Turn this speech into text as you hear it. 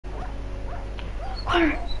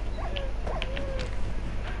Water.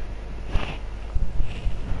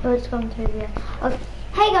 Oh, it's going through there. Okay.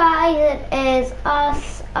 Hey guys, it is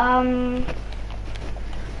us. And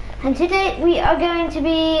today we are going to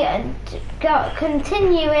be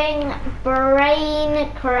continuing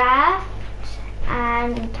BrainCraft,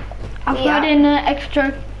 and I've got an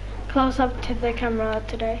extra close up to the camera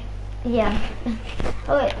today. Yeah.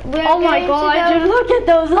 Okay, oh my god, just look at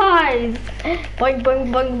those eyes! Boing, boing,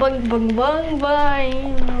 boing, boing, boing, boing,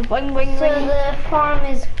 boing, boing, boing. So the farm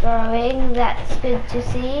is growing, that's good to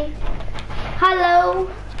see. Hello!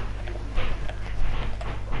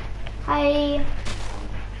 Hi.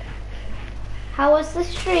 How was the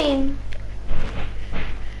stream?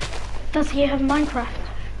 Does he have Minecraft?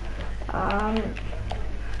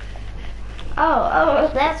 Oh,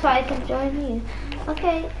 that's why I can join you.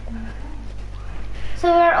 Okay.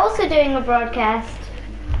 So we're also doing a broadcast.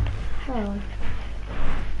 Oh.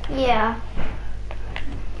 Yeah.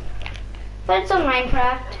 But it's on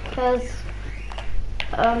Minecraft, because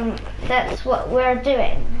that's what we're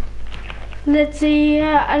doing. Let's see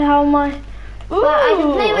how my... Well, I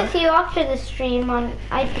can play with you after the stream on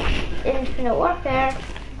Infinite Warfare.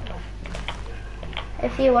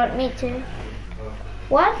 If you want me to.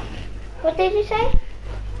 What? What did you say?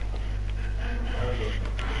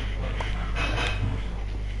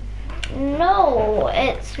 No,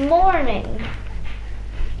 it's morning.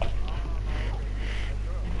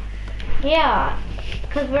 Yeah,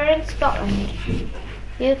 because we're in Scotland,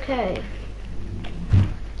 UK.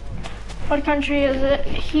 What country is it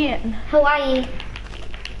he in? Hawaii.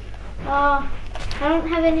 I don't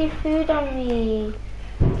have any food on me.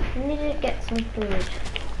 I need to get some food.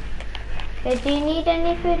 Okay, do you need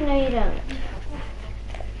any food? No, you don't.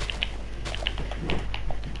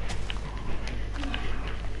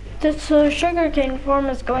 This sugarcane farm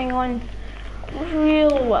is going on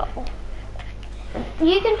real well.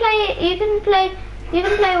 You can play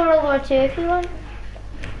World War II if you want.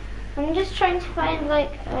 I'm just trying to find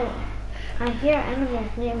like, oh, I hear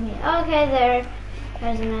animals near me. Okay,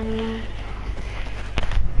 there's an animal.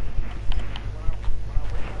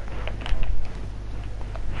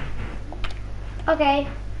 Okay.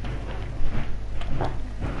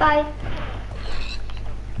 Bye.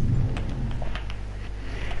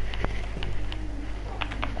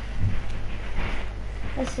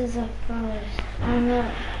 This is a forest. Hello.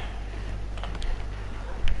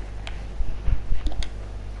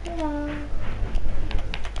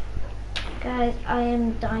 Guys, I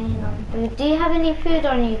am dying on food. Do you have any food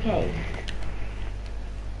on you, Kate?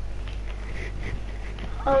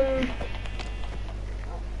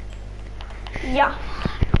 Yeah.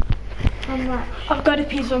 How much? I've got a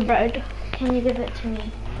piece of bread. Can you give it to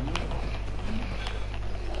me?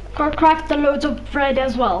 Got craft the loads of bread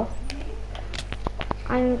as well.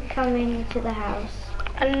 I'm coming to the house.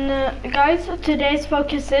 And guys, today's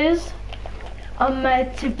focus is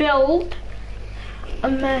to build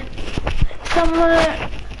some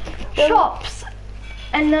shops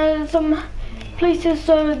and some places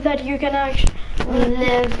so that you can actually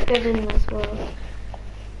live good in this world.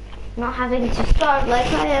 Not having to starve like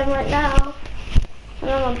I am right now. And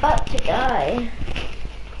I'm about to die.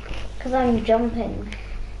 Because I'm jumping.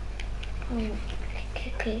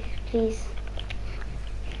 Okay, please.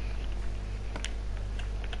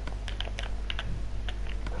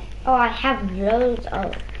 Oh, I have loads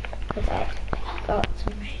of, because I got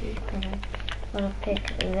some sheep and I want to pick.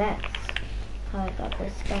 That's how I got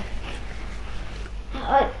this stuff.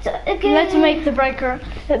 Okay. Let's make the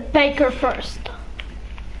baker first.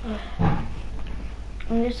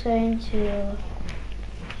 I'm just going to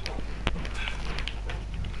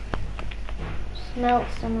smelt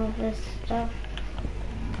some of this stuff.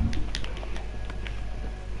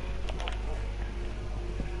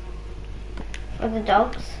 For the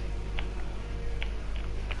dogs.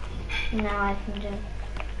 Now I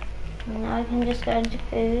can just go into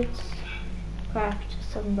foods, craft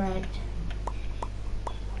some bread.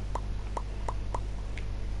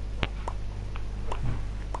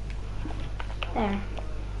 There.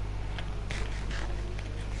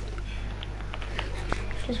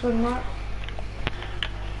 Just one more.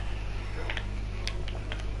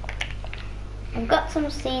 I've got some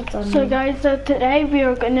seeds on So me. guys, today we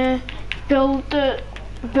are gonna build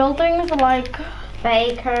buildings like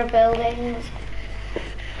baker buildings.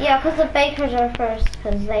 Yeah, because the bakers are first,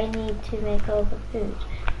 because they need to make all the food.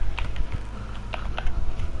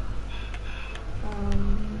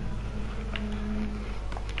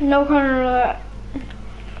 no corner.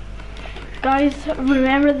 Guys,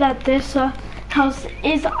 remember that this house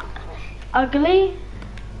is ugly,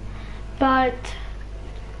 but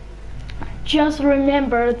just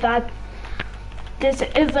remember that this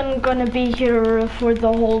isn't gonna be here for the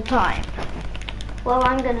whole time. Well,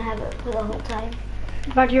 I'm gonna have it for the whole time.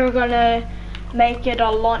 But you're gonna make it a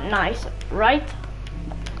lot nicer, right?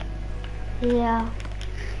 Yeah.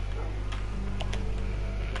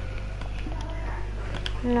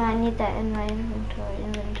 No, I need that in my inventory.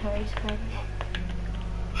 Inventory's fine.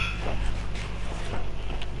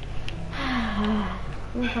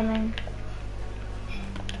 I'm coming.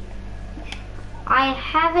 I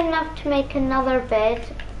have enough to make another bed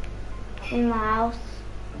in my house.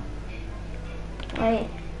 Wait.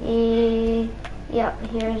 Yep,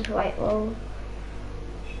 here's white wool.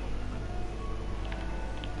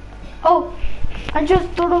 Oh, I just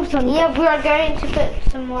thought of something. Yeah, we are going to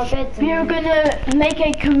put some more beds in. We're gonna make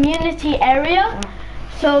a community area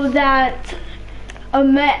so that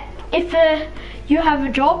if you have a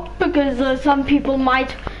job, because some people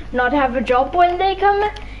might not have a job when they come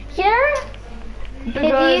here. Because,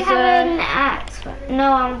 if you have an axe,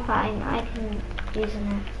 no, I'm fine. I can use an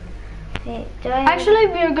axe. Okay, do I have actually,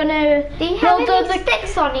 we're gonna do you have build any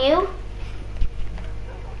sticks on you?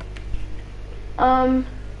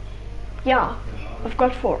 Yeah, I've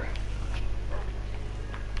got 4.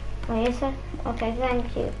 Wait, is there? Okay,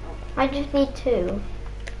 thank you. I just need 2.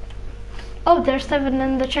 Oh, there's 7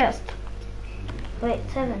 in the chest. Wait,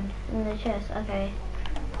 7 in the chest. Okay.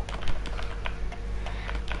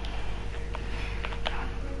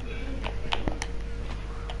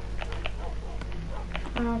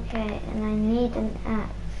 Okay, and I need an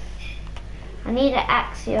axe. I need to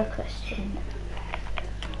axe your question.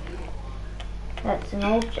 That's an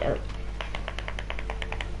old joke.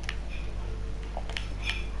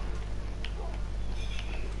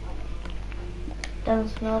 Done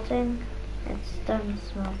smelting? It's done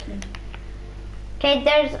smelting. Okay,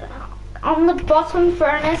 there's on the bottom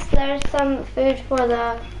furnace there's some food for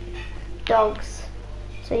the dogs.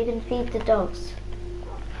 So you can feed the dogs.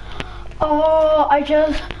 Oh,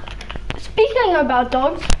 speaking about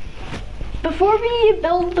dogs, before we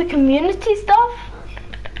build the community stuff,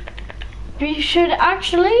 we should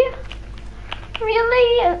actually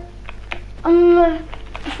really,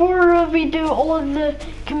 before we do all of the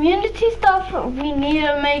community stuff, we need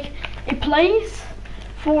to make a place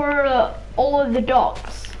for all of the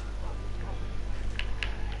dogs.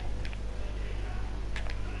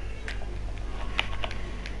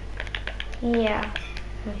 Yeah,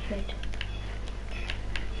 we should.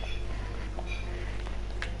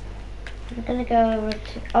 I'm gonna go over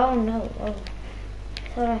to, oh no, oh, I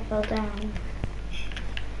thought I fell down.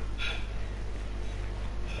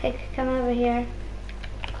 Pig, come over here.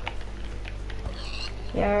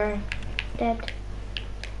 You're dead.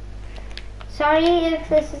 Sorry if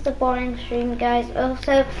this is a boring stream, guys.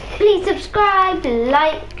 Also, please subscribe,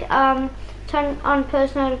 like, turn on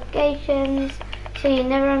post notifications so you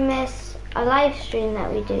never miss a live stream that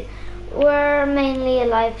we do. We're mainly a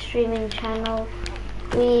live streaming channel.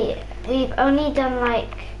 We've only done like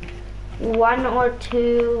 1 or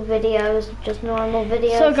 2 videos, just normal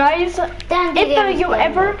videos. So guys, if you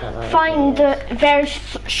ever find very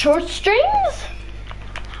short streams,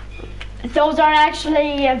 those are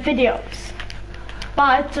actually videos.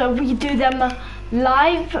 But we do them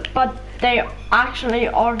live, but they actually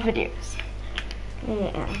are videos.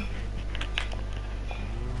 Yeah.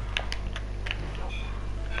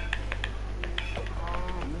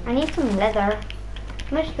 I need some leather.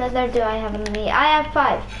 How much leather do I have on me? I have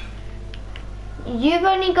 5. You've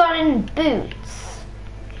only gotten boots,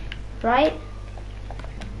 right?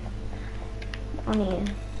 On you.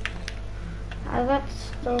 I got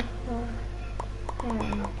stuff.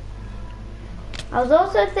 Yeah. I was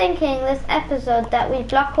also thinking this episode that we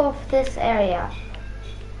block off this area.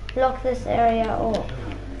 Block this area off.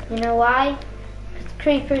 You know why? Because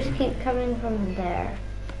creepers keep coming from there.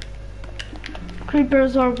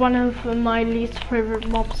 Creepers are one of my least favorite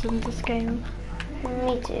mobs in this game.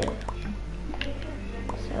 Me too.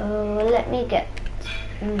 So let me get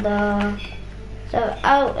so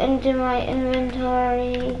out into my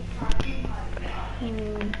inventory.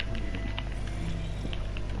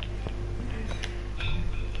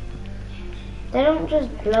 They don't just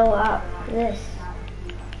blow up this.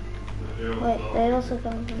 Wait, they also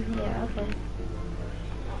come from here. Okay.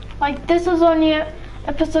 Like this is only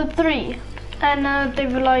episode 3, and they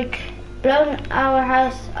were like blown our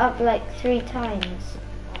house up like 3 times.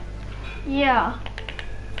 Yeah.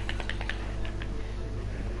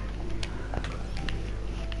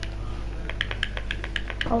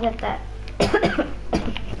 I'll get that.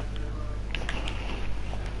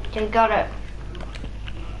 Okay, got it.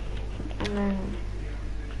 And then,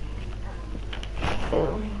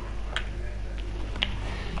 boom.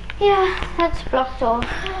 Yeah, that's blocked off.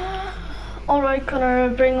 Alright, Connor,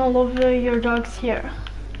 bring all of your dogs here.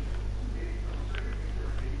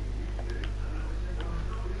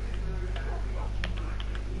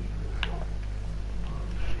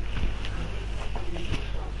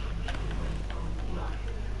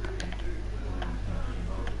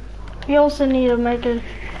 We also need to make a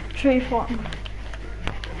tree farm.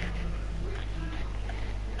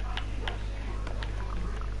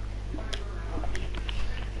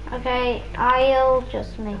 Okay, I'll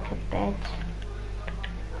just make a bed.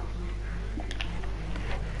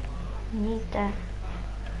 Need that.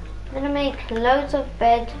 I'm gonna make loads of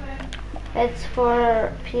beds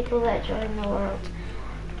for people that join the world.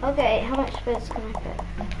 Okay, how much beds can I fit?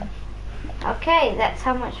 Okay, that's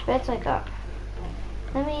how much beds I got.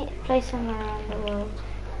 Let me place them around the world.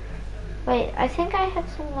 Wait, I think I have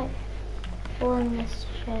some like wool in this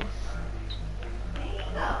chest.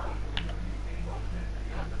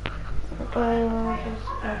 The boy will just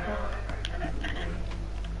okay.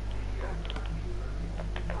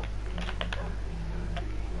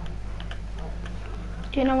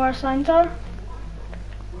 Do you know where signs are?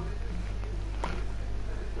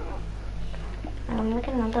 I'll make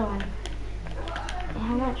another one.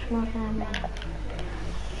 How much more can I make?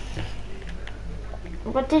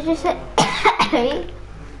 What did you say?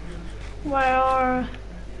 Where are...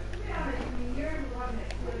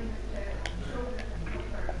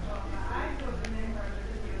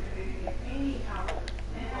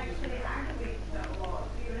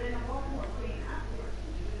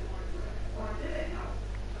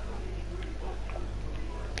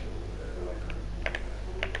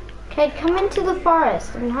 Okay, come into the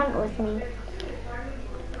forest and hunt with me.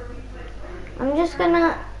 I'm just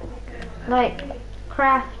gonna like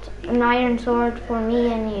craft an iron sword for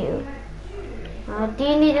me and you. Do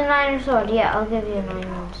you need an iron sword? Yeah, I'll give you an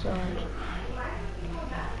iron sword.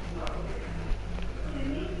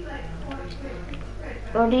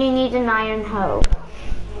 Or do you need an iron hoe?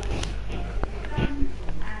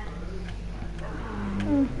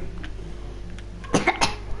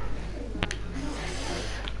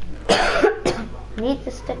 Need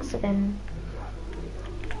the sticks again.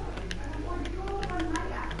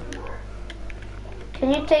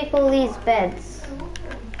 Can you take all these beds?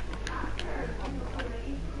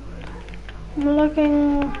 I'm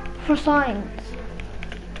looking for signs.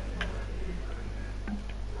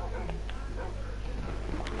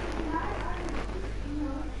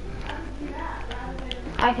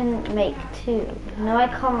 I can make two. No, I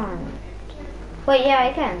can't. Wait, yeah,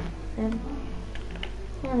 I can.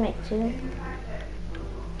 I'll make two.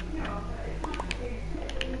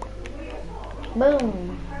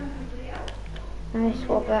 Boom. Let me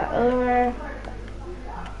swap that over.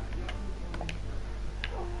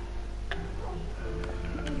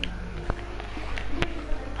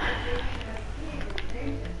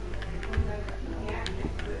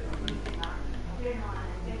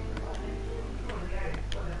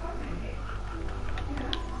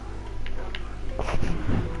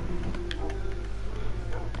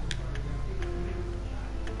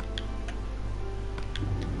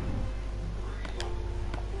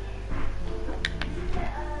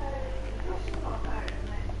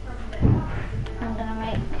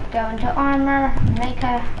 Go into armor, make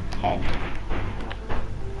a head.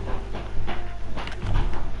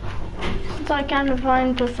 Since I can't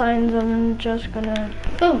find the signs, I'm just gonna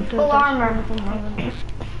boom, full armor.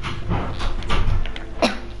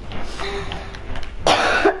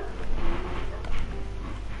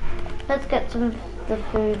 Let's get some of the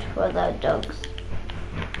food for the dogs.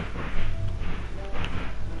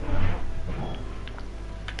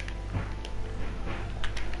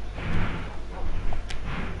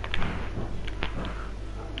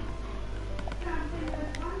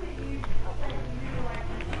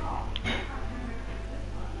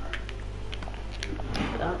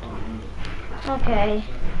 Okay,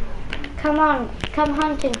 come on, come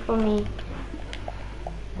hunting for me.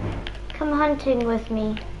 Come hunting with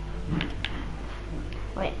me.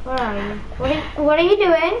 Wait, where are you? What are you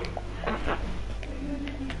doing?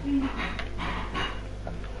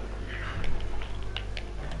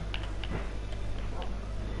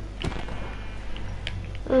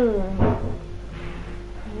 Ooh,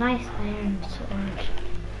 nice iron sword.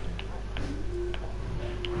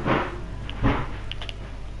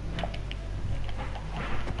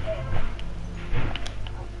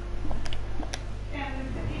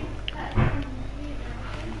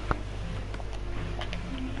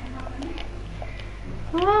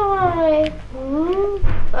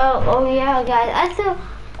 Oh yeah, guys.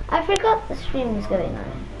 I forgot the stream is going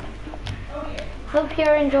on. Hope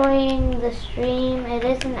you're enjoying the stream. It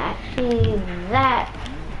isn't actually that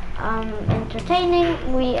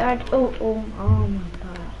entertaining. We are. Oh my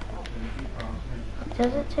god.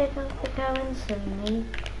 Does it take out the cow instantly?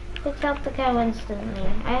 Takes out the cow instantly.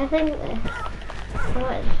 I think.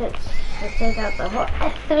 What hits? It take out the whole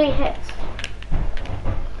 3 hits.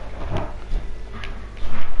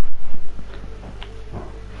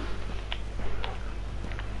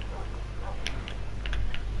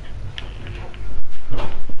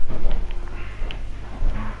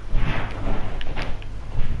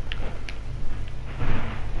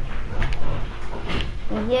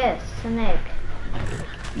 Yes, an egg.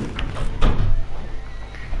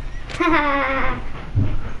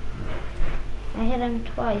 I hit him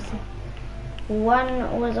twice.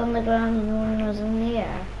 One was on the ground and one was in the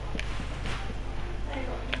air.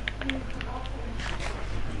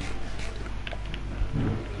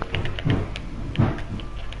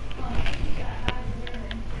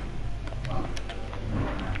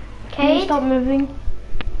 Can you stop moving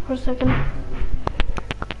for a second?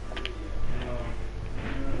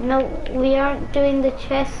 No, we aren't doing the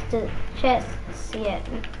chests yet.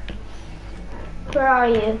 Where are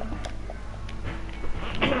you?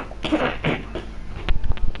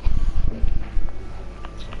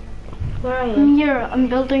 Where are you? I'm here. I'm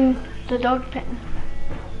building the dog pen.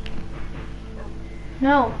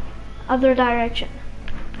 No, other direction.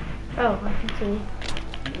 Oh, I can see.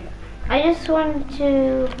 I just want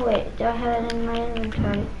to... Wait, do I have it in my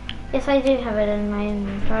inventory? Yes, I do have it in my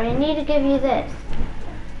inventory. I need to give you this.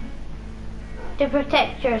 To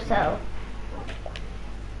protect yourself.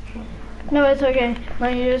 No, it's okay.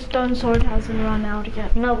 My stone sword hasn't run out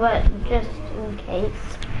yet. No, but just in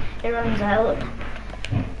case it runs out.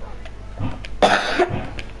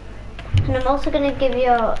 And I'm also going to give you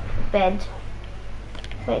a bed.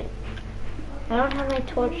 Wait, I don't have my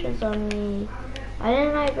torches on me. Why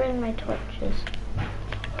didn't I bring my torches?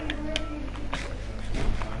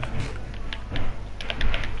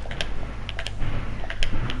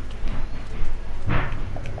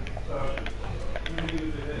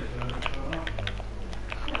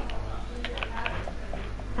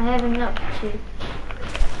 I have enough to.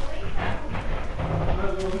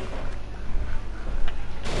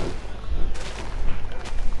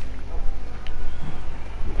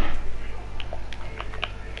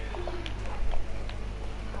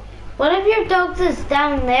 One of your dogs is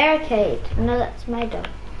down there, Kate. No, that's my dog.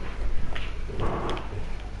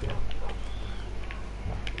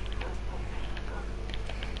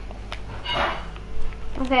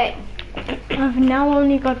 Okay. I've now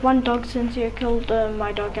only got one dog since you killed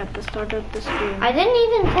my dog at the start of the stream. I didn't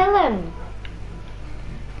even kill him.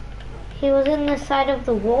 He was in the side of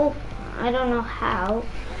the wall. I don't know how.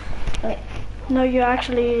 Wait. No, you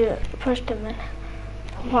actually pushed him in.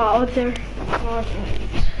 Wow, they're...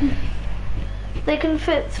 They can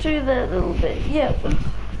fit through that little bit, yep.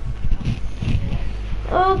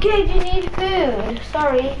 Okay, do you need food?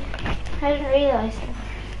 Sorry, I didn't realize that.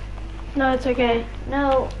 No, it's okay.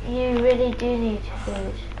 No, you really do need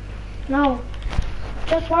food. No,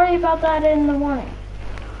 just worry about that in the morning.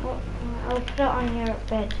 Well, I'll put it on your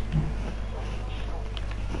bed.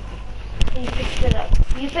 You picked it up.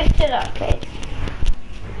 You picked it up, Kate.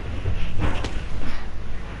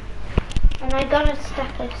 And I got a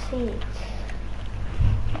stack of seeds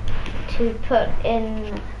to put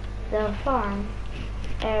in the farm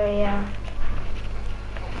area.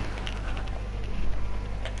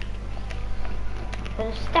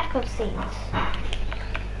 A stack of seeds.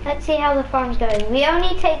 Let's see how the farm's going. We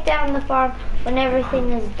only take down the farm when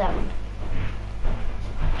everything is done.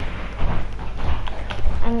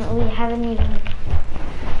 And we haven't even...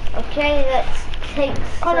 Okay, let's take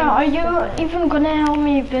some... Connor, are you even gonna help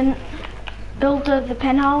me build the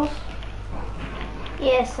penthouse?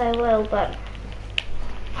 Yes, I will, but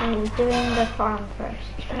I'm doing the farm first.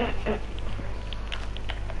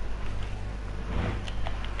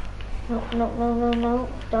 No,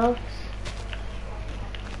 dogs.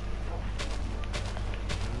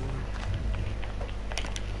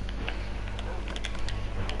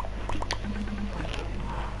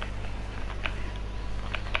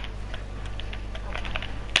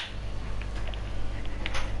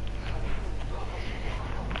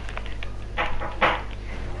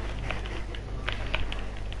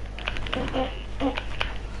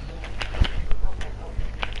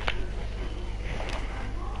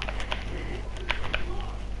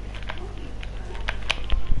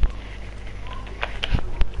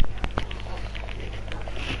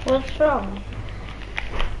 What's wrong?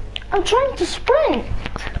 I'm trying to sprint.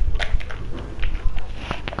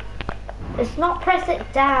 It's not press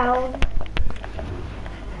it down.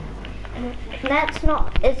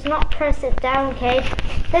 It's not press it down, Kate.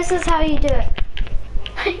 This is how you do it.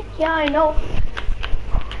 Yeah, I know.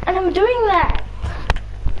 And I'm doing that.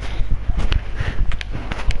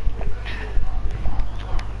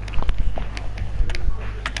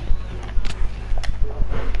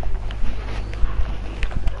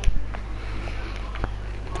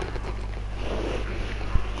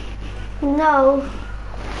 No,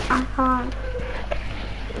 I can't.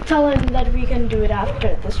 Tell him that we can do it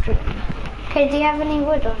after the stream. Okay, do you have any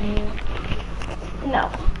wood on you? No.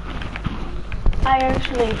 I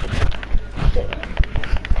actually did.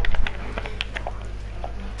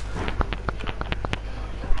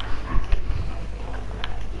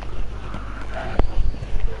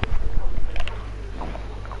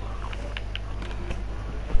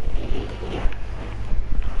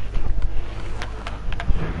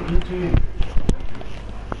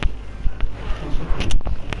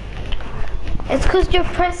 It's because you're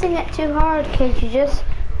pressing it too hard, kid. You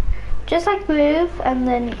just like move and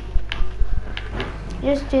then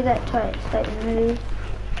just do that twice, like move.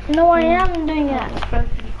 No, I am doing it.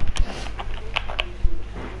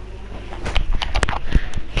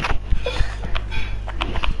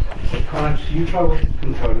 Connor, you try with the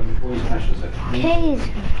controller before he smashes it. Okay.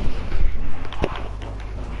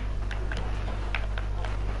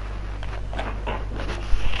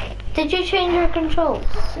 Did you change your controls?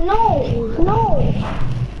 No.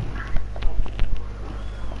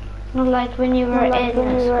 No, like when you were in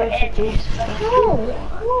Squishy Juice. No,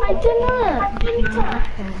 I did not.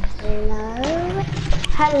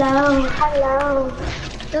 Hello.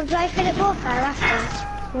 You'll play Philip Warfare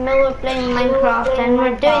after? No, we're playing Minecraft and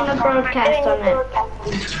we're doing a broadcast on it.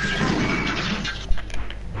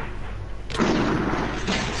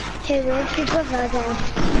 Who is your brother then?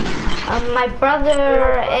 My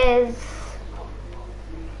brother is...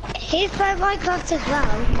 He's playing Minecraft as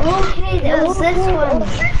well. Okay, there's this one.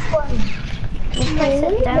 You press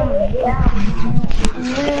it down.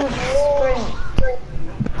 Move sprint.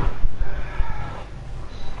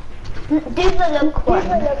 Do the look one.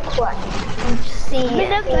 And see it.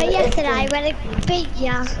 Remember yesterday when I beat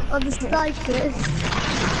you on the snipers?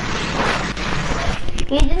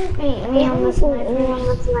 You didn't beat me on the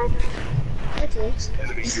snipers. I did.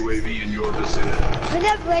 Enemy UAV in your vicinity.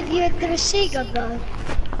 Remember when you had the machine gun though?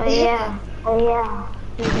 Oh yeah.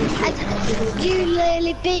 And you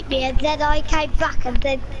literally beat me and then I came back and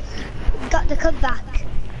then got the comeback.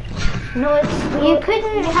 No, you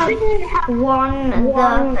couldn't have won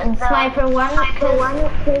the sniper one because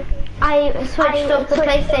I switched off the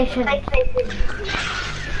PlayStation.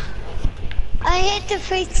 I hit the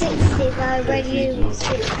 360 though when you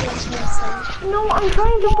switched the No, I'm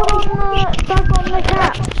trying to put on the back on the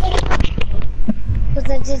couch. Because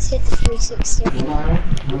I did hit the 360.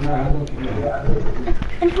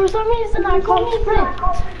 And for some reason I can't sprint.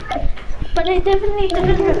 But I definitely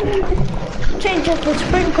didn't change up the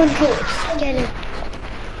sprint controls. Get it.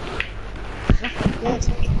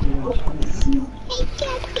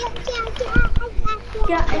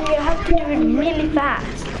 Yeah, and you have to do it really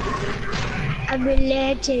fast. I'm a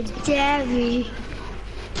legendary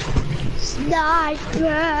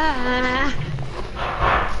sniper.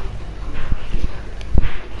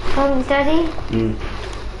 Daddy?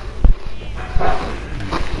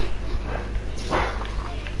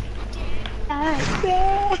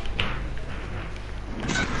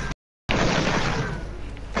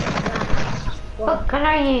 What gun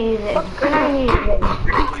are you using?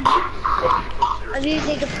 I'm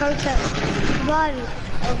using a protest. Come on.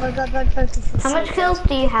 Oh my god, my protest is How much kills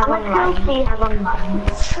do you have online?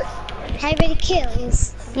 How many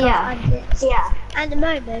kills? Yeah. At the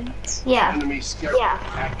moment, Yeah. Enemy scout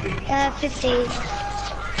active. 15.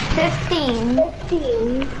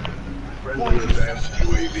 15? Friendly advanced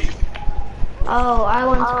UAV. Oh, I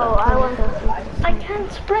want to go. I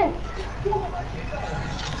can't sprint.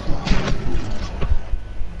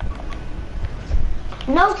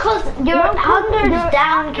 No, cause your hunger's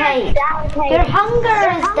down, Kate. Your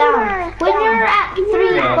hunger is down. When you're at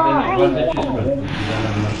 3 spawn.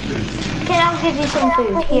 Okay, I'll give you some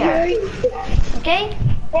food. Here. Okay?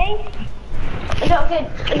 Okay. That's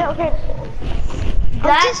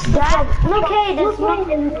okay, that's not.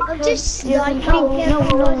 I'm just sniping No.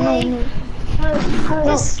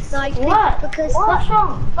 Just sniping What? because What's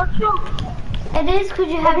wrong? It is because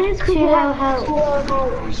you have 2 health.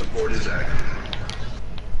 Drone support is active.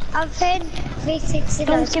 I'm playing 360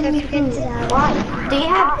 now. Don't give me food. Why? Do you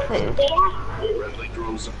have food? Friendly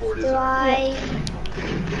drone support is Do active. I?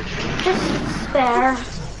 Just spare.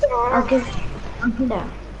 I'll give. There.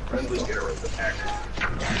 Friendly arrow active.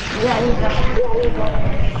 Yeah, you go.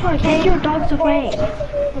 Oh, take your dogs away.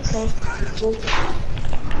 Okay.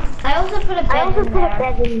 I also put a bed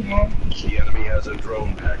in there. The enemy has a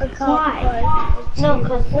drone package. Why? No,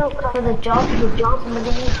 because for the job,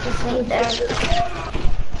 somebody needs to stay there.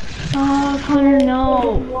 Oh, Connor,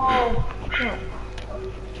 no.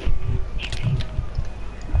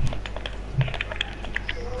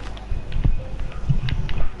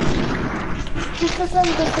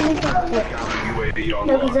 UAV on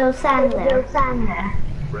Look, there's sand there.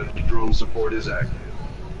 Friendly drone support is active.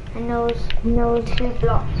 And those 2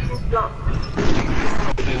 blocks.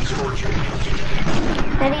 Within scorch range.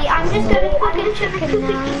 Daddy, I'm just gonna cook a chicken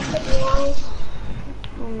now.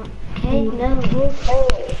 Okay, no.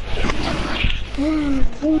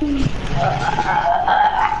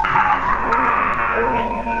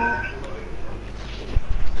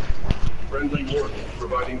 Friendly work,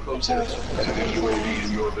 providing close air support to the UAV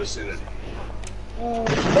in your vicinity.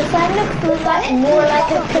 The sign looks like more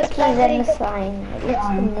like a cookie than the sign. It looks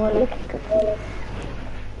more like a cookie.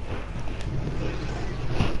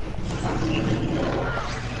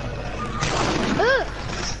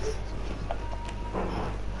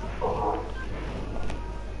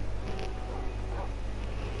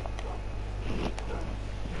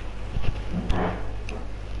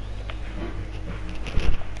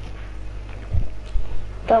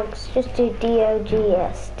 Dogs, just do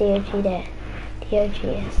D-O-G-S, D-O-G there.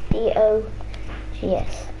 D-O-G-S,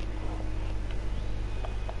 D-O-G-S.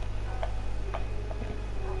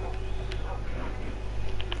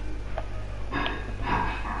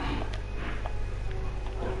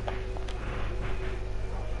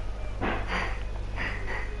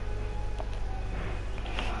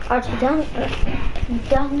 Are you done?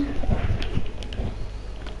 Done.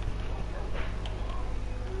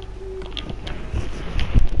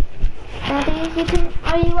 Daddy,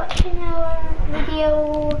 are you watching our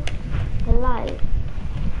video live?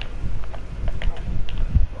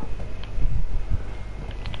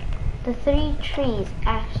 The 3 trees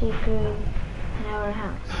actually grew in our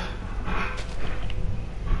house.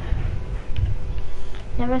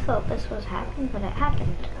 Never thought this was happening, but it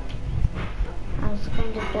happened. I was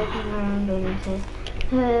kind of joking around when I said,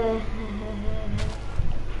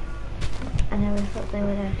 I never thought they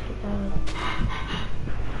would actually go.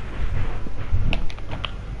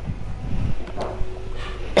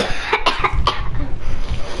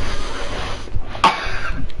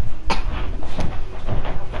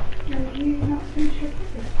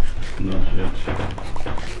 Not yet.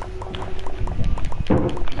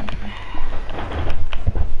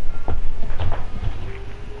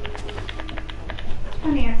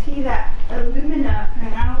 Honey, I see that alumina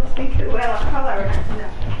and I was thinking, well, a colour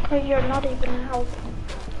and But you're not even helping.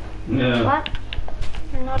 Yeah. What?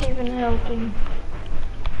 You're not even helping.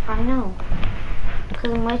 I know.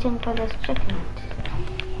 Because I'm waiting for this chicken.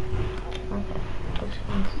 Okay, this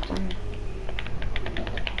one's done.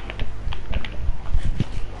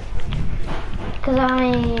 Because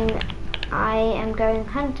I am going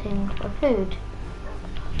hunting for food.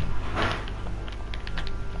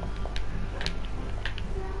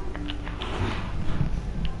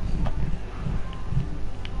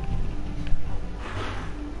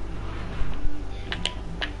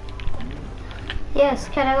 Yes,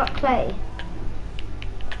 can I got clay?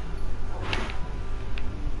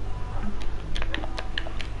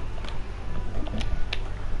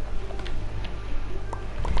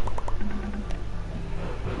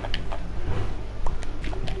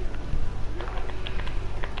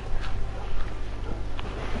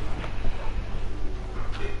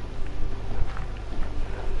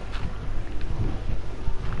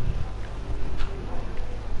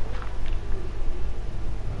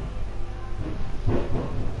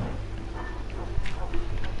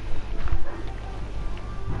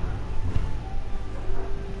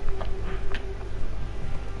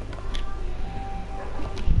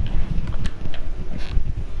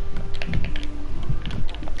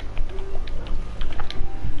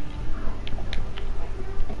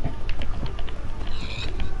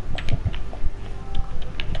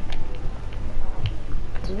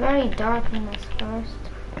 It's very dark in this forest.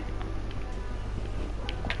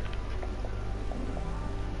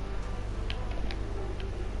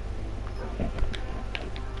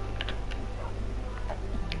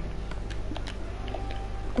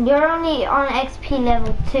 You're only on XP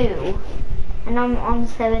level 2 and I'm on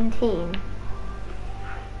 17.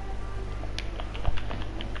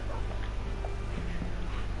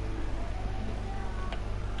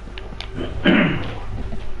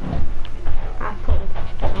 Apple.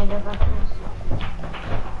 I love apples.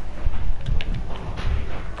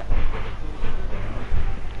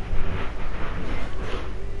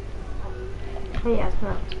 Oh yeah, it's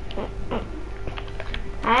not.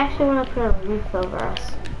 I actually want to put a roof over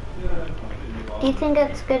us. Do you think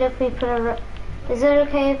it's good if we put a is it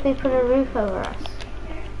okay if we put a roof over us?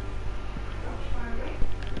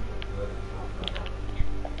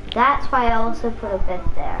 That's why I also put a bed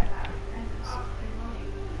there.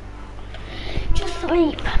 Just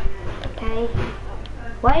sleep. Okay.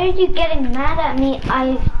 Why are you getting mad at me?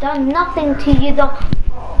 I've done nothing to you the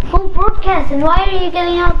whole broadcast, and why are you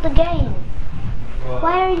getting out the game?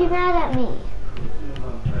 Why are you mad at me?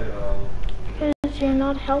 Because you're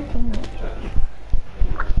not helping me.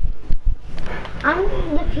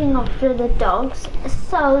 I'm looking after the dogs,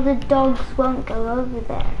 so the dogs won't go over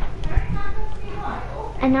there.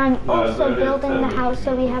 And I'm also building the house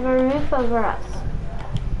so we have a roof over us.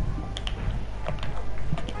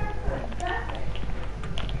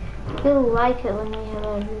 You'll like it when we have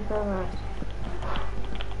a roof over us.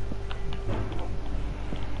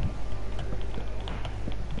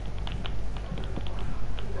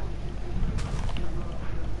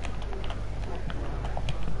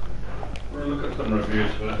 We'll look at some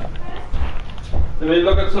reviews first. Let me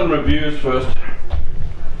look at some reviews first.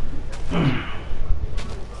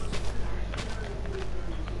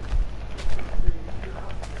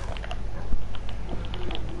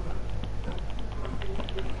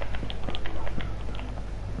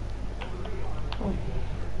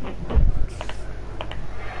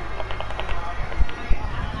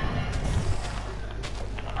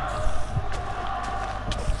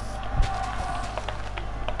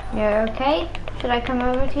 You're okay? Should I come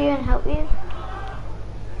over to you and help you?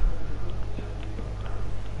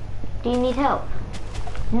 Do you need help?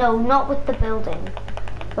 No, not with the building,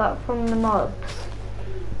 but from the mobs.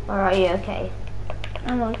 Or are you okay?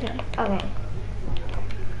 I'm okay. Okay.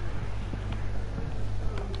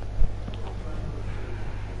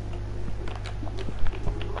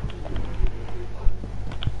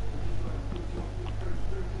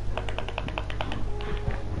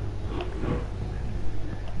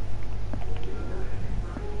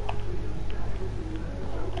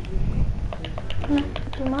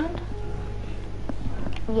 Do you mind?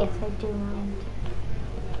 Yes, I do mind.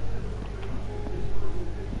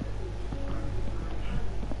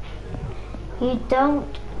 You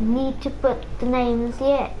don't need to put the names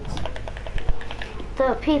yet.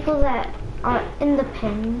 The people that are in the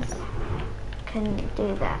pins can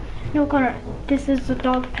do that. No, Connor, this is the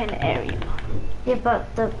dog pen area. Yeah,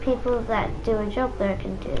 but the people that do a job there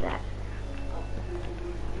can do that.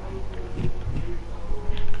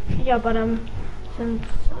 Yeah, but since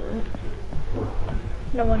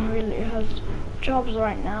no one really has jobs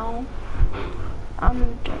right now, I'm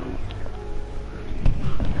doing it.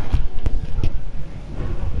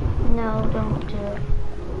 No, don't do it.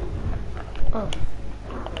 Oh.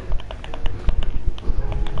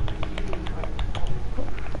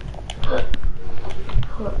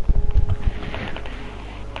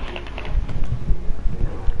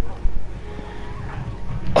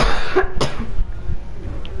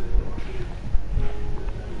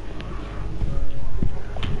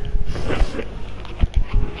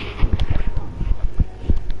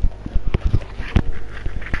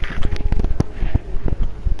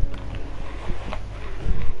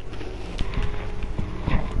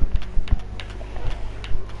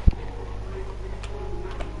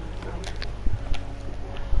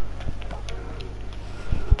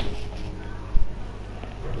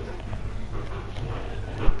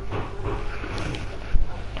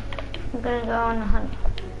 I'm gonna go on a hunt.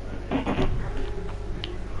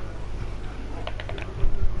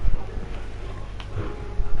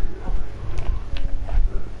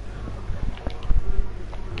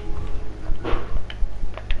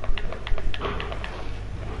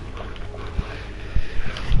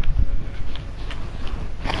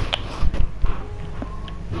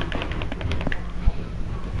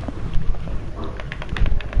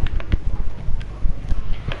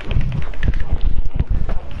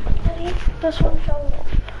 This one fell off.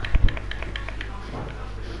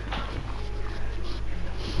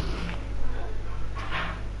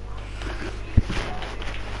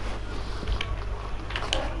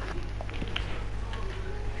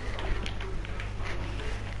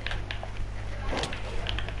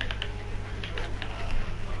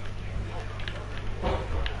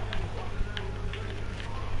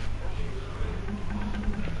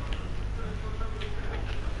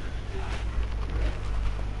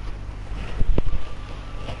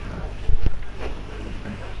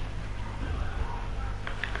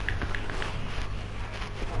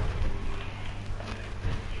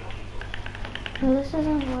 No, this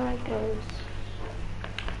isn't where it goes.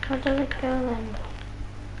 Where does it go then?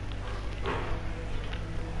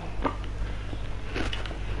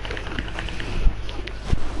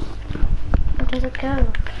 Where does it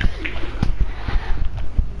go?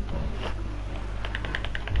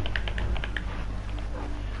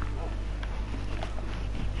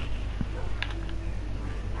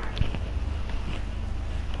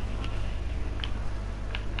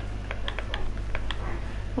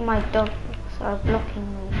 My dogs are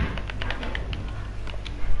blocking me.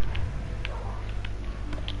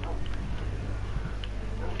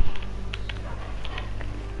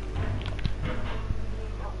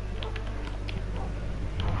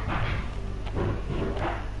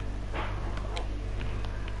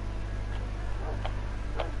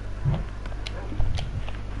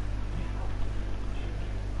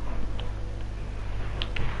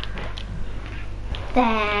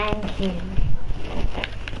 Thank you.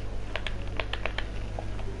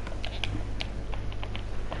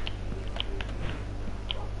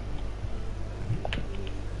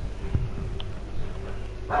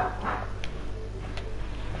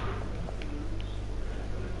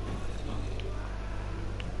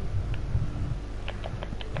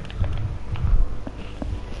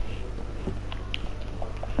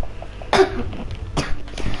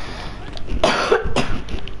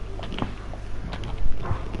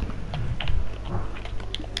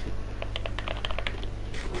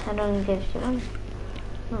 I don't give you one.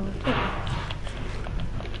 Okay.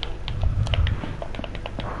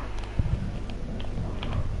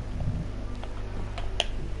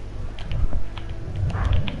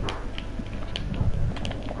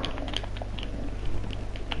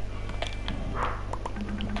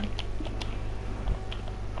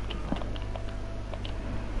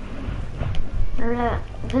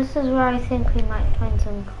 This is where I think we might find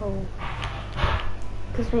some coal.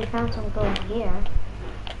 Because we found some gold here.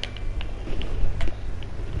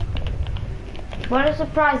 What a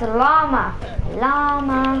surprise, a llama!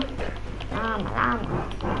 Llama!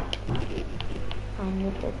 Llama. I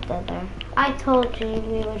need the tether. I told you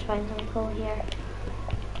we would find some coal here.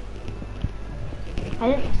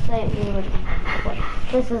 I didn't say we would find, but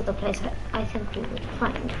this is the place that I think we would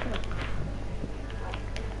find.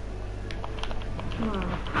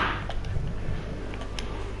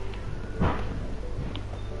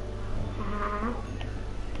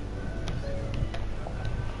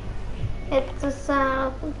 It's a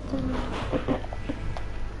south.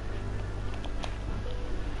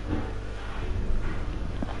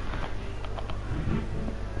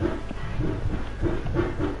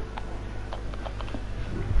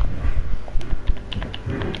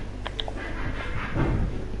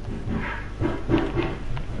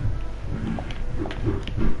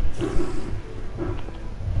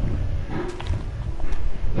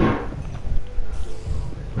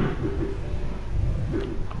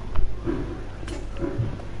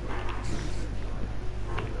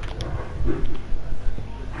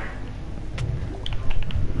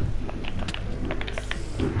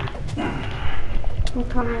 I'm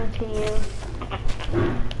coming to you.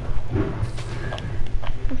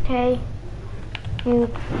 Okay.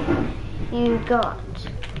 You got.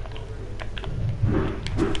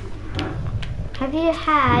 Have you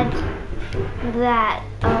had that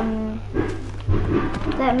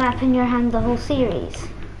that map in your hand the whole series?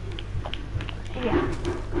 Yeah.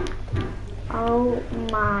 Oh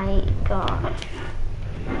my god.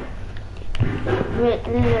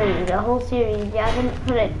 Literally the whole series, you haven't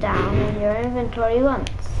put it down in your inventory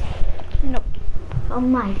once. Nope. Oh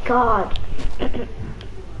my god.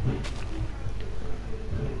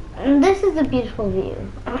 This is a beautiful view.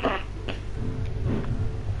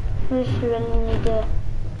 We just really need to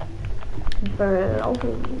blow.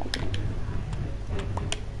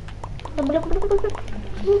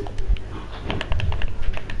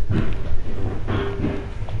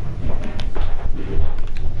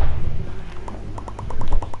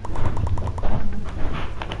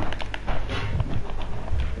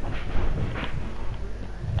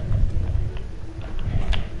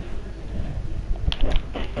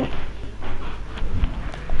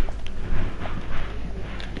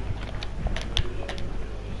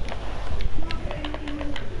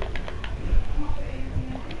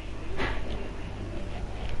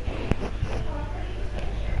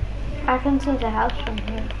 I can see the house from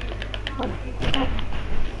here.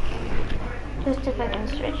 Just if I can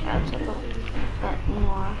stretch out a little bit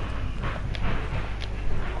more.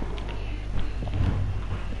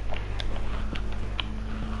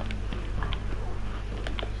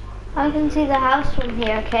 I can see the house from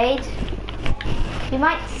here, Kate. You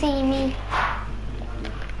might see me.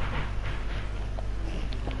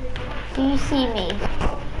 Do you see me?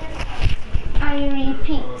 I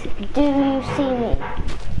repeat, do you see me?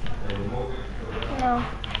 No.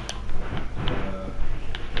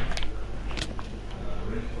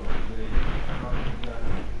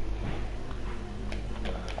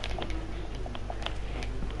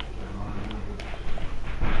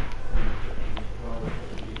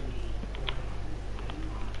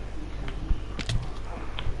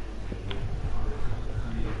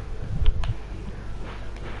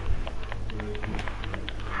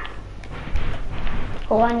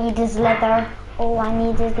 All I need is leather. All I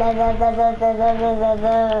need is leather.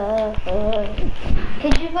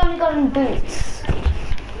 Because you've only gotten boots.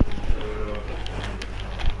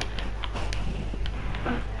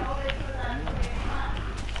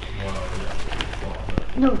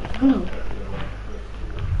 No.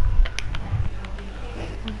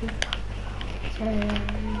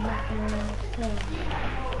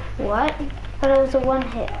 What? But it was a one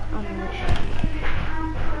hit on the mission.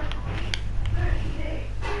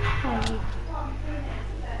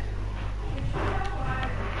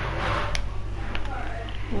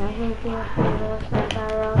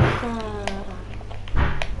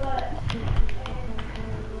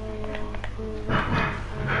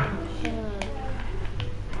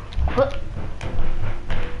 What?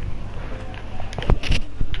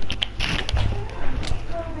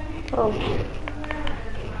 Oh.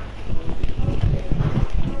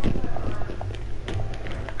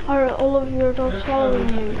 Are all of your dogs following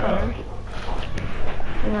you, Connor?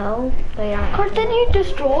 No, they aren't. Connor, did you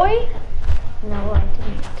destroy? No, I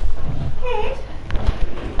didn't. Kate,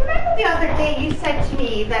 remember the other day you said to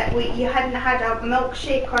me that you hadn't had a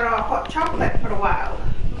milkshake or a hot chocolate for a while?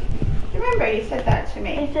 Do you remember you said that to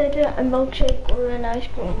me? I said a milkshake or an ice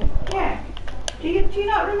cream. Yeah. Do you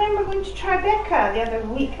not remember going to Tribeca the other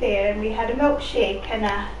week there and we had a milkshake and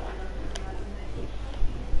a...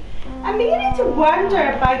 I'm beginning to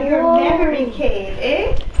wonder about your memory, Kate,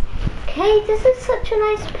 eh? Kate, this is such a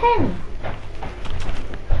nice pen.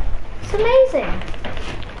 It's amazing.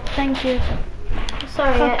 Thank you.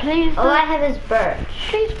 Sorry, But please all I have is birch.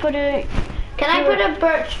 Please put it. Can I put a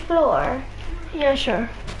birch floor? Yeah, sure.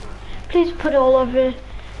 Please put all of it.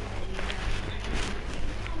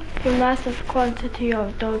 Your massive quantity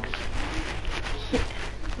of dogs.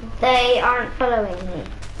 They aren't following me.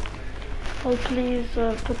 Oh, please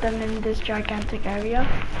put them in this gigantic area.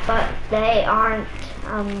 But they aren't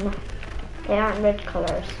red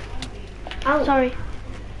colors. Oh, Sorry.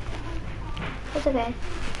 it's okay.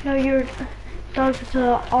 No, your dogs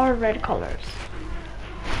are red colors.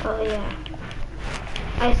 Oh yeah.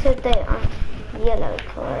 I said they aren't yellow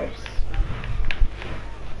colors.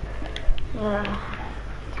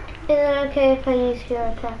 Is it okay if I use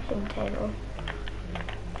your crafting table?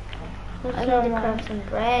 Let's I need don't to mind. craft some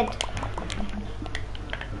bread.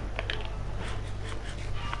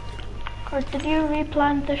 Or did you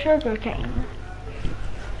replant the sugar cane?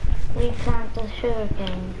 Replant the sugar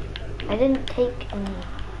cane. I didn't take any.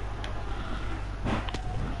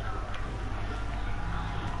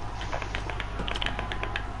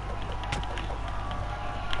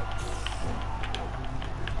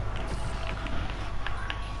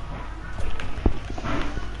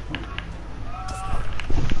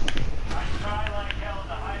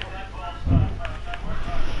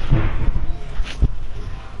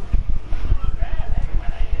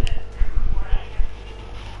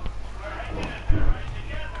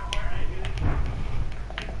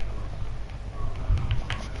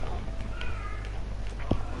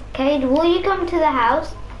 Cade, will you come to the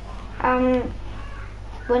house?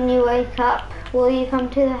 When you wake up, will you come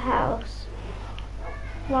to the house?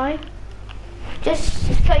 Why? Just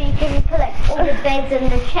so you can collect all the beds in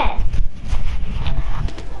the chest.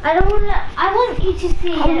 I want you to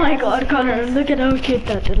see Oh it my as god, a Connor, surprise. look at how cute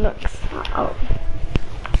that it looks. Oh.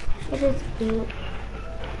 It is cute.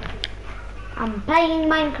 I'm playing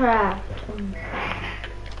Minecraft.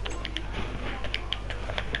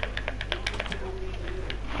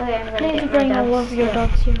 Okay, I'm gonna Please get bring my all dogs. of your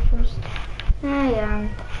dogs here first. Yeah.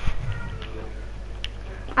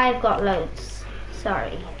 I've got loads.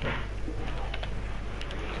 Sorry.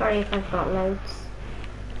 Sorry if I've got loads.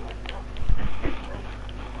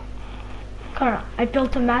 Connor, I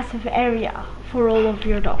built a massive area for all of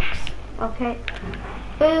your dogs. Okay.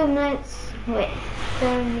 Boom, let's wait.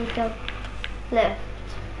 Don't need to lift.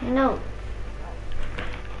 No.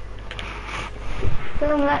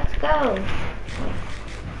 Boom, let's go.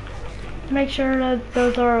 Make sure that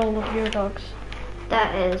those are all of your dogs.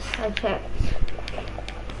 That is, I checked.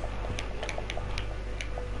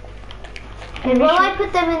 And While make I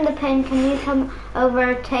put them in the pen, can you come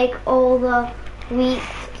over, take all the wheat,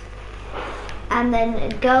 and then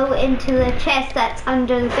go into the chest that's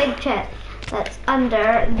under the big chest? That's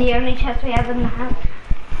under the only chest we have in the house.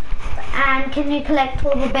 And can you collect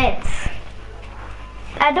all the beds?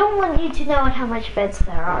 I don't want you to know how much beds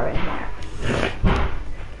there are in there.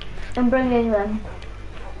 I'm bringing them.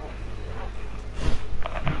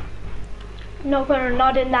 No, Connor,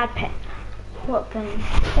 not in that pen. What pen?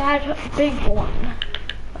 That big one.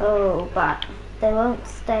 Oh, but they won't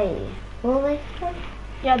stay. Will they stay?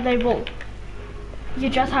 Yeah, they will. You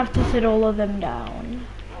just have to sit all of them down.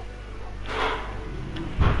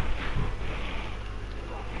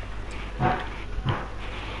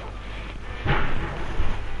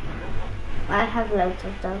 I have loads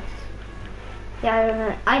of dogs. Yeah, I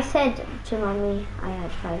remember. I said to Mummy I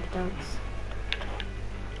had 5 dogs.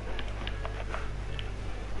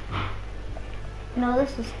 No,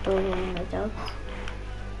 this is bullying the dogs.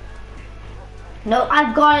 No,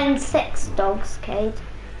 I've gotten 6 dogs, Kate.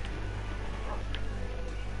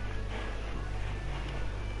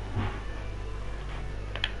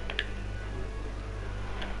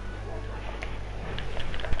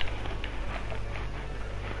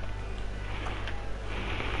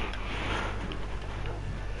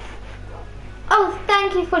 Oh,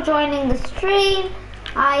 thank you for joining the stream.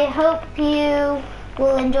 I hope you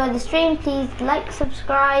will enjoy the stream. Please like,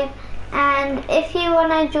 subscribe, and if you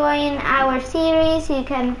want to join our series, you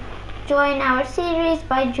can join our series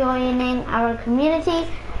by joining our community.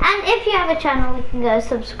 And if you have a channel, you can go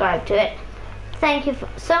subscribe to it. Thank you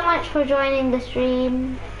so much for joining the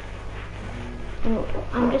stream.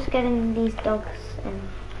 I'm just getting these dogs in.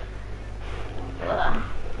 Ugh.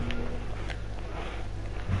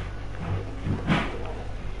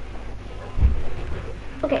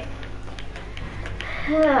 Okay.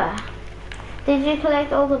 Did you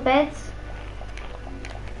collect all the beds?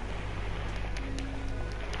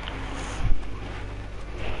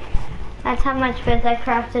 That's how much beds I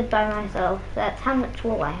crafted by myself. That's how much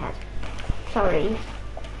wool I had. Sorry.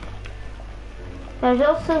 There's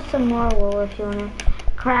also some more wool if you want to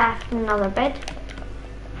craft another bed.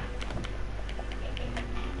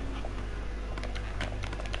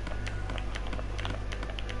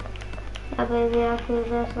 Baby, I feel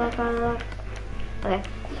just like I love. Okay.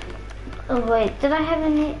 Oh wait, did I have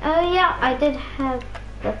any? Oh yeah, I did have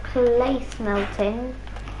the clay smelting.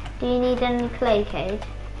 Do you need any clay, Kate?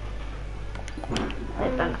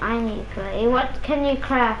 Wait, but I need clay. What can you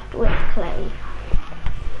craft with clay?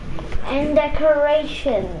 And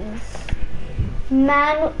decorations.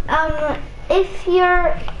 Man, if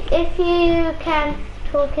you can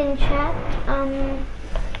talk in chat,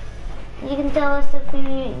 you can tell us if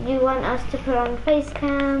you want us to put on face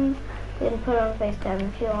cam. We can put on face cam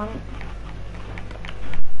if you want.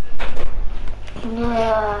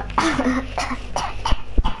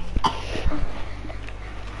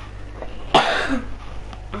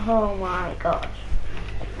 Oh my gosh.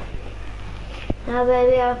 Now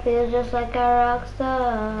baby, I feel just like a rock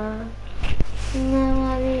star.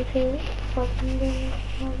 Now I feel fucking good.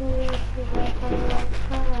 Now baby, I feel like a rock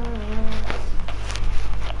star.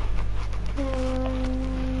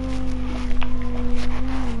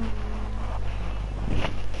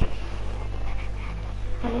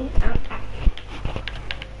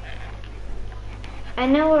 I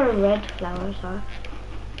know where red flowers are.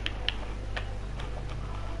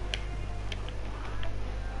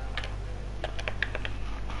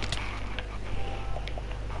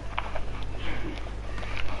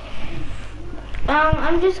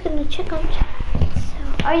 I'm just gonna check on chat.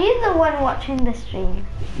 So, are you the one watching the stream?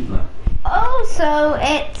 No. Oh, so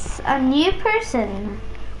it's a new person,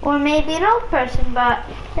 or maybe an old person, but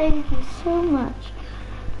thank you so much.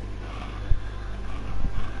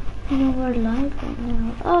 You know, we're live right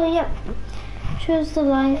now. Oh, yep. Choose the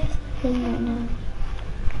live thing right now.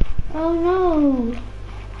 Oh no.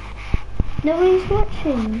 Nobody's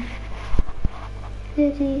watching.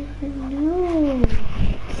 Did he even know?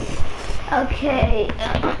 Okay.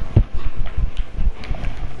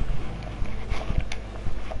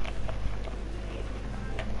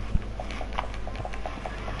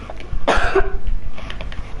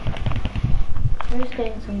 I'm just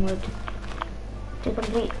getting some wood to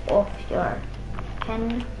complete off your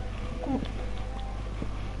pen.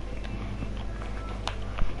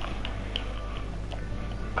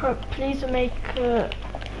 Please make a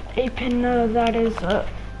pen that is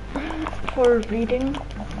for reading.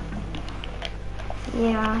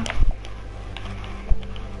 Yeah.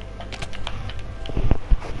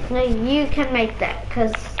 No, you can make that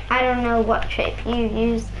because I don't know what shape you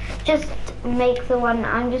use. Just make the one.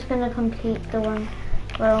 I'm just gonna complete the one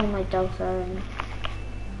where all my dogs are in.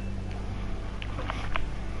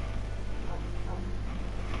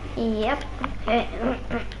 Yep. Okay.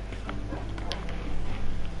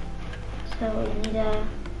 So we need a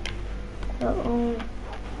little.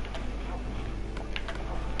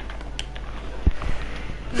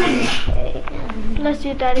 Okay. Bless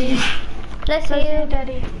you, Daddy. Bless you,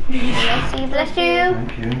 Daddy. Bless you. Bless you.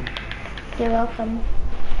 Thank you. You're welcome.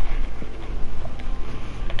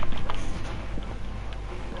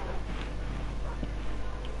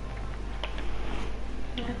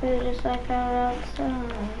 I feel just like a rock star.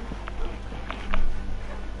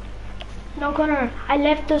 No, Connor, I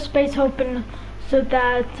left the space open so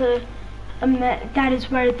that that is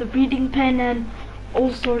where the reading pen and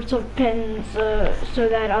all sorts of pins so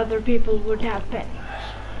that other people would have pins.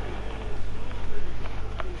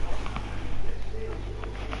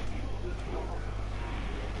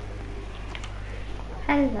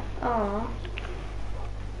 Hello. Oh.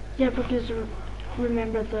 Yeah, because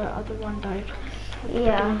remember the other one died at the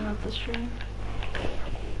beginning of the stream.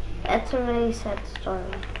 It's a really sad story.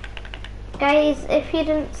 Guys, if you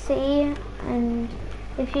didn't see and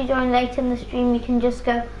if you joined late in the stream, you can just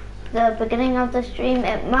go to the beginning of the stream.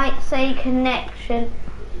 It might say connection.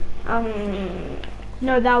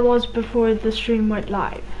 No, that was before the stream went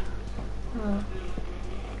live. Oh.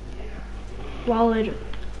 While it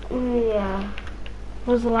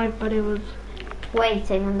was live, but it was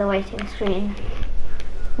waiting on the waiting screen.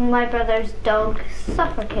 My brother's dog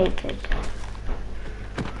suffocated.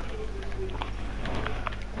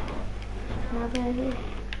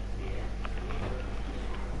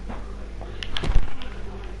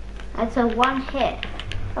 It's a one hit.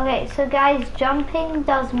 Okay, so guys, jumping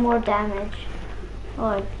does more damage.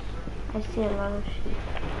 Oh, I see a lot of sheep.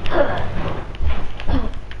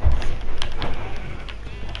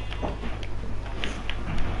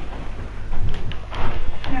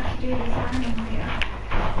 Have to do this animal here.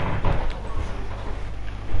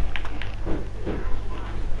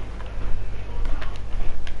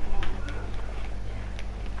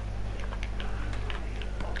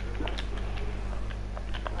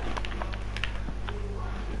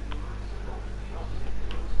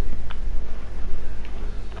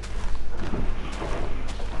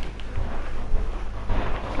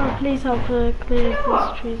 please help clear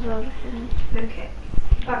these trees out. Look it.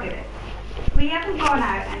 Look at it. We haven't gone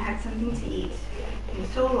out and had something to eat in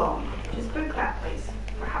so long. Just book that place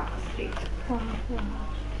for 3:30. I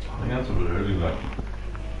think that's a bit early, like.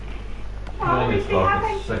 Well, I think if it's we dark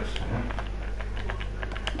haven't- at 6. Yeah.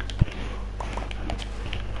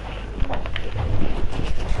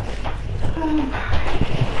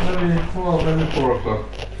 Maybe 4 o'clock.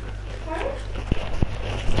 Sorry?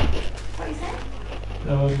 What you said?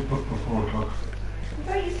 Yeah, maybe book for 4 o'clock. I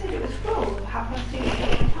thought you said it was full.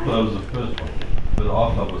 3:30. Well, that was the first one. But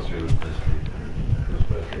after that was your basically.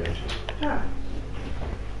 Sure.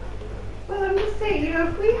 Well, I'm just saying, you know,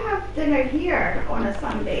 if we have dinner here on a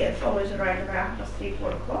Sunday, it's always around about 3:30,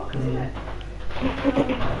 4 o'clock, isn't it? Let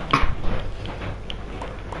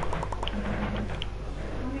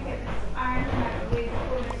me get this iron out of the way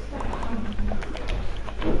before this stuff comes.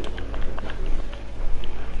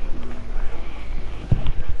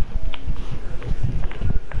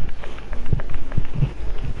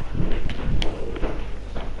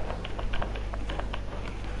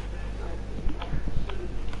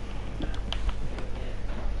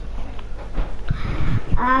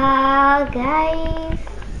 Guys,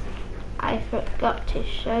 I forgot to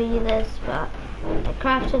show you this, but I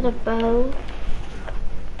crafted a bow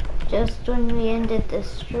just when we ended the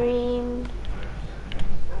stream.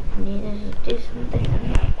 I needed to do something,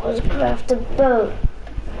 and that was craft a bow.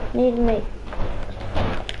 Need to make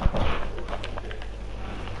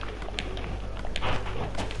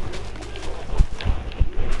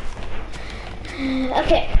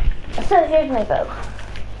okay, so here's my bow.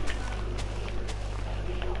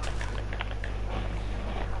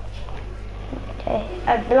 Okay,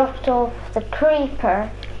 I blocked off the creeper.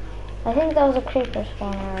 I think that was a creeper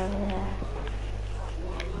spawner over there.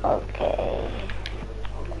 Okay.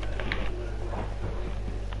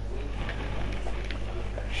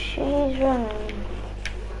 She's running.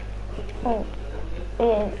 Oh,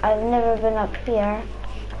 yeah, I've never been up here.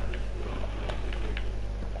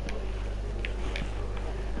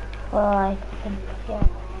 Well, I've been up here.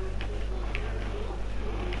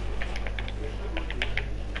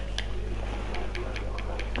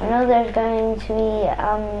 I know there's going to be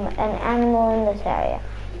an animal in this area.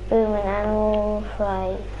 Boom, an animal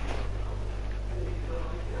flight.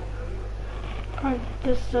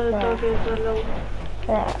 This dog is alone.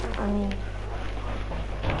 There, I mean.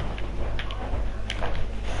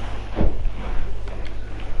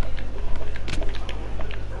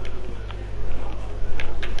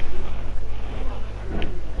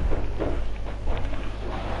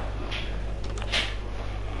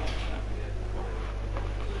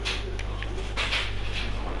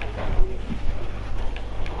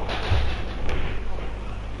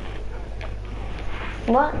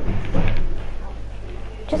 What?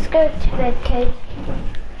 Just go to bed, Kate.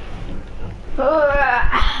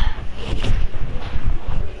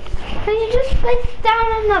 Can you just place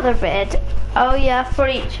down another bed? Oh yeah, for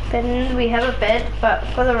each bin we have a bed, but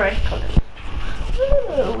for the red colour.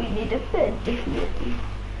 Oh, we need a bed, definitely.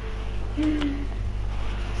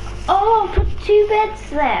 Oh, put 2 beds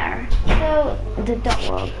there. So the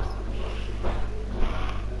dog.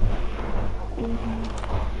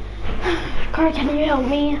 Car, can you help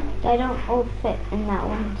me? They don't all fit in that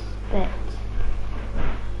one bit.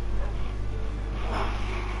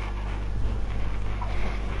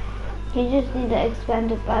 You just need to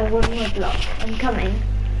expand it by one more block. I'm coming.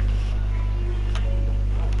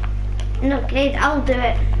 No, Kate, I'll do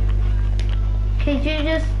it. Could you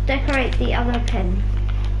just decorate the other pin?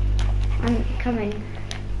 I'm coming.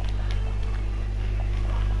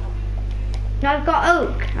 No, I've got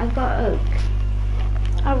oak. I've got oak.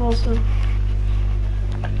 I've also.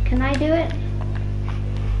 Can I do it?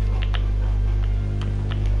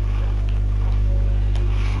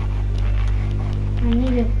 I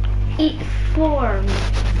need to eat form.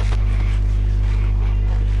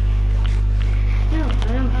 No,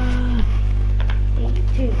 I don't. Eat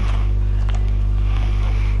two.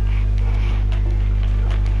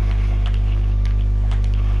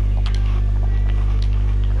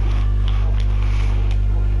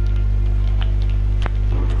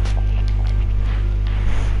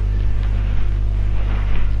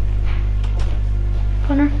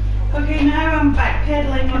 Connor, Okay, now I'm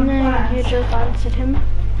backpedaling on and then you plans. just answered him.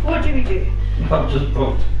 What do we do? I've just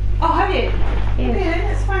booked. Oh, have you? Okay, then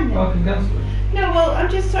that's fine then. I can cancel it. No, well, I'm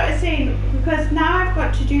just sort of saying, because now I've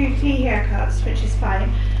got to do 3 haircuts, which is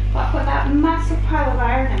fine, but I've got that massive pile of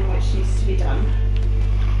ironing which needs to be done.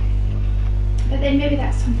 But then maybe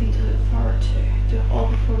that's something to look forward to. Do it all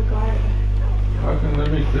before we go out. I can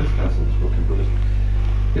maybe let's cancel this booking,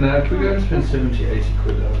 but you know, if we're going to spend 70, 80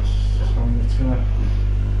 quid, it's gonna,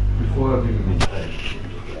 before I've even been paid.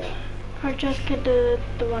 Or just get the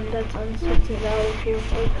one that's unsettled out of here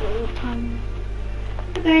for the time.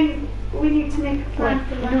 But then we need to make a plan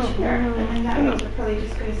for lunch no, here, no, and then that no. means we're probably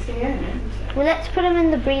just going to stay in. Well, let's put him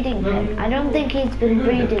in the breeding pen. I don't think he's been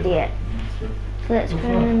breeded yet. So let's put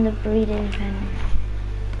him in the breeding pen.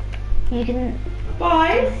 You can...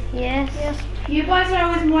 Boys, Yes? you guys are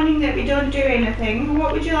always moaning that we don't do anything.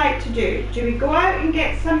 What would you like to do? Do we go out and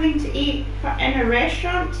get something to eat in a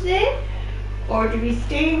restaurant today? Or do we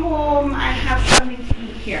stay home and have something to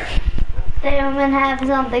eat here? Stay home and have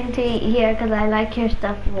something to eat here because I like your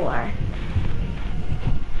stuff more.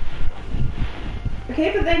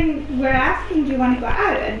 Okay, but then we're asking, do you want to go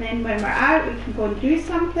out? And then when we're out, we can go and do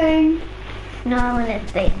something. No, I want to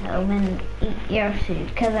stay home and eat your food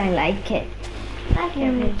because I like it. I like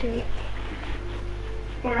your food too.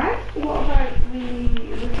 Alright, what about we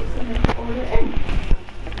look at something to order in?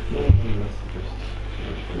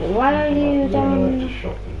 Why are you down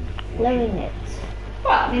loving it?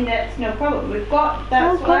 Well, I mean, that's no problem. We've got,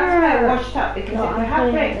 that's why I washed up, because No, if we I'm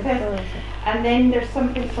have putting it in the breakfast, frozen. and then there's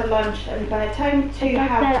something for lunch, and by the time to fact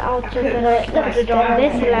have that I'll a just cooked, put it nice on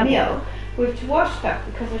this dinner level. meal, we've to wash stuff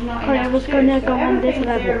because there's not Sorry, I enough was food. gonna So go on this everything's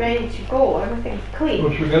there level. ready to go, everything's clean.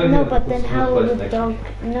 Well, should we go and No, get but then some how place will the next dog... week?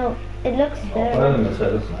 No, it looks I'm there. going to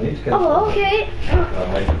say, listen, I need to cancel Oh, this. okay.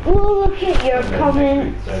 I'll make it. We'll look at your And then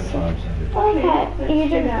comments. next week, same time, same day. Okay, you Let's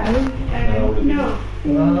do didn't... that. No.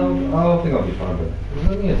 No. I think I'll be fine with it. There's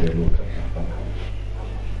nothing I do, we'll cut that.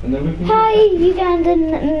 And then we can Hi, Uganda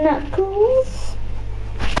Knuckles.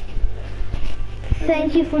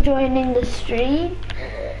 Thank you for joining the stream.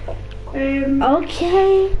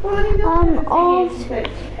 Okay. Well, I mean, the other thing is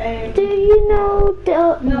that, Do you know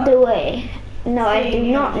the way? No, I do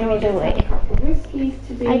saying, not do you know the just way. want a couple of whiskeys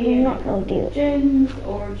today, I do not know the way. gins,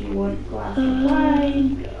 or do you want a glass of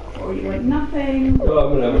wine, or you want nothing? Well, I'm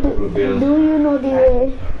going to have a couple of beers. Do you know the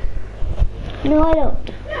way? No, I don't.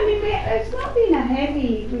 No, I mean, it's not been a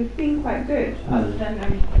heavy, we've been quite good, other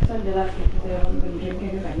than Sunday last week because I wasn't going to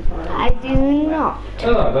drink anything for it. I do not.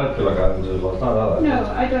 No, I don't feel like I haven't done last night either. No,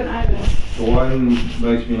 I don't either. The wine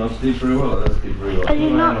makes me not sleep very well. I don't sleep very well. I do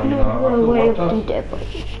not know the way of the devil.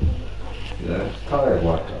 Yeah, it's tired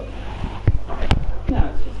wiped up. No,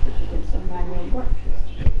 it's just that you did some manual work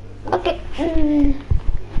yesterday. Okay.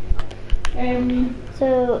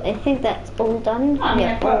 So I think that's all done. I mean,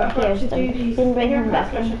 I've got here's to do done. these Then bring him haircuts,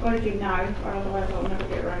 back which in. I've got to do now, or otherwise I'll never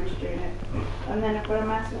get around to doing it. And then I've got a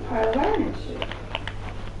massive pile of ironing to do.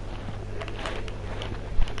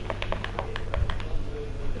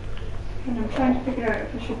 And I'm trying to figure out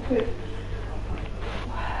if I should put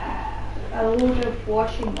a load of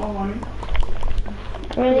washing on.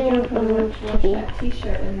 I really want I'm them going to to wash be that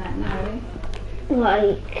t-shirt in that now.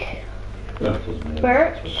 like That was me.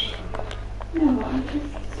 birch. No, I'm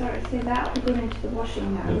just sort of say that will be going into the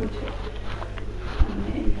washing now, won't it? And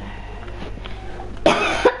then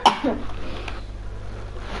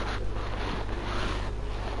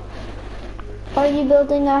Are you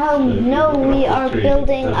building a home? No, we are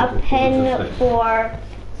building a pen for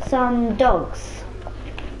some dogs.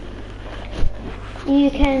 you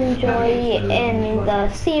can join in the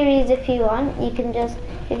series if you want. You can just,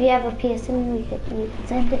 if you have a PSN, you can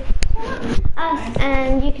send it us,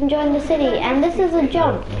 and you can join the city. And this is a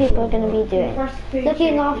job people are going to be doing,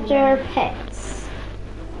 looking after pets.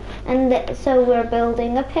 And so we're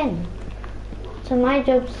building a pen. So my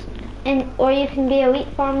job's, or you can be a wheat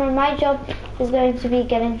farmer. My job is going to be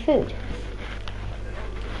getting food.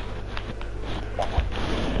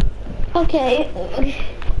 Okay.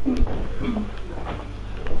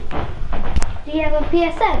 Do you have a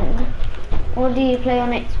PSN? Or do you play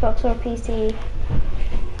on Xbox or PC?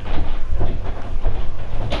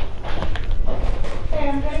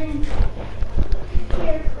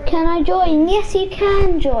 Can I join? Yes, you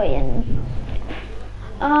can join.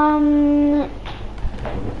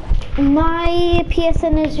 My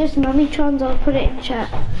PSN is just Mummytron's. I'll put it in chat.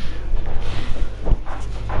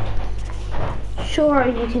 Sure,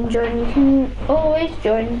 you can join. You can always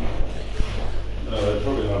join. They're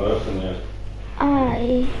probably not open yet.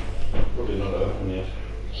 Probably not open yet.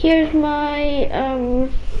 Here's my,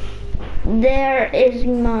 there is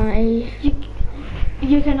my...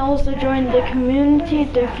 You can also join the community.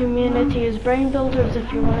 The community is Brain Builders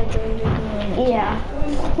if you want to join the community. Yeah.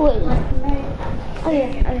 Wait. Oh yeah,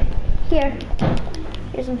 okay. Here.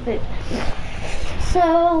 Here's some food.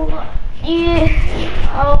 So,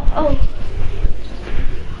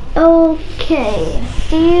 okay.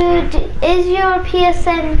 Is your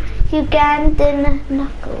PSN Ugandan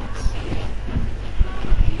Knuckles?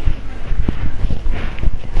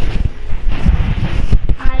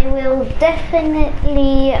 I will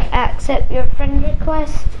definitely accept your friend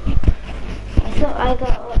request. I thought I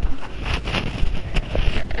got one.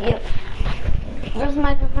 Yep. There's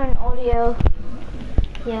microphone audio.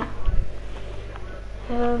 Yeah.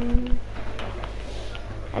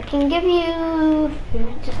 I can give you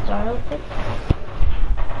food to start off with.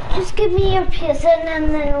 Just give me your PSN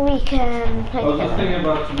and then we can play. I was just thinking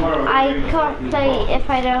about tomorrow. I can't play if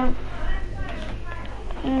I don't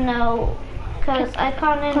know, because I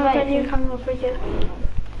can't invite Can you come over here?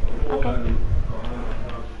 Okay.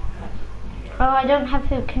 Oh, I don't have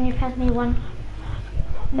food. Can you pass me one?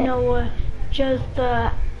 No, just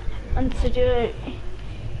answer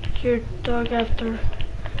your dog after.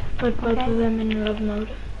 Put both of them in love mode.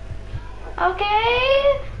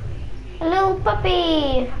 Okay. A little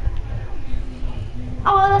puppy.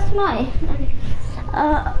 Oh, that's mine.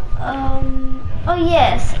 Oh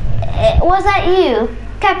yes. Was that you?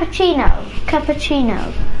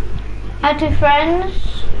 Cappuccino. Our two friends.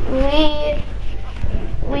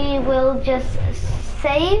 We will just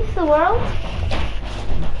save the world.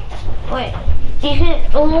 Wait.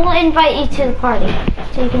 We'll invite you to the party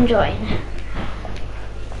so you can join.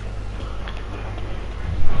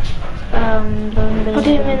 Put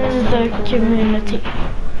him in the community.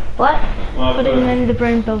 What? Put him in the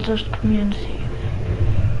Brain Builders community.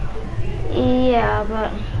 Yeah,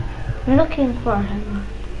 but I'm looking for him.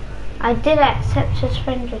 I did accept his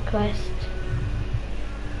friend request.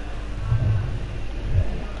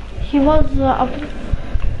 He was up.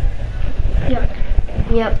 Yeah.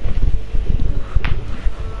 Yep.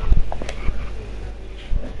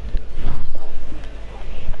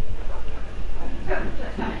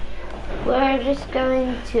 We're just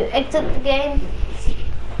going to exit the game.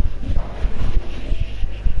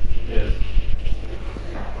 Yes.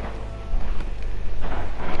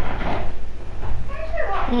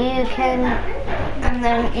 You can, and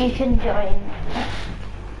then you can join.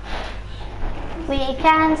 We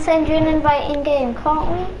can send you an invite in game, can't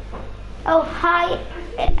we? Oh, hi.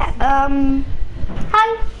 Hi.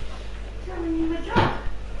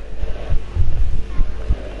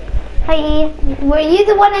 Hi. Were you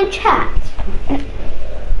the one in chat?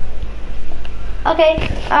 Okay.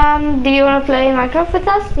 Do you want to play Minecraft with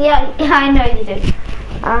us? Yeah, I know you do.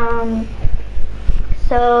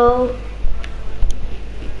 So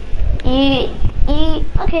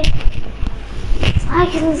okay. I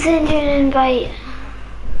can send you an invite.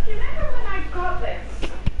 Do you remember when I got this?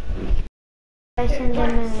 I send them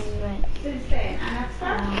an invite. Since then, and I've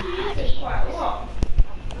started to use it quite a lot.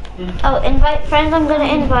 Oh, invite friends. I'm gonna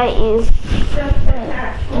invite you. Just go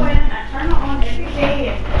in and I turn it on every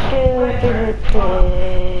day.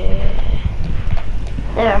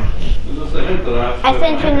 There. I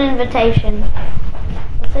sent you an invitation.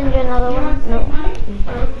 I'll send you another one. No.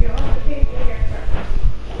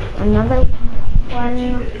 Another one.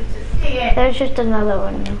 There's just another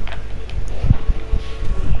one now.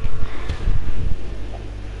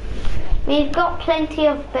 We've got plenty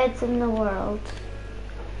of beds in the world.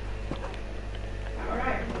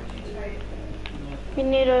 We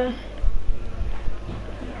need a.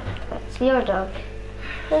 That's your dog.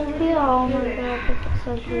 So cute. Oh my god, it's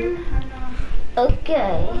so cute.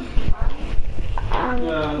 Okay. I'm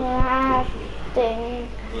crafting.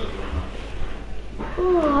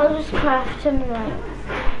 Ooh, I'll just craft him like.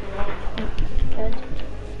 Good.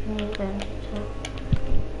 New venture.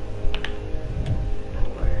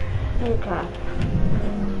 New craft.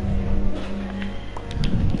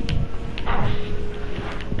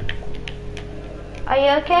 Are you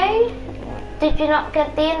okay? Did you not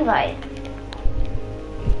get the invite?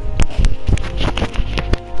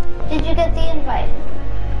 Did you get the invite?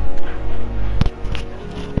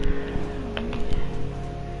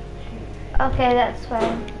 Okay, that's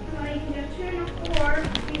fine. Well, you can do 2 and a 4.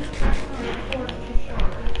 These are 4 too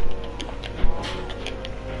short.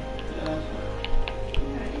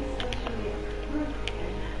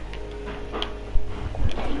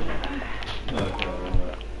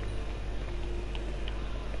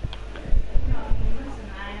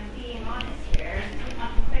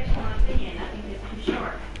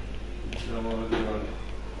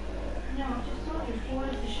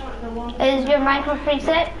 Is your Minecraft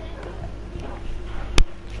preset?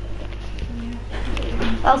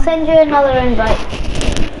 I'll send you another invite.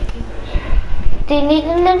 Do you need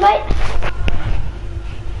an invite?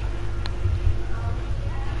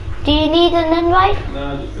 Do you need an invite?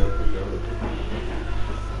 No, just go for it.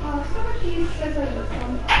 Oh, somebody used scissors at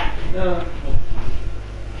some No.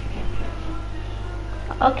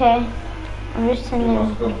 Okay. I'm just sending.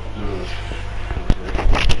 Must go do it.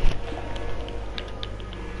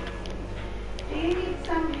 Do you need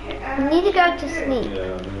some? You need to go to sleep.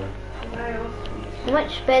 Yeah, I know. How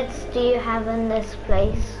much beds do you have in this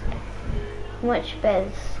place? How much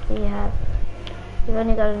beds do you have? You've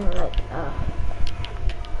only got like,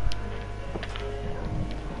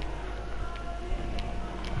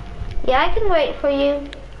 Yeah, I can wait for you.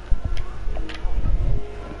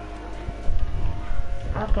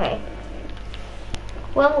 Okay.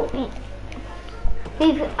 Well,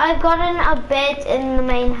 I've gotten a bed in the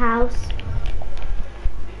main house.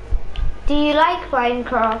 Do you like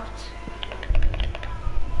BrainCraft?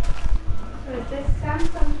 So is this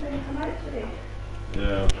Samsung going to come out today?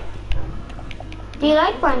 Yeah. Do you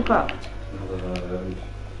like BrainCraft? I don't know, I haven't.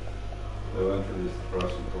 I went for this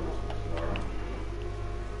price and put it tomorrow.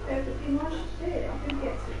 Has it been launched today? I think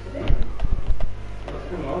it's today. It's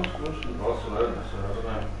been launched in Barcelona, so I don't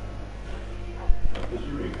know. I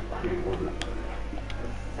presume you pre-ordered.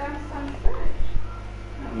 Samsung Flash.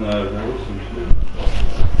 No, there wasn't.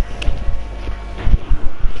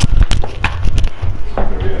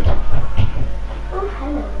 Korea. Oh,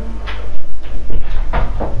 hello.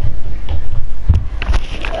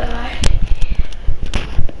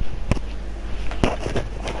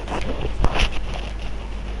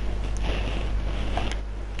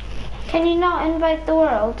 Can you not invite the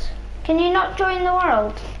world? Can you not join the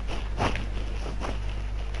world?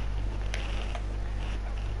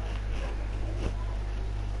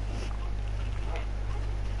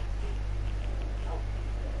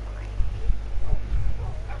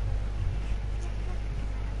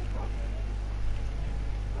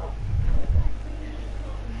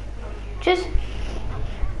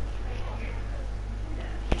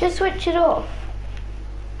 Just switch it off.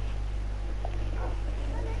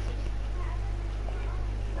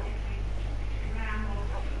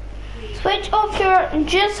 Switch off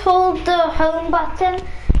just hold the home button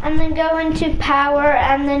and then go into power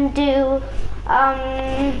and then do,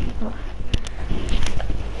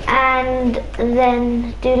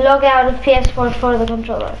 log out of PS4 for the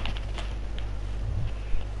controller.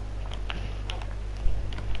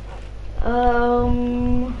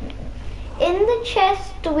 In the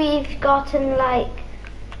chest we've gotten like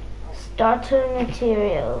starter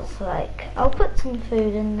materials, like I'll put some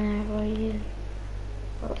food in there for you.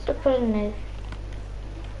 I'll also put a note.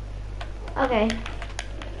 Okay.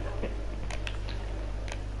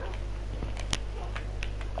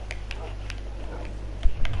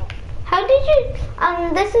 How did you,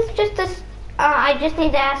 this is just a, I just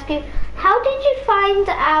need to ask you, how did you find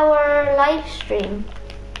our live stream?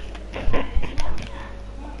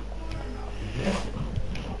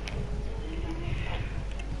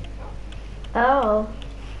 Oh.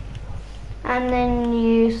 And then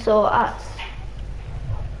you saw us.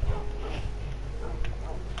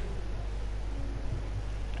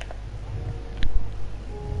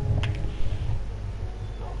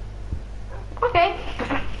 Okay.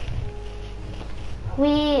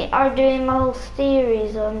 We are doing a whole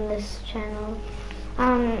series on this channel.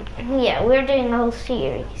 Yeah, we're doing a whole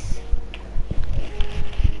series.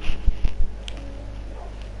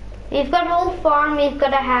 We've got a whole farm, we've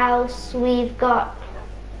got a house, we've got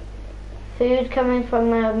food coming from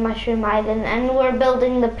the mushroom island, and we're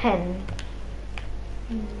building the pen.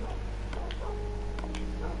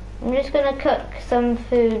 I'm just gonna cook some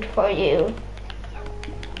food for you.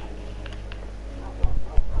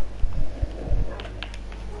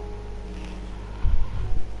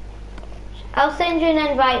 I'll send you an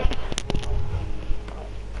invite.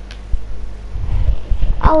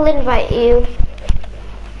 I'll invite you.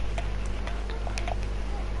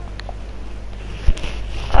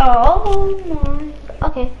 Oh my.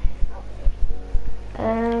 Okay.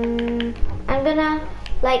 I'm gonna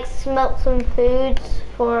like smelt some foods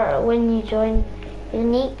for when you join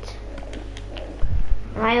and eat.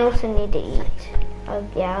 And I also need to eat. Oh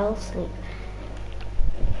yeah, I'll sleep.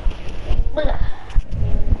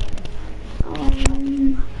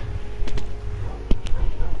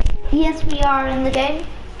 Yes, we are in the game.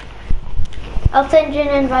 I'll send you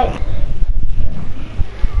an invite.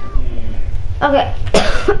 Okay.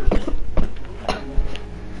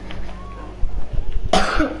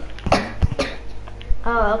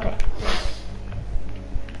 Oh, okay.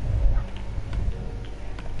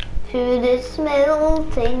 Food is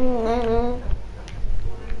smelting.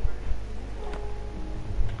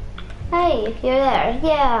 Hey, you're there.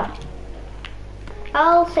 Yeah.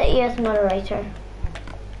 I'll set you as moderator.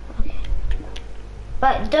 Okay.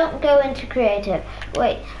 But don't go into creative.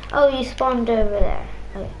 Wait. Oh, you spawned over there.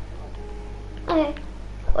 Okay. Okay.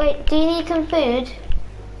 Wait, do you need some food?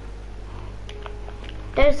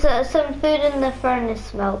 There's some food in the furnace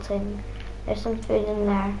smelting. There's some food in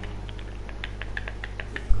there.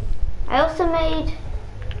 I also made,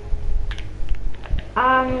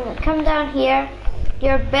 come down here.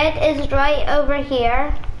 Your bed is right over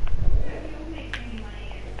here.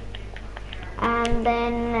 And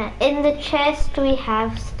then in the chest we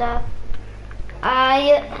have stuff.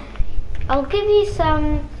 I'll give you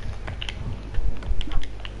some,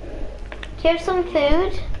 here's some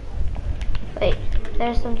food. Wait,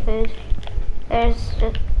 there's some food. There's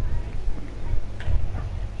just,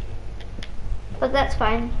 but that's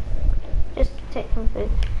fine. Just take some food.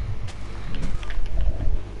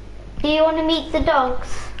 Do you want to meet the dogs?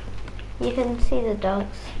 You can see the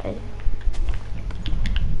dogs.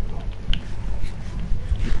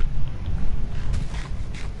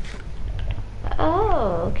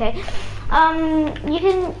 Oh, okay. You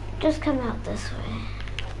can just come out this way.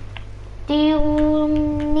 Do you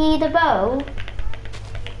need a bow?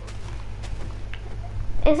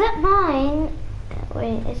 Is that mine?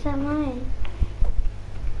 Wait, is that mine?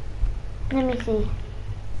 Let me see.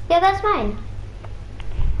 Yeah, that's mine.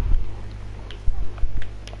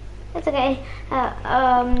 It's okay.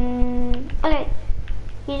 Okay.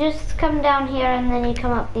 You just come down here and then you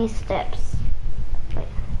come up these steps. Wait,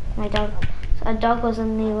 my dog. A dog was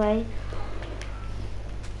in the way.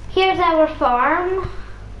 Here's our farm.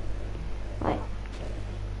 Wait.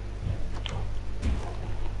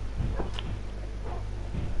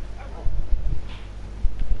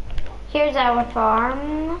 Here's our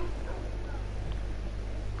farm.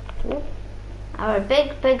 Our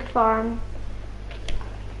big farm.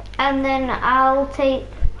 And then I'll take,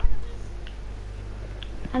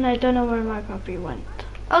 And I don't know where my puppy went.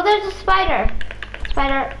 oh, there's a spider.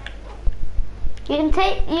 Spider. You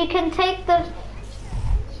can take the,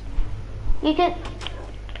 you can,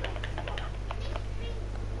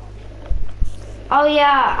 oh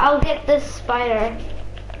yeah, I'll get this spider.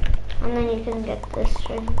 And then you can get this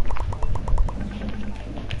string.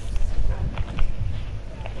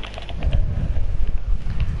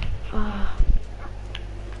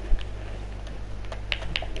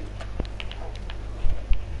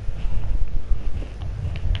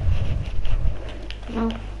 No.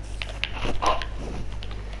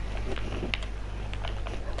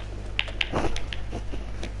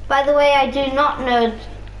 By the way, I do not know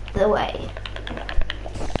the way.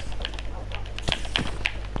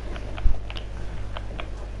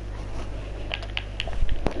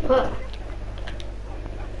 But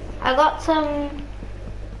I got some.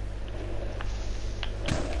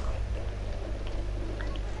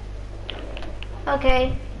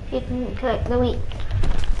 Okay, you can collect the wheat.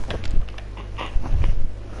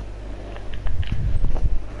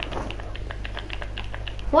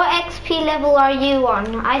 What XP level are you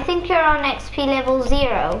on? I think you're on XP level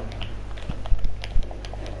 0.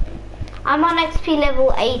 I'm on XP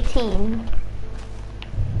level 18.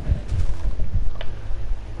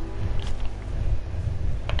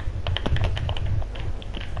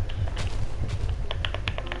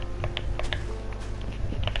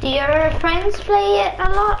 Do your friends play it a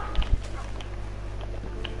lot?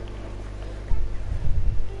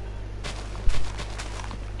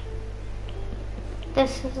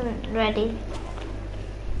 This isn't ready.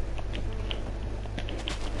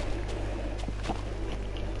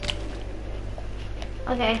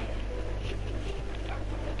 Okay.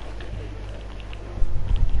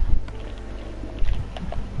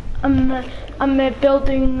 I'm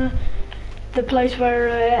building the place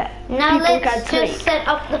where Now people can let's sleep. just set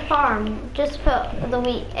up the farm. Just put the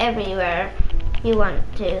wheat everywhere you want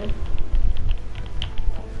to.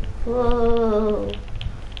 Whoa.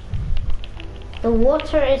 The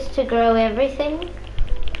water is to grow everything.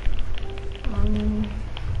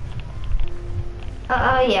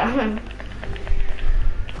 Oh yeah.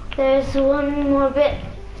 There's one more bit.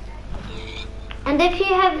 And if you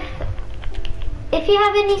have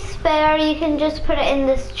any spare, you can just put it in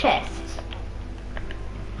this chest.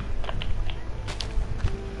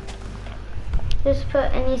 Just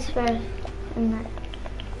put any spare in there.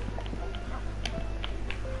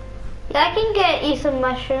 Yeah, I can get you some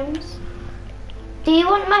mushrooms. Do you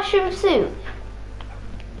want mushroom soup?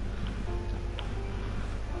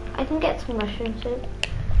 I can get some mushroom soup.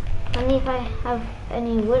 Only if I have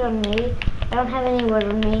any wood on me. I don't have any wood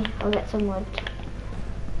on me. I'll get some wood.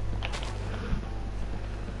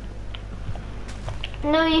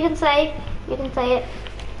 No, you can say. You can say it.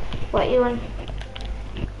 What you want.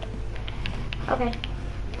 Okay.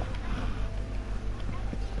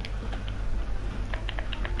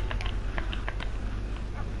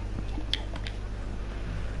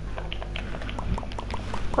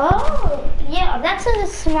 Oh, yeah, that's a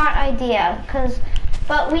smart idea,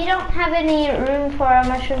 but we don't have any room for a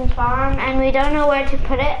mushroom farm, and we don't know where to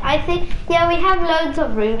put it. I think, yeah, we have loads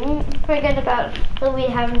of room. Forget about that we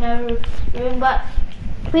have no room, but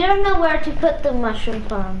we don't know where to put the mushroom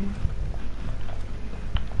farm.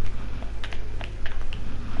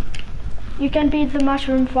 You can be the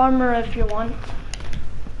mushroom farmer if you want.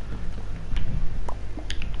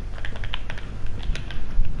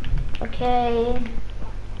 Okay.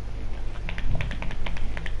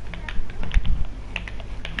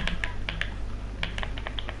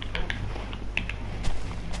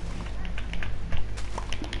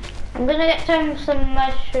 I'm gonna get some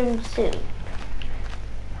mushroom soup.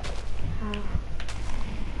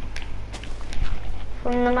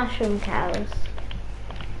 From the mushroom cows.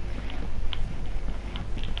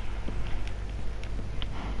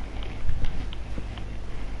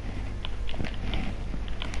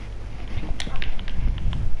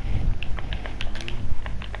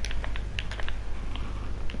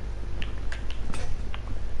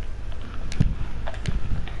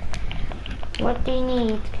 What do you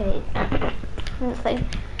need, Kate? It's like,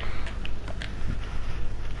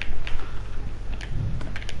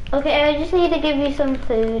 okay, I just need to give you some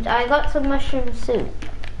food. I got some mushroom soup.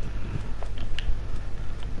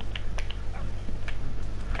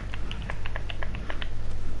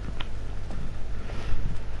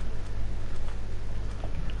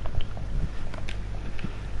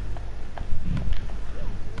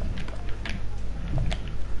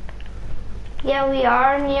 Yeah, we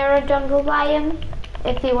are near a jungle biome.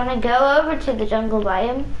 If you want to go over to the jungle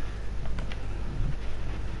biome.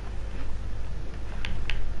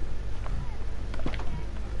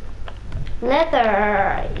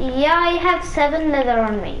 Leather. Yeah, I have 7 leather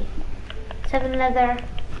on me. 7 leather.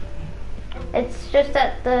 It's just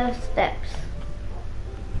at the steps.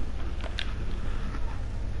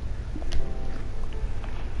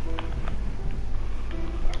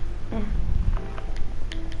 Yeah.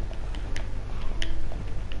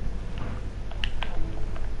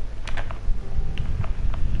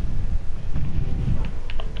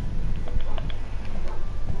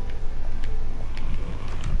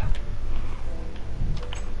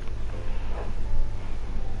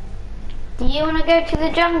 Do you want to go to the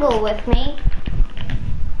jungle with me?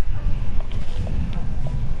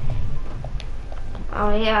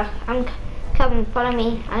 Oh yeah, come, follow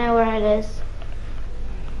me. I know where it is.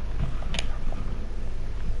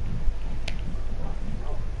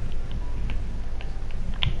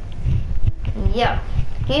 Yeah,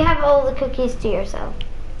 you have all the cookies to yourself.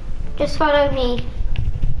 Just follow me.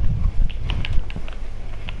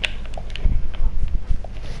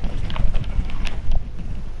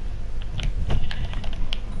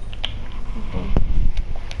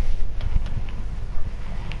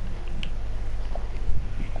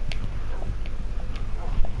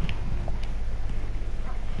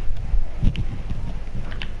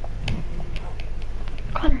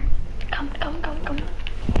 Connor, come.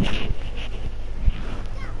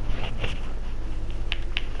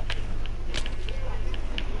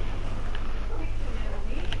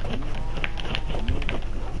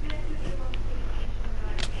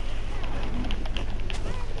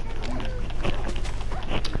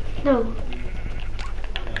 No.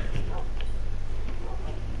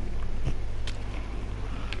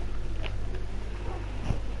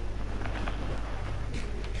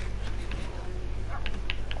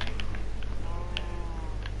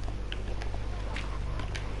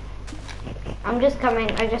 I'm just coming.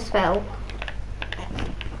 I just fell.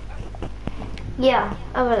 Yeah,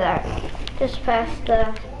 over there. Just past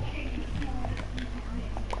the...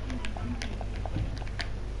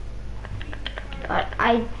 But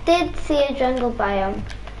I did see a jungle biome.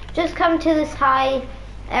 Just come to this high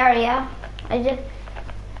area.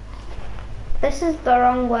 This is the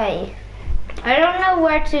wrong way. I don't know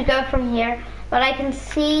where to go from here, but I can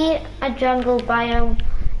see a jungle biome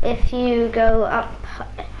if you go up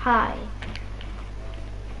high.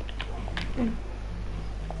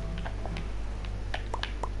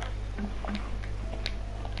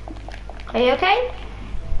 Are you okay?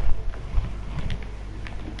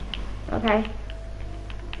 Okay.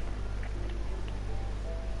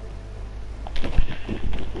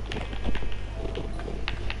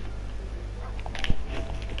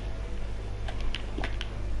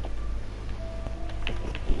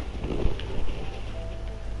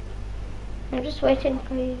 I'm just waiting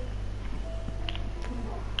for you.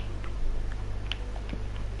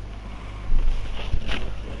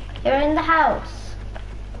 You're in the house.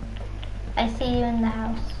 I see you in the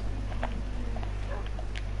house.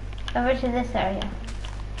 Over to this area.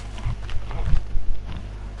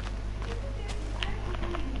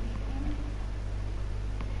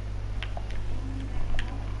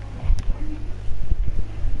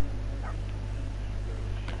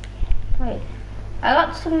 Wait, I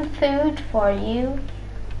got some food for you.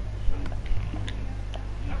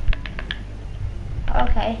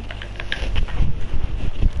 Okay.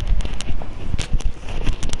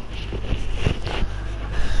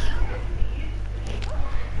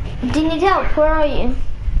 Do you need help? Where are you?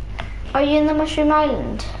 Are you in the Mushroom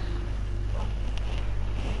Island?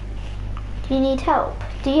 Do you need help?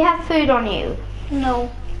 Do you have food on you? No.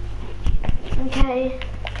 Okay.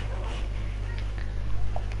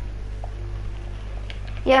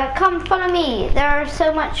 Yeah, come follow me. There are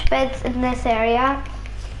so much beds in this area.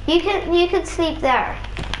 You can sleep there.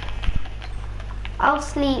 I'll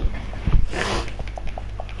sleep.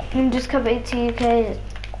 I'm just coming to you guys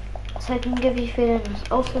so I can give you food and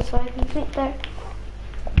also so I can sleep there.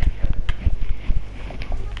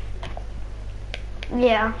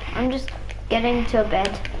 Yeah, I'm just getting to a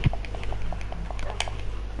bed.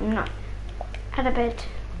 I'm not at a bed.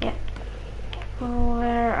 Yeah.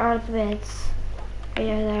 Where are the beds? Oh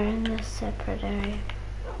yeah, they're in this separate area.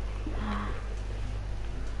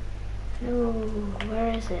 No,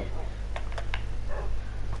 where is it?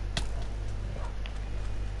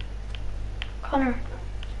 Connor,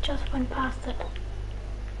 just went past it.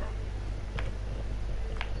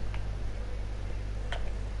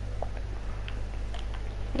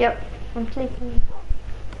 Yep, I'm sleeping.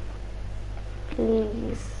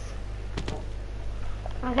 Please.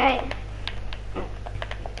 Okay.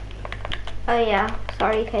 Oh yeah,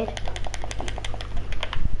 sorry Kate.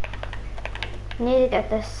 I need to get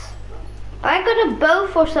this. I got a bow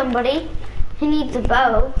for somebody. He needs a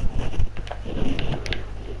bow.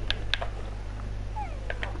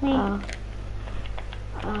 Me.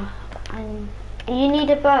 You need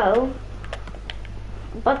a bow.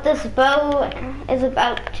 But this bow is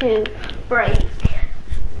about to break.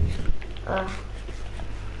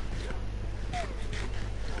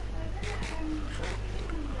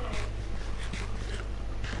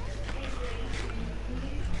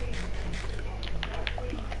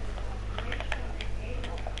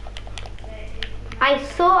 I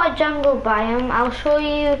saw a jungle biome. I'll show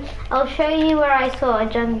you where I saw a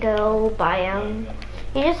jungle biome.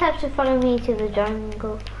 You just have to follow me to the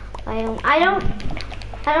jungle biome. I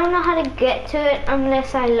don't know how to get to it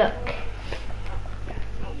unless I look.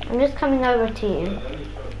 I'm just coming over to you.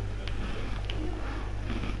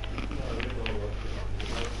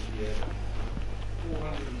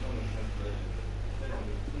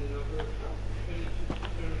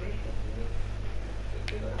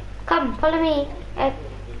 Come, follow me.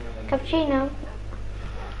 Cappuccino.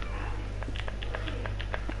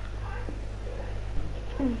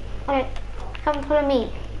 Alright, come follow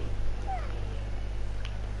me.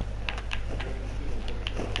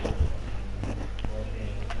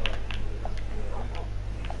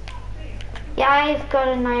 Yeah, I've got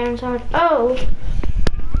an iron sword. Oh!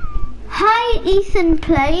 Hi, Ethan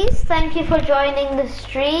Plays. Thank you for joining the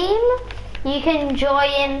stream. You can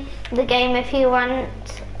join the game if you want.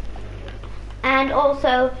 And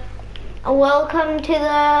also, welcome to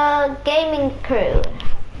the gaming crew.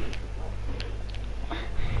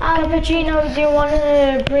 Cappuccino, do you want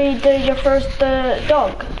to breed your first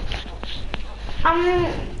dog?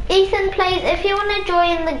 Ethan Plays, if you want to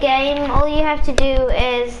join the game, all you have to do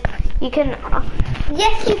is, you can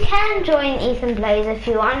join Ethan Plays if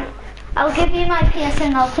you want. I'll give you my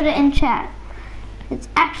PSN, I'll put it in chat. It's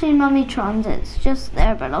actually Mummytron's. It's just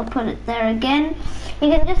there, but I'll put it there again. You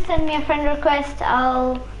can just send me a friend request.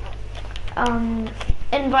 I'll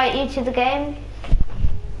invite you to the game.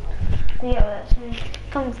 Yeah, that's me.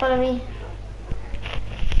 Come follow me.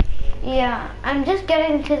 Yeah, I'm just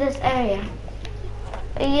getting to this area.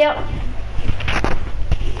 Yep.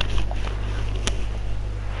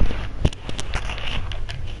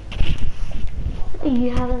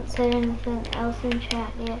 You haven't said anything else in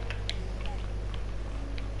chat yet.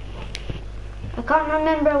 I can't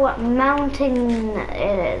remember what mountain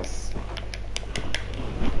it is.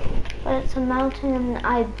 But it's a mountain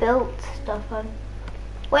I built stuff on.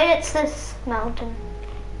 Wait, it's this mountain.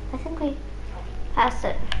 I think we passed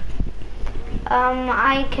it.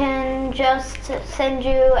 I can just send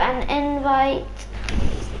you an invite.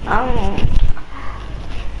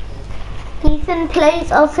 Ethan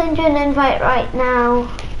plays, I'll send you an invite right now.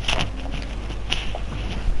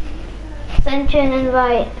 Send you an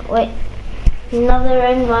invite. Wait, another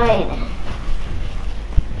invite.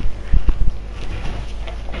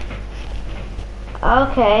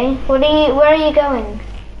 Okay, where are you going?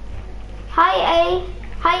 Hi A.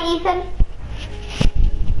 Hi Ethan.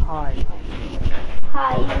 Hi.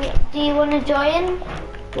 Hi, do you want to join?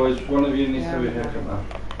 Boys, one of you needs to have a haircut now.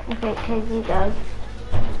 Okay, KG go.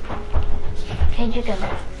 KG go.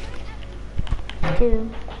 Do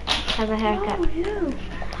have a haircut. Oh, yeah.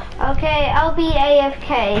 Okay, I'll be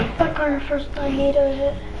AFK. But first I need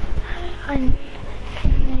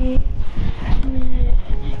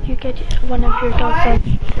you get one of your dogs.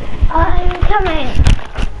 I'm coming.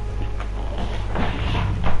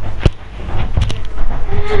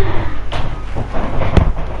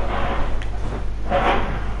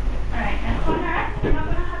 Alright, now Connor, you're not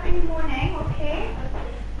going to have any morning, okay?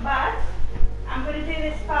 But I'm going to do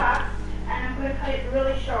this fast and I'm going to cut it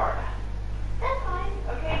really short. That's fine.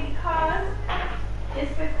 Okay, because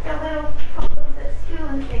just with the little problems at school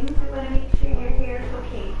and things, we want to make sure your hair is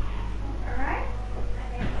okay. Alright?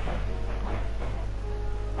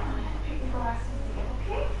 Pick your glasses again,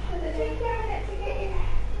 okay? Does it take you a minute to get your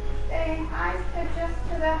eyes to adjust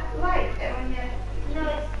to the light? And when you No,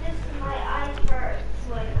 it's just my eyes hurt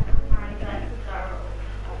when my glasses are open.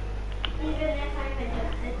 Even if I'm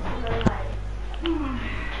adjusted to the light, my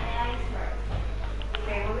eyes hurt.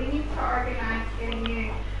 okay, well we need to organize getting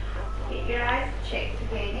you get your eyes checked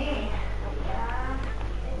again, eh? Yeah,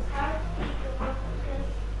 it's hard to keep the focus.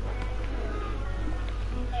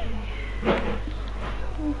 Right.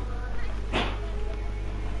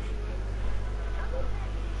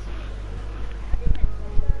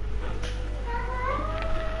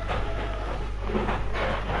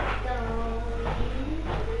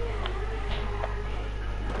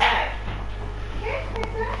 Here,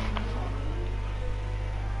 Krista.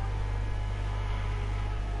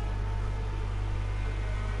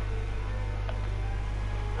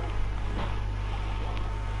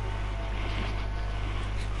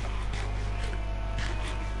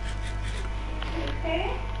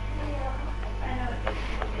 Okay? I know it's a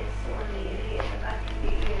bit sorely in here, but that can be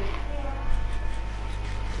used.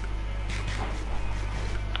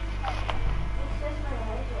 It's just my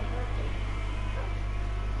eyes are hurting.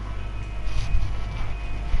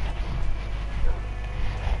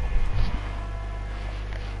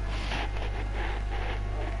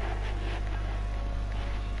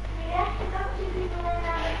 We actually got two people in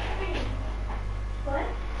our screen. What?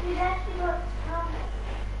 We actually got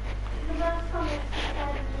the most comments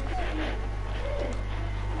inside of the screen.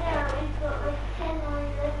 Yeah, we've got like 10 or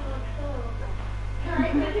 11 or 12.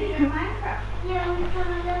 Like with your Minecraft. Yeah, we've got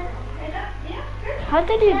 11. Yeah, good. How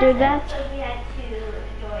did you do that? So we had to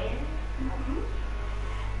join.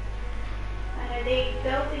 And are they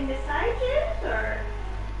building beside you, or?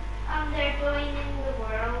 They're joining the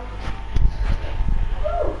world.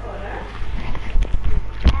 Ooh, Connor.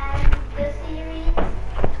 And the series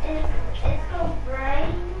is called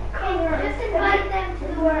BrainCraft. Just invite them to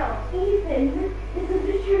the world. Ethan, this is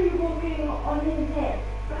the tree walking on his head.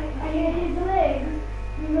 And his legs,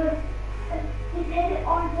 his head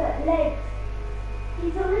aren't legs.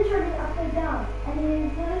 He's literally upside down. And it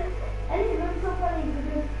looks so funny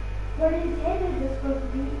because where his head is supposed to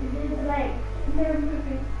be is his legs. And they're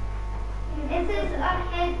moving. It says a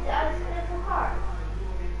head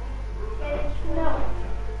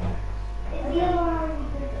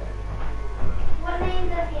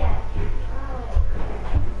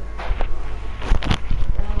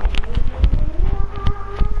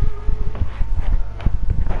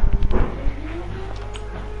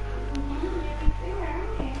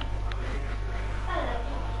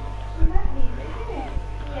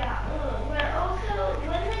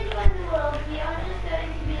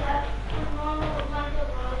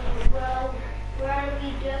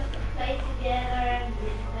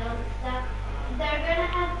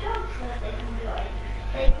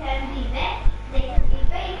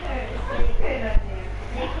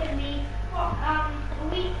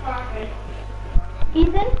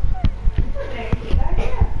Ethan?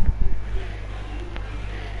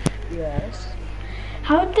 Yes.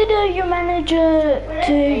 How did you manage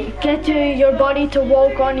to get your body to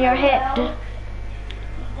walk on your head?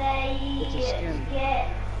 It's a skin.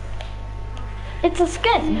 It's a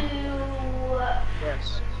skin.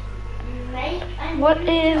 Yes. What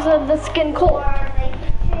is the skin called?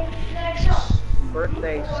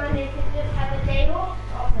 Birthday skin.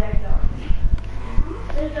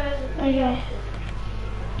 Okay.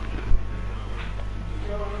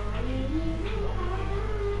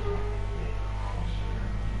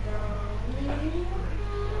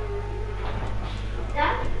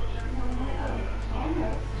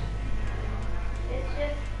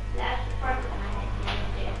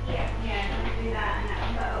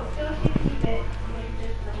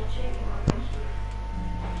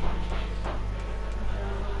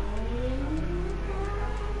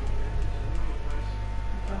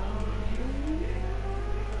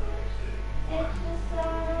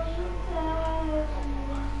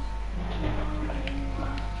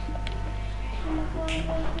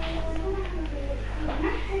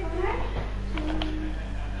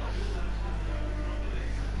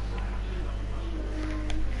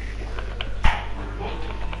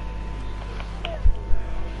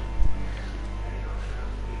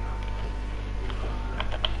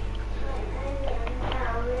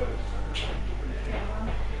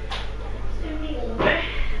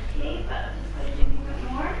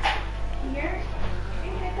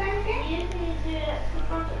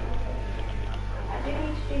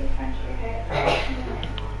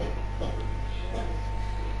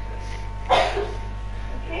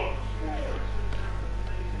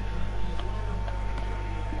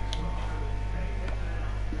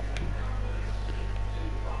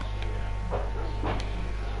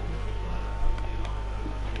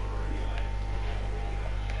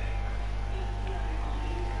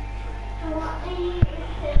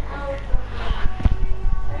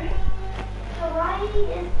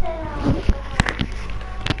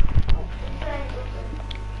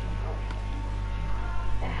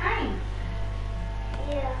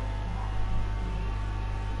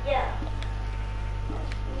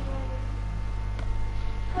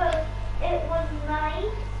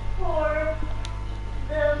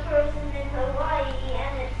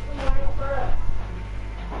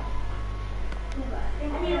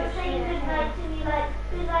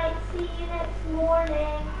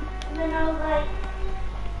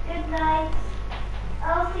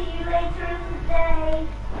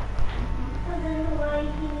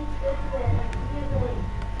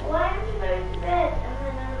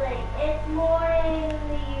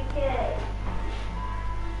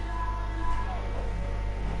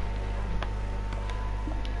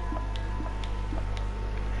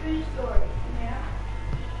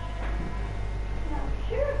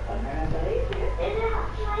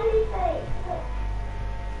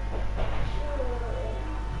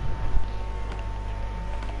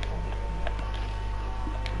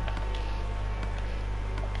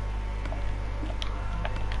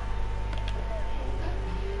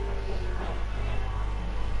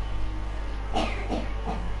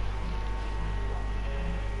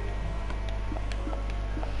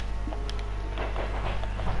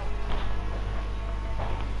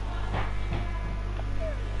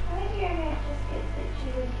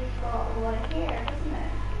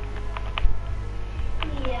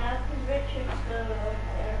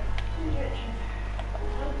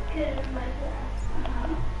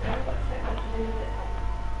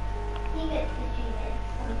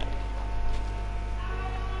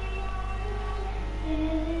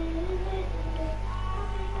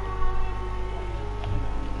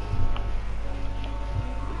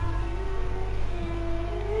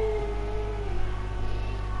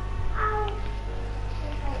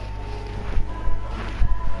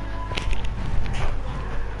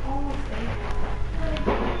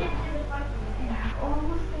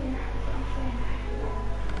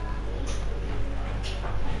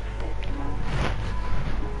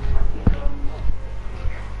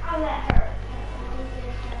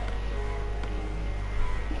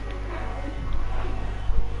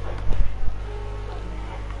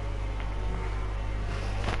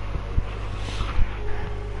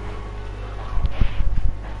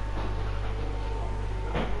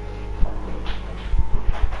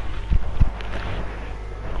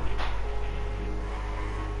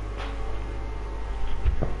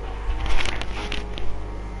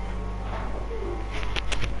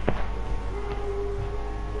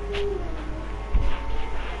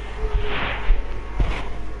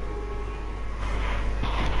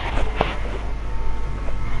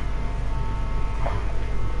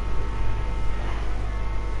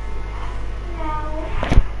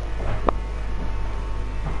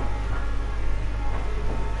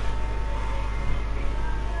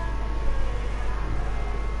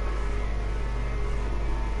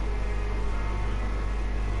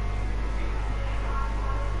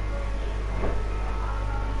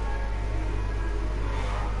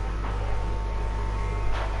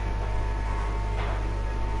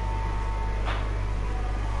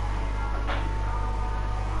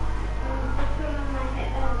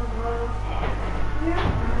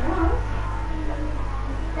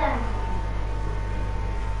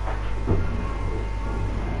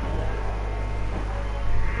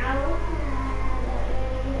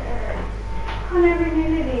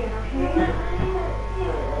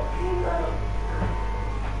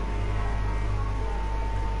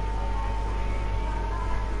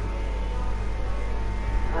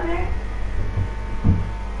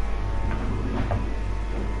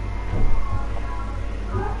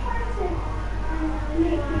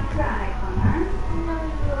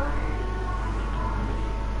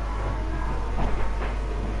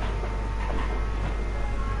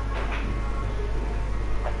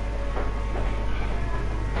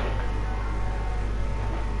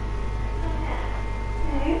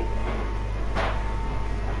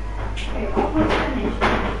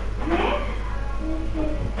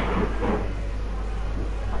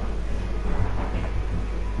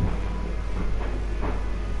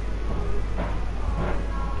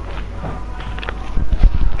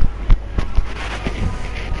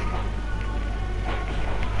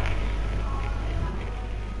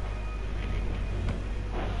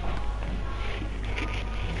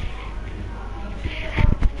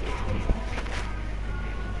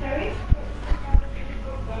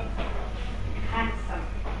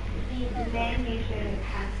 then you should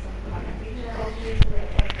have some fun. You just go through it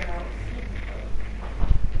as well.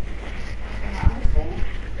 Understand?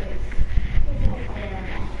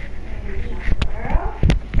 Girl.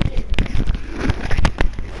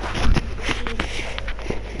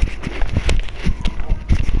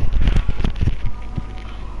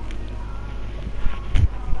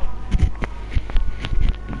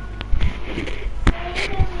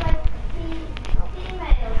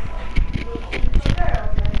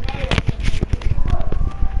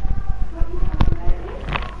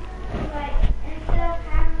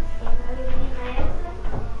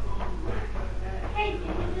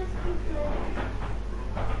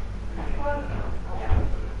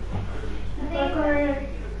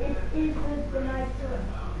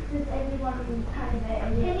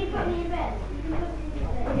 Can you put me in bed?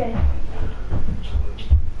 Okay.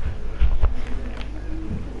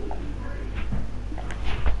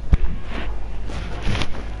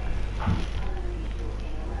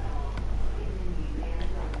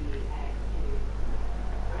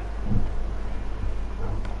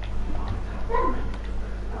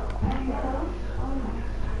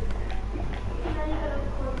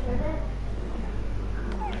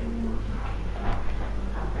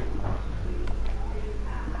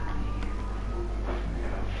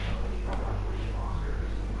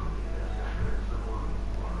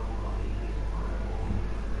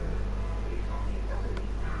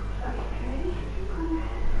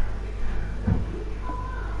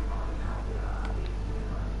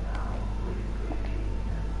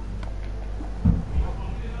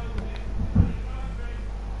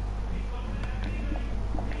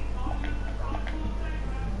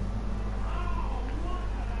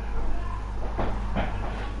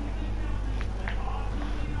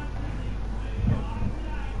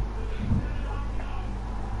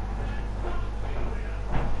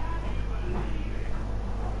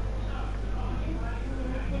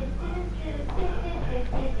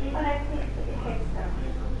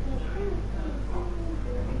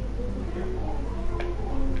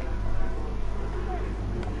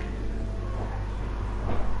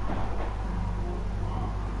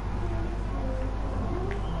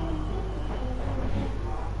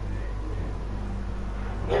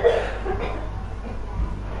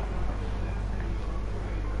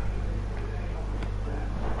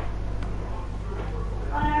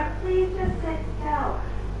 Please just sit still.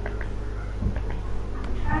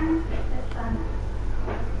 I'm trying to get this done.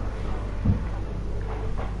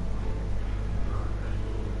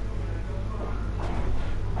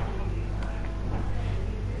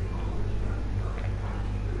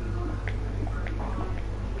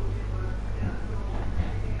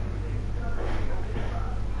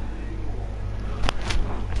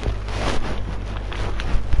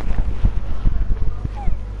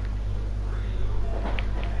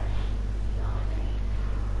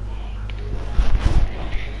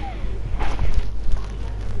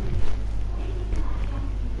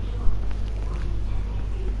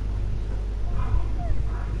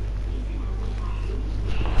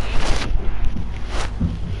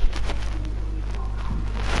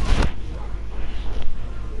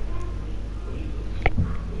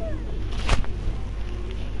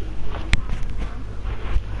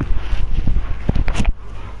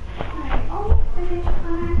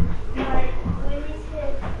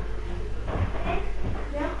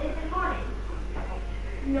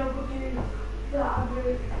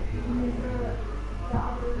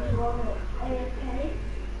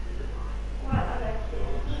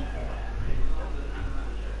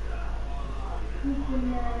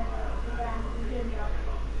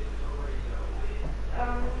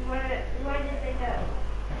 Where did they go?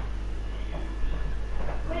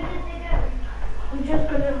 Where did they go? I'm just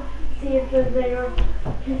gonna see if they're there.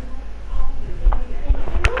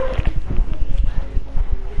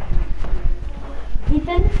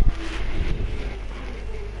 Ethan?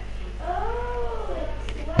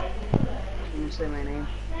 Can you say my name?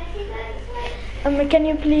 Can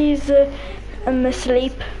you please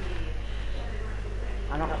sleep?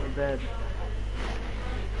 I don't have a bed.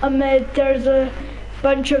 There's a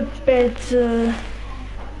bunch of beds.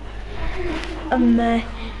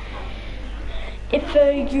 If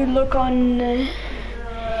you look on,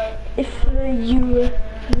 if you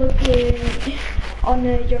look on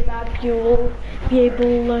your map, you'll be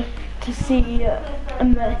able to see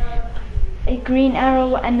a green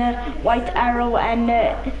arrow and a white arrow, and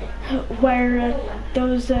where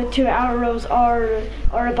those two arrows are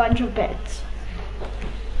a bunch of beds.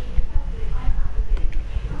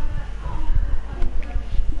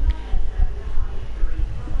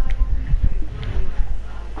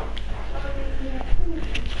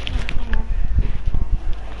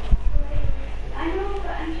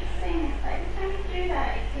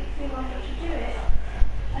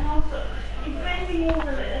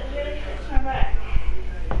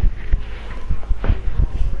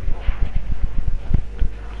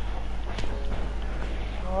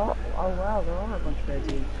 Oh wow, there are a bunch of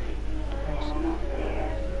beds here. Thanks.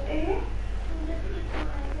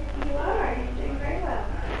 You are. You're doing very well.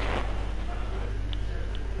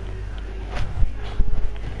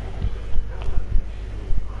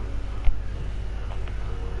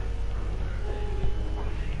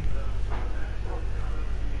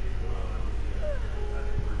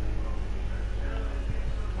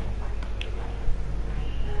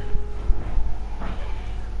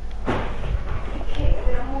 Okay, a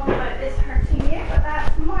bit more about this hurting you, but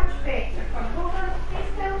that's much better. Hold on, stay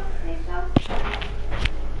still, stay still.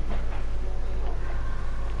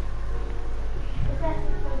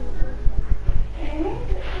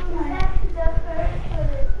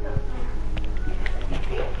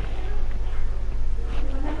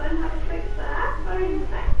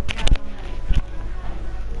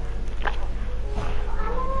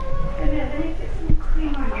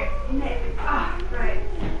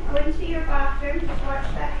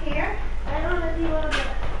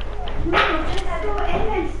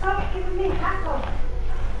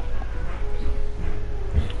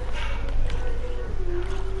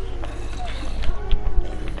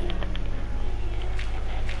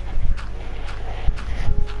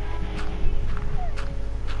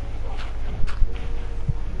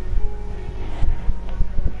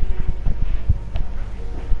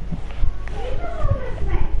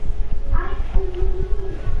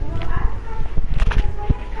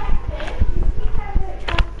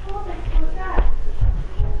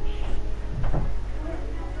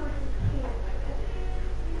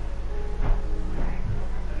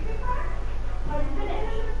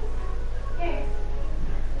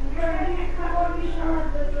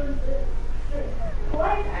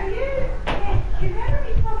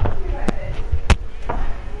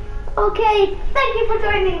 Okay, thank you for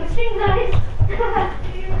joining the stream, guys.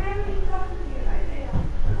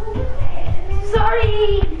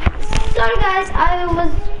 Sorry guys, I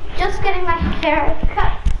was just getting my hair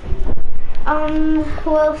cut.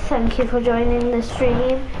 Well, thank you for joining the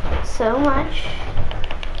stream so much.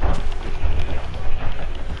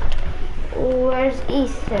 Where's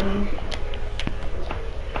Ethan?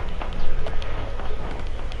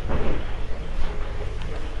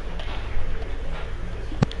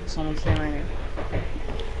 Someone say my name.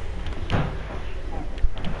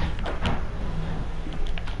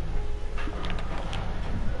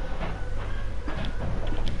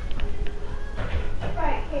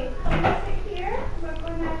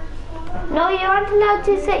 No, you aren't allowed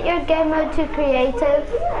to set your game mode to creative.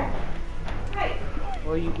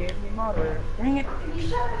 Well, you gave me moderator. Dang it.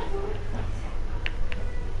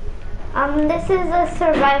 This is a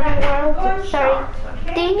survival world. Sorry.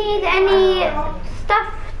 Do you need any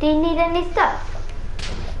stuff? Do you need any stuff?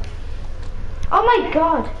 Oh my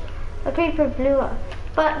god. A creeper blew up.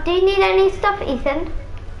 But do you need any stuff, Ethan?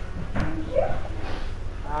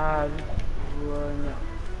 No.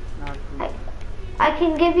 Not really. I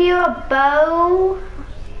can give you a bow.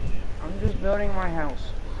 I'm just building my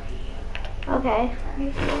house. Okay.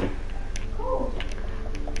 Cool.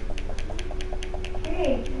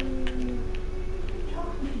 Hey.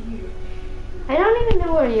 I don't even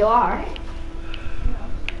know where you are.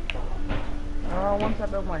 Once I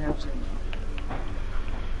build my house.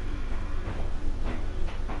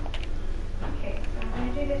 Okay, so I'm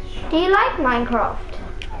gonna do this. Do you like Minecraft?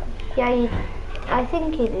 Yeah, I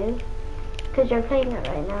think you do. Because you're playing it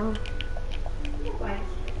right now.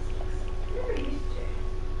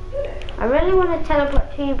 I really want to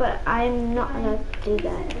teleport to you, but I'm not allowed to do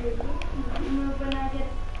that. When I get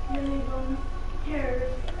really long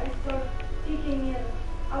hairs, I start taking it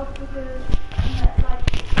out because that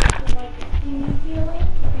like steamy feeling.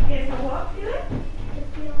 You get a what feeling? The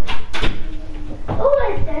feeling. Oh,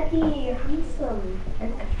 it's Daddy, handsome.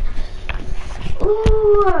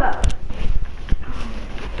 Ooh.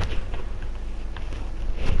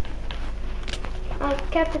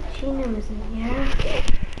 Cappuccino's in here.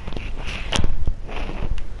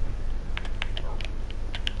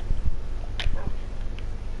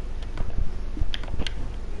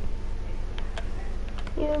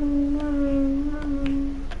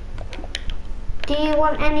 Do you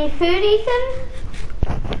want any food, Ethan?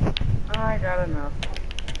 I got enough.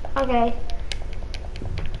 Okay.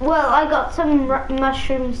 Well, I got some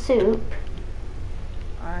mushroom soup.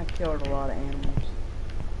 I killed a lot of animals.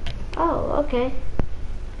 Oh, okay.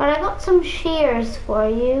 But I got some shears for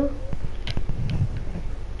you.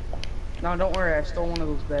 No, don't worry, I stole one of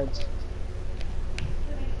those beds.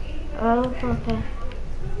 Oh, okay.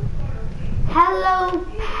 Hello,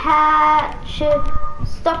 Patch.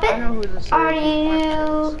 Stop it. I know who this is. Are It's my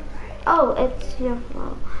you... friends. Oh, it's your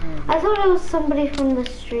fault. I thought it was somebody from the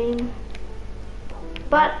stream.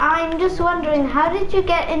 But I'm just wondering, how did you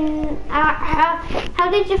get in?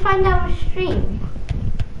 How did you find our stream?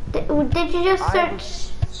 Did you just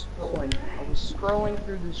search? I was scrolling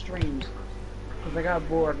through the streams because I got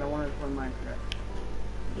bored and I wanted to play Minecraft.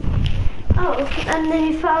 Oh, and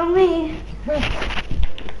then you found me.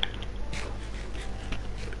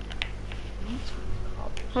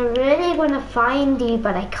 I really want to find you,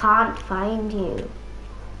 but I can't find you.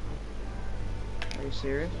 Are you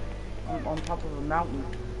serious? I'm on top of a mountain.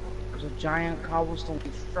 There's a giant cobblestone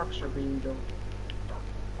structure being built.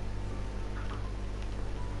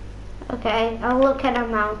 Okay, I'll look at a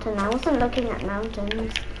mountain. I wasn't looking at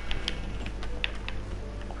mountains.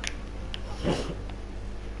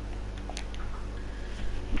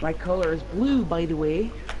 My color is blue, by the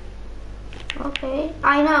way. Okay,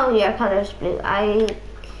 I know your color's blue.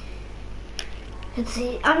 Let's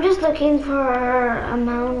see, I'm just looking for a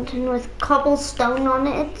mountain with cobblestone on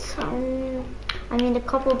it. I mean the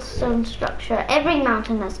cobblestone structure. Every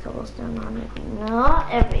mountain has cobblestone on it.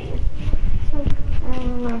 Not every.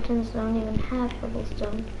 Some mountains don't even have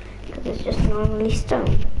cobblestone because it's just normally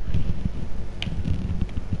stone.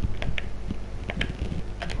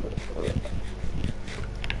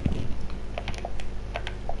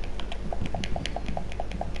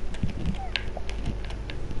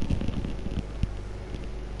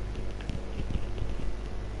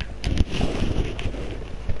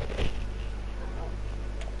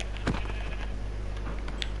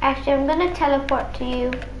 Actually, I'm gonna teleport to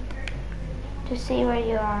you to see where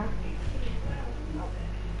you are.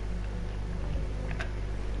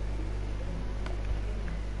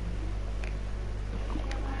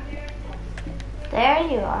 There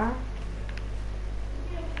you are.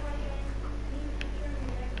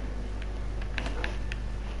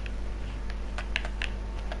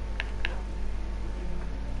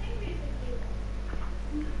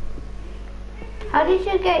 How did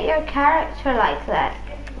you get your character like that?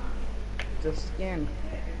 The skin.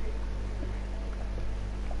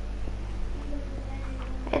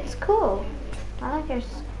 It's cool. I like your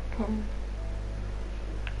skin.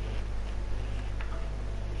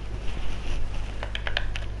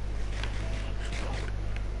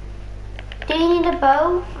 Do you need a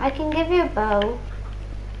bow? I can give you a bow.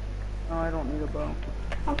 No, I don't need a bow.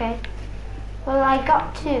 Okay. Well, I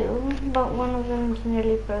got two, but one of them is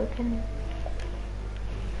nearly broken.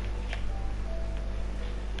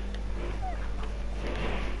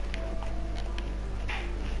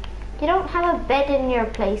 You don't have a bed in your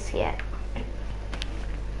place yet.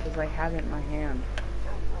 Because I have it in my hand.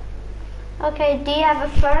 Okay, do you have a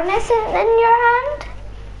furnace in your hand?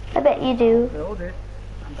 I bet you do. Build it.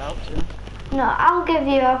 I'm about to. No, I'll give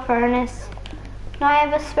you a furnace. No, I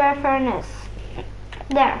have a spare furnace.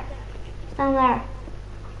 There. It's down there.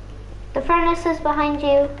 The furnace is behind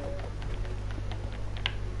you.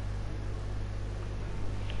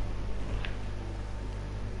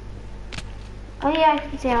 Oh yeah, I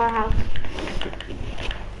can see our house.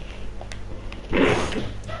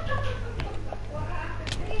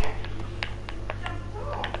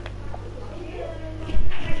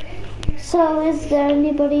 So, is there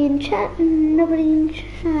anybody in chat? Nobody in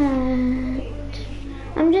chat.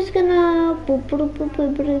 I'm just gonna...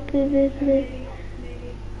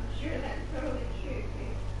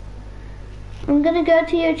 I'm gonna go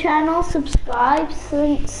to your channel, subscribe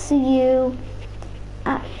since you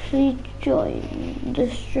actually joined the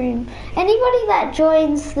stream. Anybody that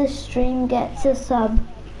joins the stream gets a sub.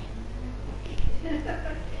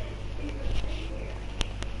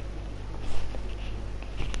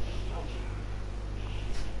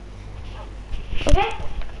 Okay,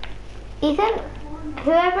 Ethan,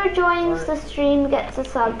 whoever joins the stream gets a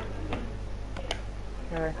sub.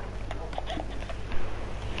 Okay.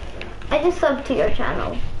 I just subbed to your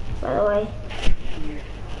channel, by the way.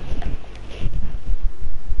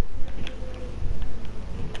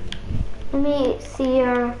 Let me see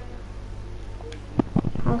your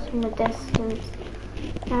house from a distance.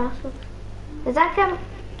 Is that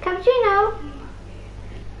cappuccino?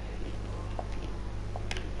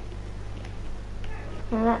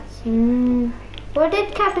 No, that's... Where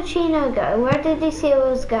did cappuccino go? Where did he say it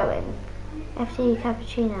was going? After you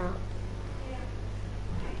cappuccino.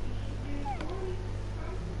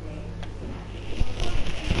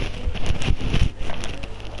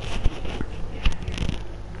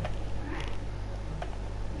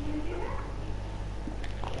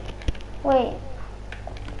 Wait.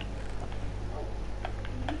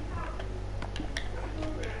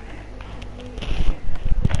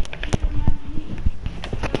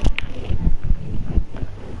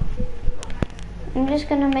 I'm just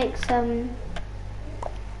gonna make some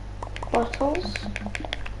bottles.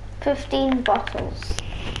 15 bottles.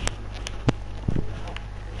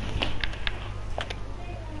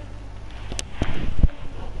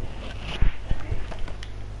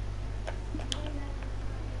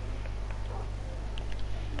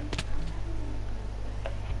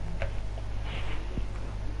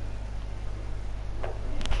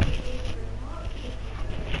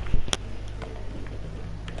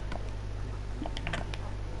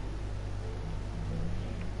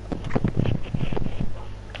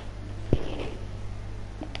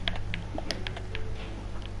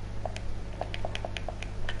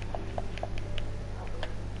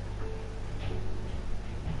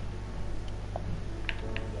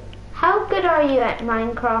 How good are you at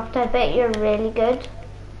Minecraft? I bet you're really good.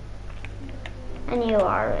 And you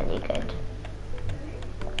are really good.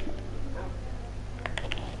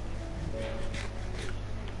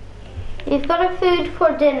 You've got a food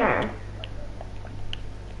for dinner.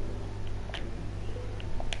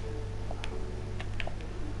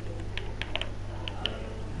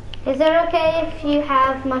 Is it okay if you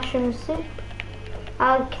have mushroom soup?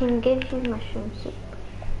 I can give you mushroom soup.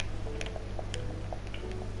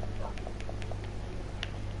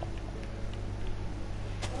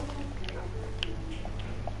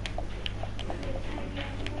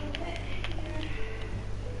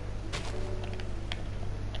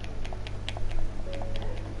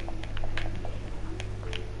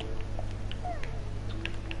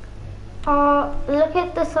 Oh, look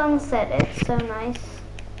at the sunset, it's so nice.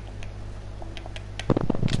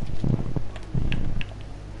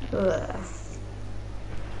 Ugh.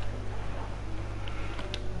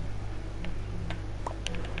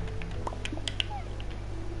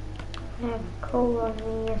 I have coal on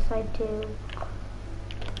me, yes I do.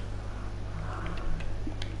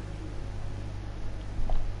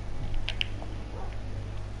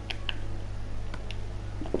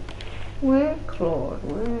 We Claude,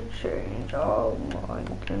 we change our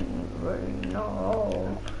mind and rain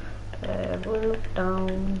all. Ever look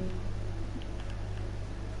down.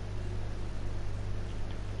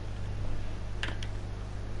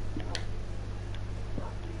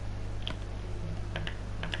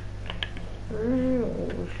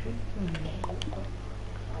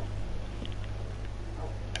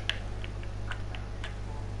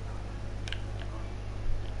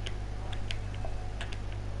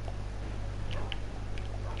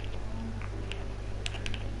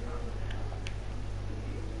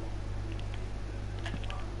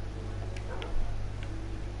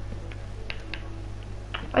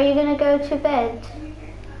 Are you gonna go to bed?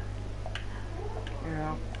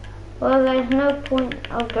 Yeah. Well, there's no point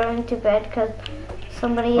of going to bed because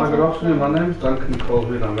somebody Hi, is. good afternoon. My name is Duncan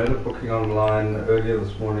Colvin. I made a booking online earlier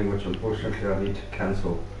this morning, which unfortunately I need to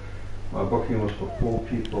cancel. My booking was for 4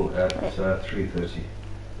 people at 3:30.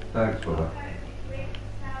 Thanks, brother.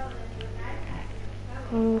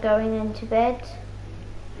 I'm going into bed.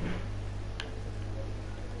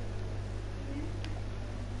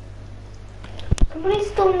 Somebody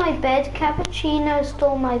stole my bed. Cappuccino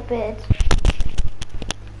stole my bed.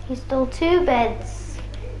 He stole 2 beds.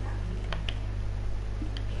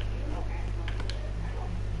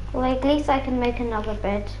 Well, at least I can make another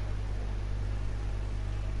bed.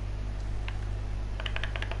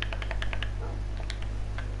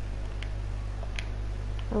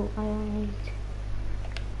 Oh, I don't need.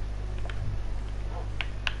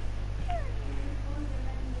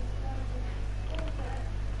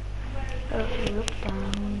 Oh, look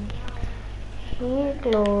down. Here,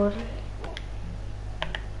 Lord.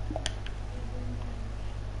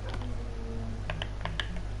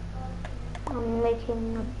 I'm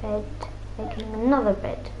making a bed, making another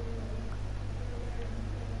bed.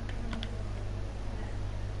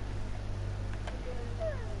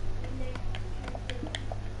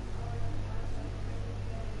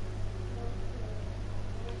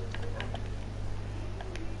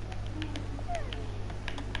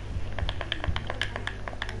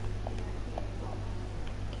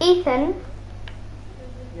 Ethan?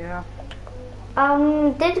 Yeah.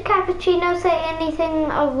 Did Cappuccino say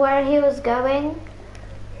anything of where he was going?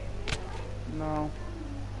 No.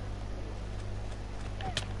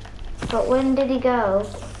 But when did he go?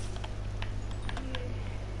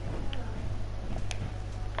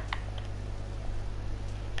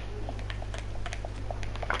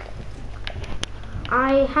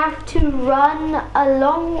 I have to run a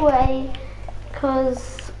long way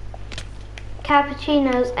because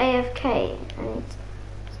Cappuccino's AFK and it's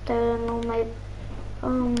stolen all my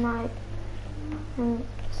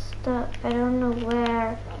stuff. I don't know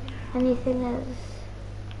where anything is.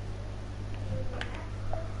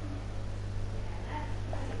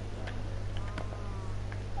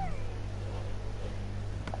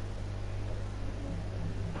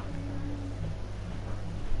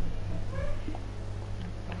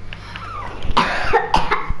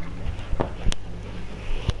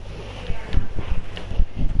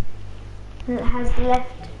 has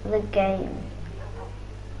left the game.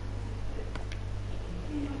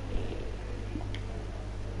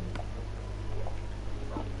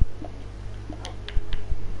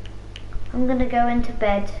 I'm gonna go into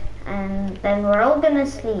bed and then we're all gonna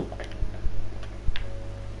sleep.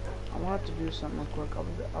 I want to do something real quick.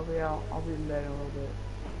 I'll be in bed in a little bit.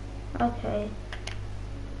 Okay.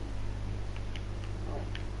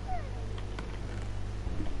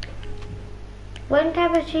 When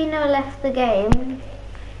Cappuccino left the game,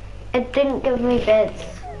 it didn't give me beds.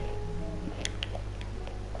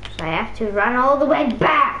 So I have to run all the way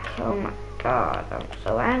back. Oh my god, I'm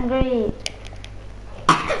so angry.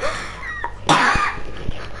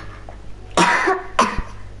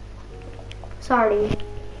 Sorry.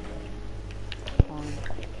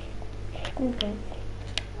 Okay.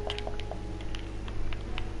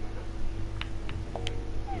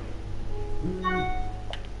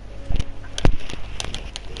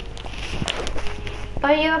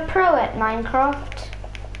 Are you a pro at Minecraft?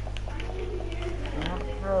 I'm not a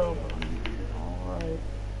pro, but I'm alright.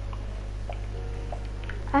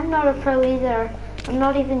 I'm not a pro either. I'm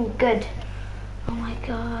not even good. Oh my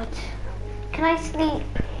god. Can I sleep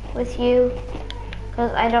with you?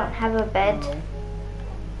 Because I don't have a bed. No.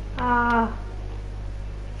 Ah.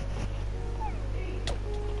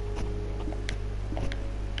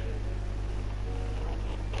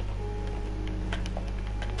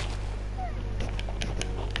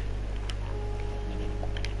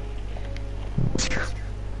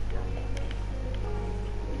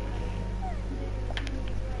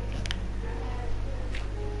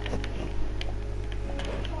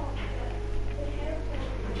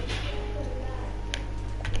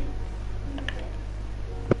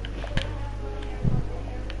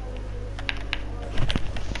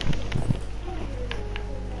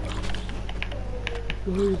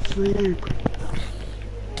 Go to sleep.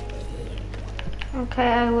 Okay,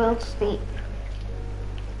 I will sleep.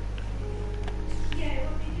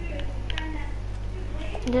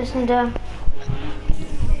 Just need to...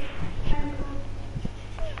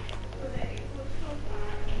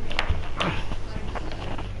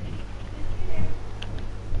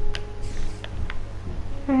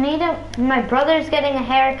 My brother's getting a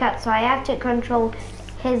haircut, so I have to control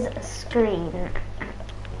his screen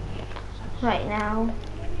right now.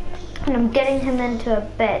 And I'm getting him into a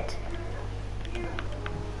bed.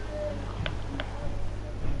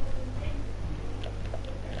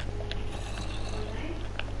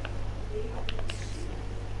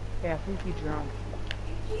 Yeah, I think you drowned.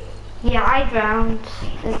 Yeah, I drowned.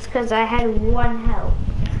 It's because I had 1 health.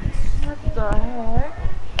 What the heck?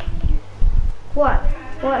 What?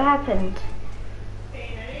 What happened?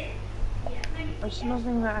 It's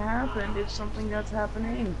nothing that happened, it's something that's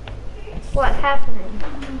happening. What happened?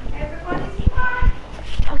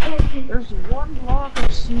 Okay. There's 1 block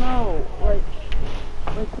of snow, like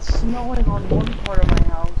it's snowing on one part of my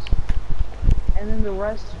house, and then the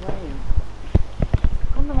rest is rain.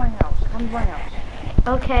 Come to my house, come to my house.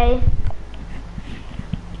 Okay.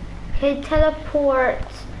 Okay, teleport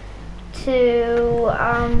to,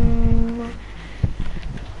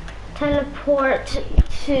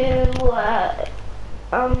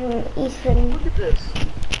 Ethan. Look at this.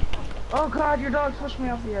 Oh god, your dog pushed me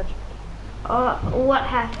off the edge. What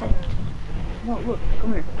happened? No, look,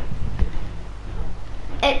 come here.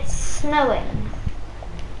 It's snowing.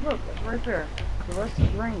 Look, it's right there. The rest is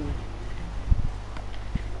rain.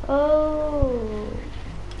 Oh.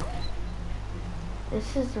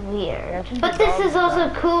 This is weird. Yeah, But this is also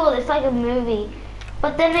cool. It's like a movie.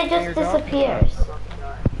 But then it just disappears.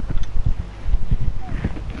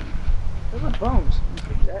 Those are bones.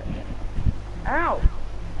 Ow!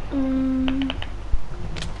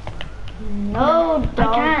 No, dog.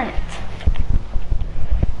 I can't.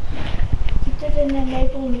 It didn't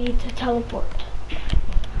enable me to teleport.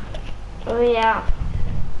 Oh yeah.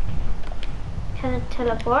 Can it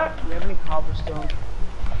teleport? Do you have any cobblestone?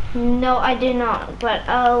 No, I do not. But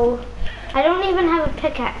I don't even have a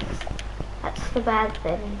pickaxe. That's the bad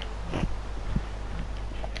thing.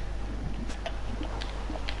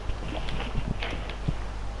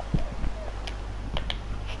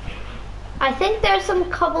 I think there's some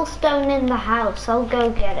cobblestone in the house. I'll go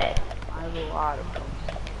get it. I have a lot of them.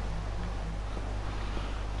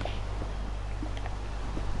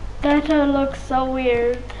 That looks so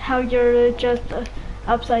weird, how you're just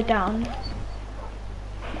upside down.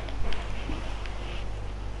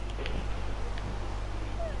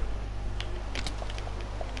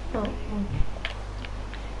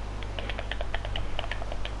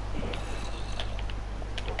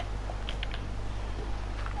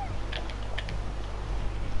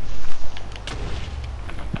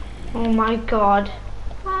 Oh. Oh my god.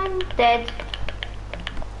 I'm dead.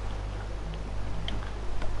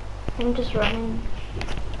 I'm just running.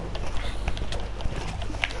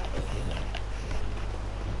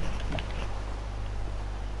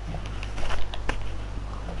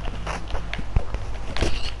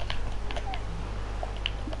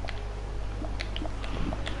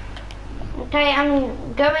 Okay,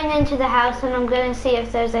 I'm going into the house and I'm going to see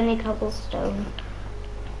if there's any cobblestone.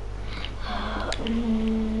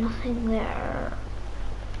 Nothing there.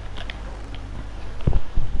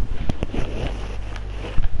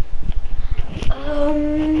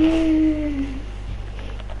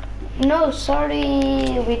 No,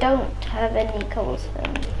 sorry, we don't have any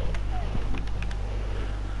cobblestone.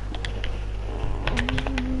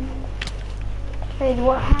 Wait,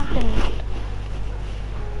 what happened?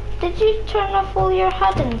 Did you turn off all your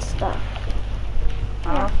HUD and stuff?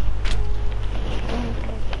 Yeah.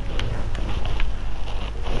 Okay.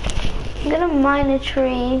 I'm gonna mine a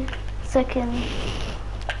tree. Second.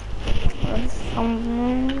 Or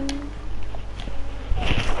something.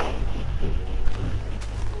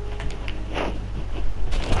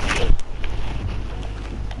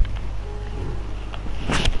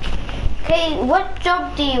 Okay, what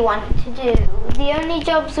job do you want to do? The only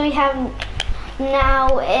jobs we have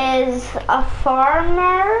now is a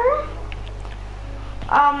farmer,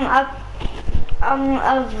 a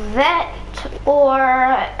vet, or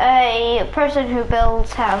a person who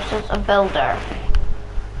builds houses, a builder.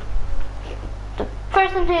 The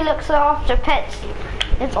person who looks after pets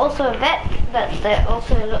is also a vet, but that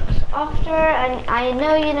also looks after, and I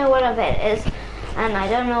know you know what a vet is, and I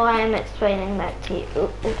don't know why I'm explaining that to you.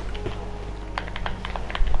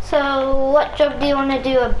 So what job do you want to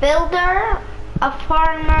do? A builder, a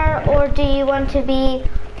farmer, or do you want to be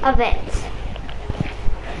a vet?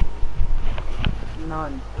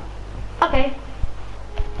 None. Okay.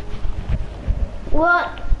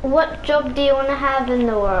 What job do you want to have in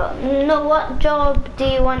the world? No, what job do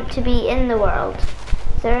you want to be in the world?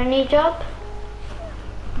 Is there any job?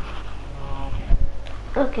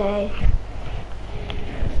 Okay.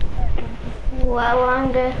 Well,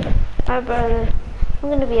 I'm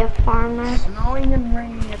gonna be a farmer. Snowing and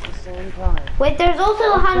raining at the same time. Wait, there's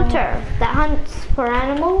also a hunter that hunts for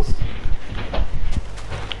animals.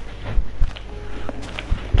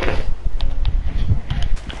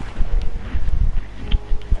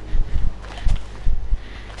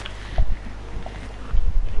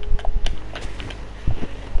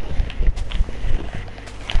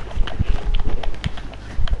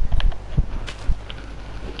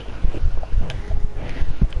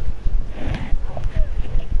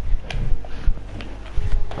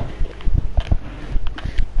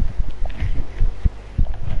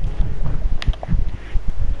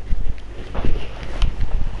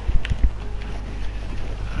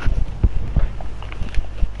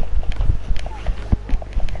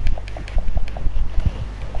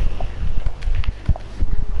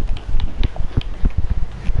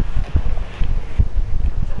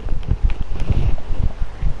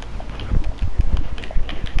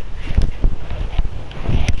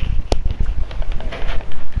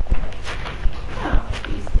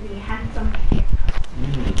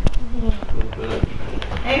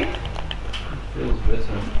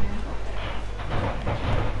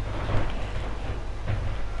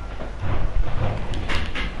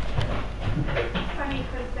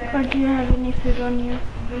 Or do you have any food on you?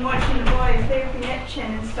 I've been watching the boys, they've been itching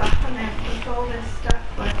and stuff, and then with all this stuff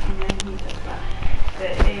working, then he does that.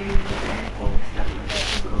 All the stuff with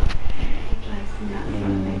vegetable fertilizer and that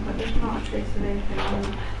sort of thing, but there's not a trace of anything on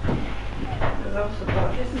them. There's also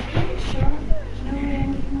got, just in case, sure, there's no way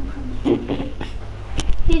anything will come.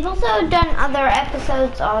 We've also done other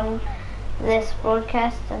episodes on this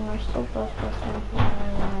broadcast, and we're still broadcasting.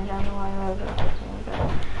 I don't know why we're broadcasting.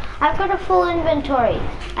 I've got a full inventory.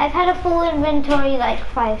 I've had a full inventory like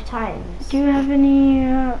 5 times. Do you have any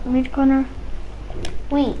meat corner?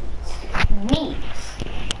 Meats.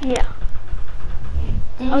 Yeah.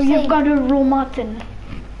 Did Oh, you you've got a raw mutton.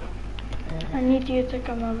 I need you to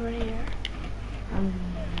come over here.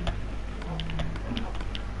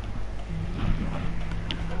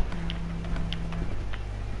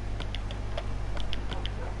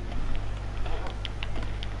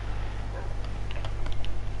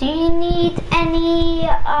 Do you need any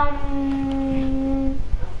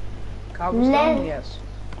Cobblestone, yes.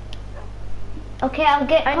 Okay, I'll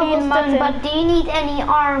get I need cobblestone, mutton. but do you need any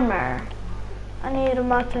armor? I need a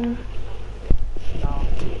mutton. No.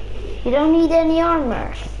 You don't need any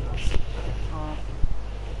armor.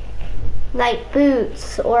 Like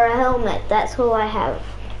boots or a helmet, that's all I have.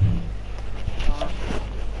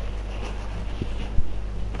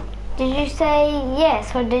 Did you say yes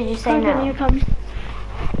or did you say Or no? can you come?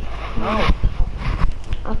 No.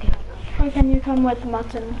 Okay. Or can you come with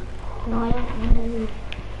mutton? No, I don't want to leave.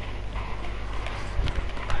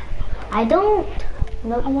 I don't.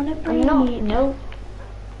 No. I want to breed. No. No.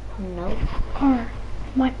 No. Or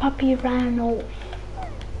my puppy ran off,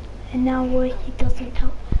 and now he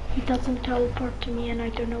doesn't teleport to me, and I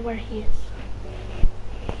don't know where he is.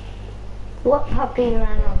 What puppy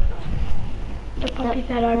ran off? The puppy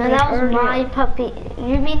that I No, bred that was earlier. my puppy.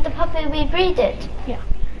 You mean the puppy we breeded? Yeah.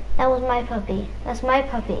 That was my puppy. That's my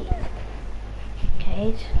puppy.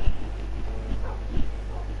 Okay.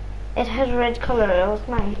 It has red color. It was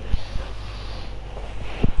mine.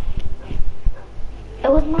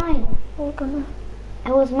 It was mine. We're gonna.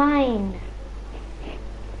 It was mine.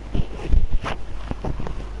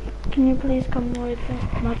 Can you please come with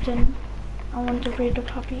mutton? I want to breed a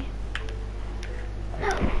puppy.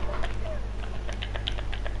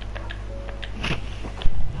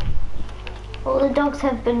 All the dogs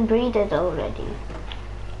have been breeded already.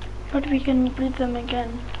 But we can breed them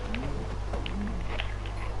again.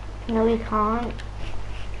 No, we can't.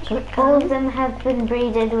 Yes, we All of can. them have been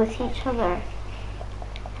breeded with each other.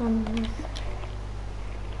 I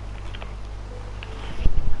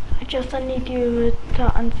just need you to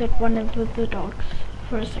unzip one of the dogs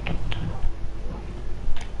for a second.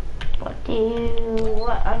 What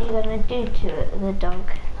are you gonna do to the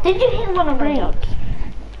dog? Did you hit one of my dogs?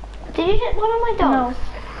 Did you hit one of my dogs?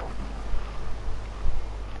 No.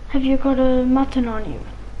 Have you got a mutton on you?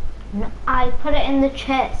 No, I put it in the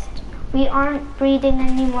chest. We aren't breeding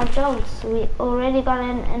any more dogs. We already got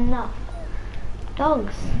in enough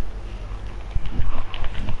dogs.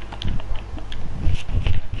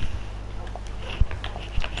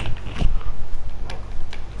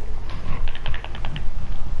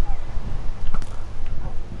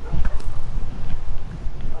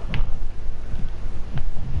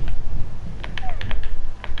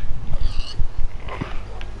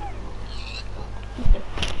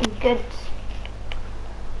 Good.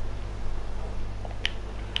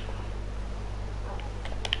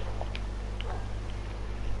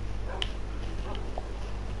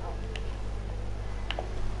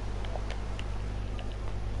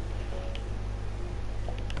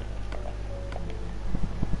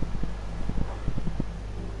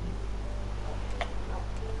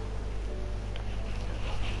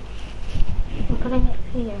 I'm putting it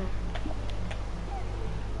here.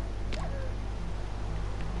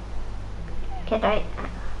 Okay,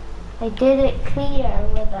 I did it clear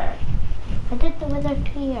with her. I did the wither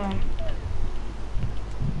clear.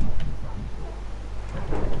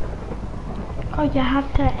 Oh, you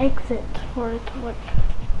have to exit for it to work.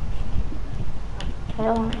 I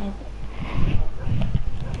don't want it.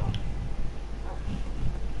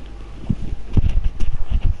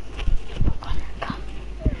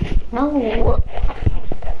 No.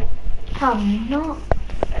 Come, no.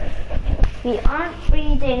 We aren't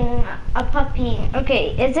breeding a puppy.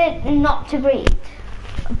 Okay, is it not to breed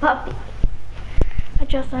a puppy? I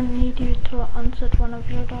just need you to unzip one of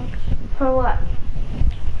your dogs. For what?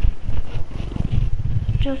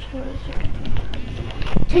 Just for a second.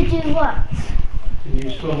 To do what? Can you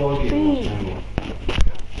still argue?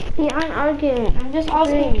 We aren't arguing. I'm just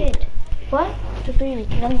asking. What? To breed.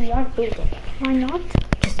 No, we aren't breeding. Why not?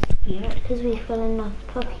 Because we've got enough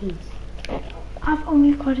puppies. I've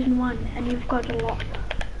only gotten one, and you've got a lot.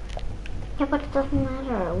 Yeah, but it doesn't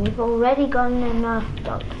matter. We've already gotten enough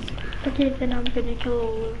dogs. Okay, then I'm gonna kill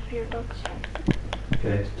all of your dogs.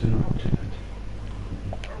 Okay, do not do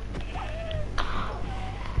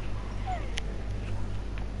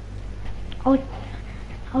that.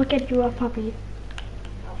 I'll get you a puppy.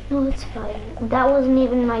 No, it's fine. That wasn't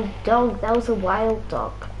even my dog. That was a wild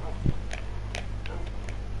dog.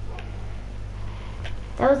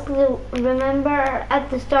 That was the, remember at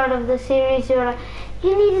the start of the series you were like,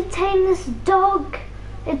 you need to tame this dog.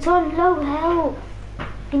 It's on low health.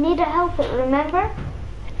 You need to help it, remember?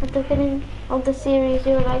 At the beginning of the series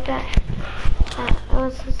you were like that. That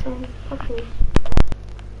was the same puppy.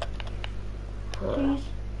 Please.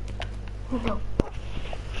 No.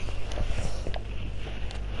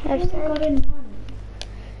 I've gotten one.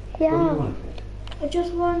 What do you Yeah. want? I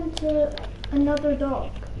just want another dog.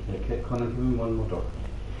 Okay, Connor, give me one more dog.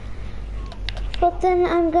 But then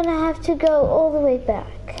I'm gonna have to go all the way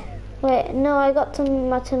back. Wait, no, I got some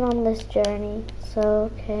mutton on this journey, so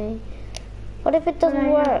okay. What if it doesn't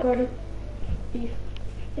work? Beef.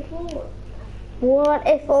 It will work. What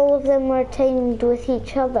if all of them were tamed with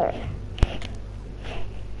each other?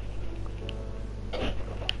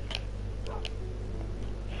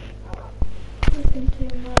 You can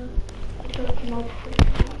tame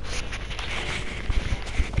multiple.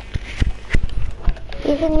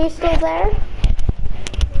 Nathan, you still there?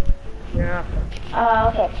 Yeah.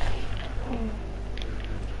 Okay.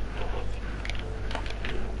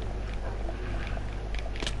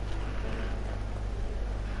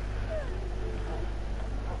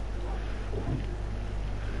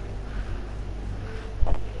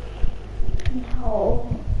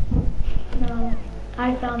 No,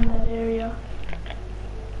 I found that area.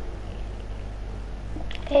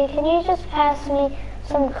 Okay, can you just pass me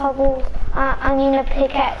some cobbles? I mean a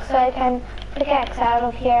pickaxe so I can pickaxe out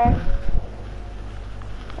of here.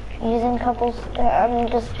 Using cobbles,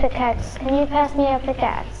 just pickaxe. Can you pass me a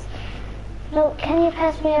pickaxe? No, can you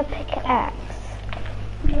pass me a pickaxe?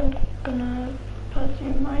 I'm gonna pass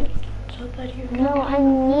you mine so that you can. No, I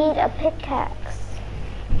need a pickaxe.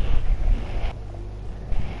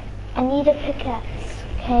 I need a pickaxe,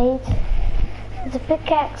 okay? It's a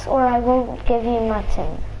pickaxe or I won't give you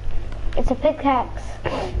mutton. It's a pickaxe.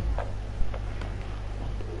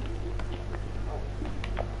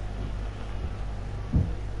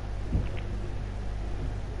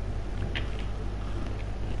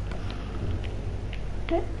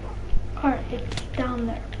 Alright, it's down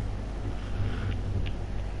there.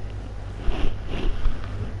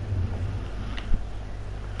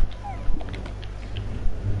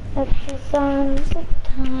 Let the sun's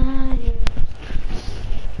time.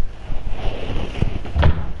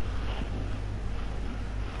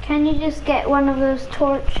 Can you just get one of those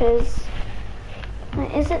torches?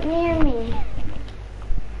 Is it near me?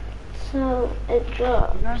 So it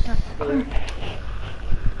drops.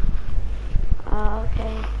 Oh,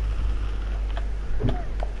 okay.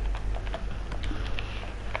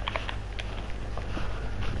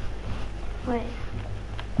 Wait.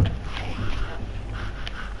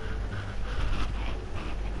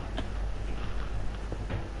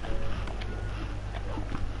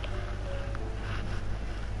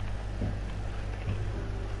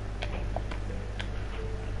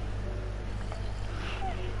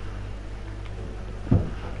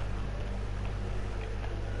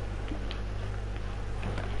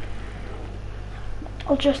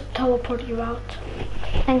 I'll just teleport you out.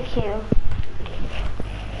 Thank you.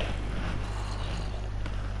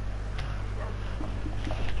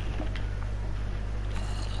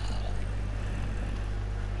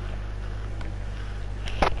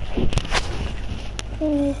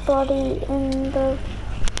 Anybody in the...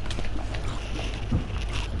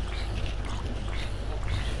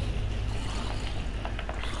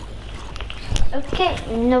 Okay,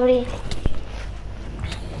 nobody.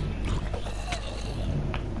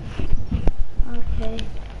 Okay.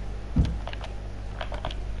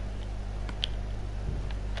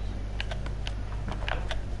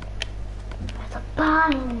 There's a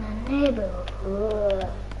barn in the neighborhood.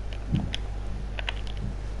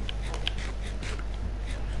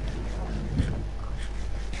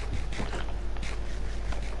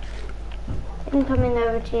 I'm coming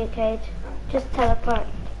over to you, Kate. Just teleport.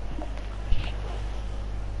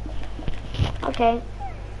 Okay.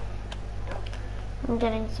 I'm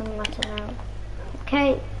getting some mutton out.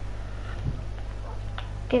 Okay.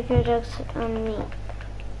 Give your dogs meat.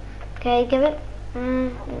 Okay, give it.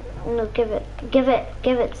 No, give it. Give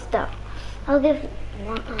it stuff. I'll give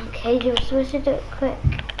one. Okay, you're supposed to do it quick.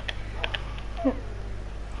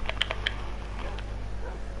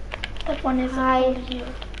 That one is Hi. you.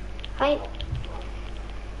 Hi.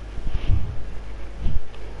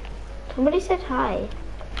 Somebody said hi.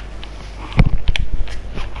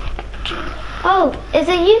 Oh, is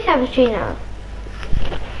it you, Cappuccino?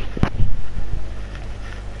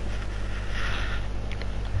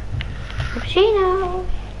 Cappuccino.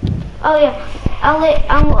 Oh yeah,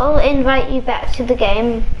 I'll invite you back to the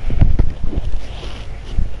game.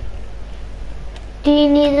 Do you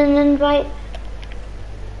need an invite?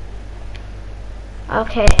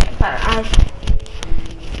 Okay, but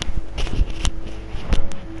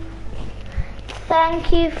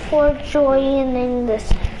thank you for joining the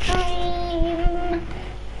stream.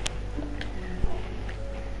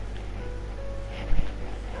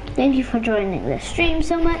 Thank you for joining the stream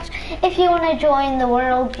so much. If you want to join the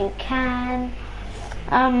world, you can.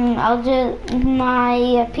 I'll do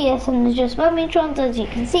my PSN is just Momitrons, as you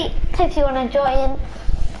can see. If you want to join,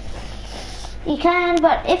 you can.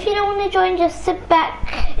 But if you don't want to join, just sit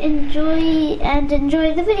back, enjoy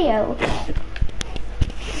the video.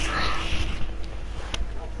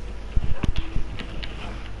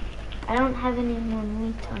 I don't have any more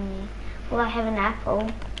meat on me. Well, I have an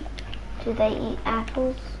apple. Do they eat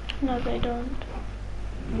apples? No, they don't.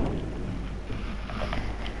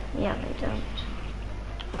 Yeah, they don't.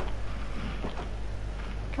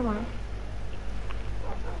 Come on.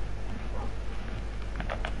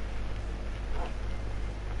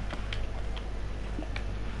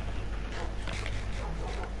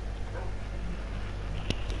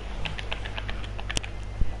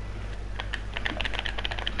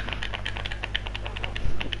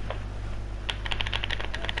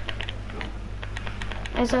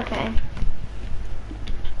 It's okay.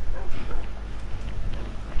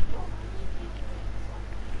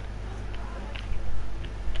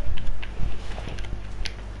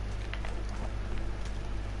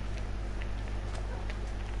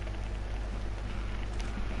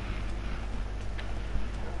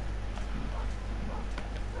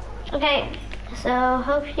 Okay, so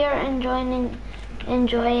hope you're enjoying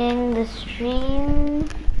the stream.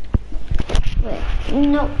 Wait,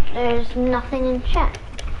 no, there's nothing in chat.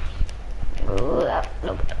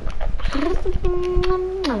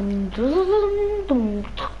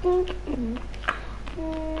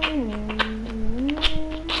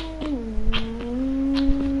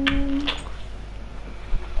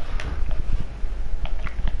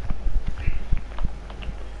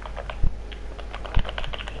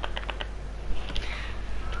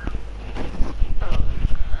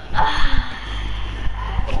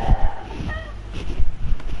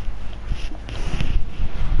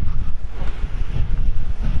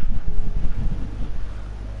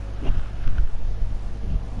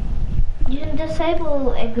 You can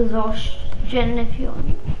disable exhaustion if you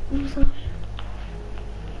want. Exhaustion.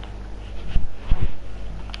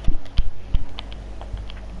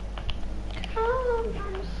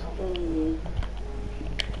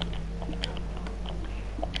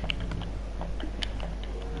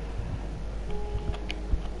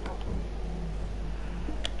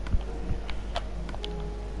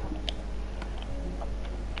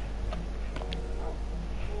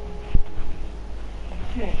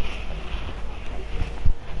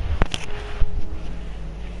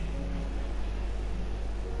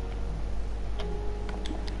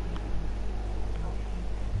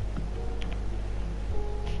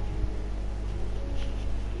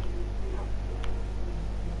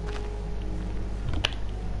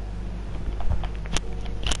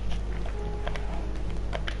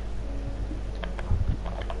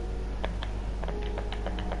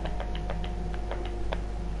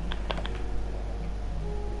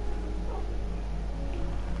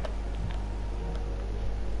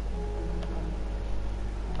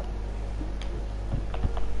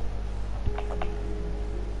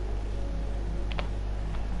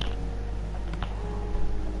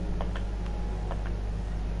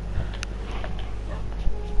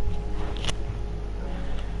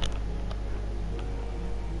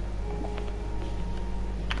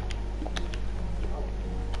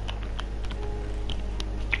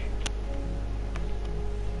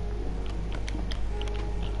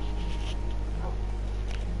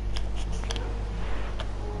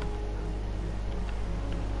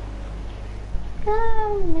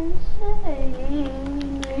 I'm insane.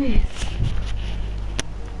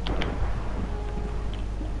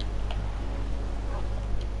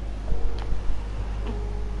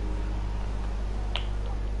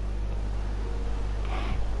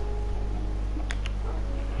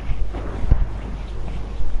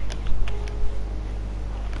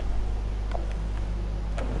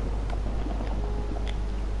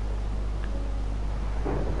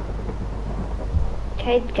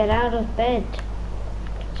 Kate, get out of bed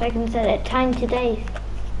so I can set a time today.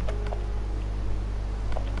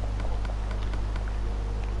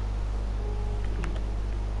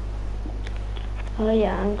 Oh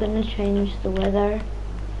yeah, I'm gonna change the weather.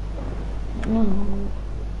 No.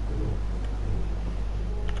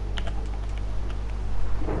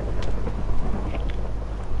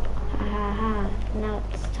 Ha, now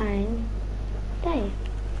it's time. Day.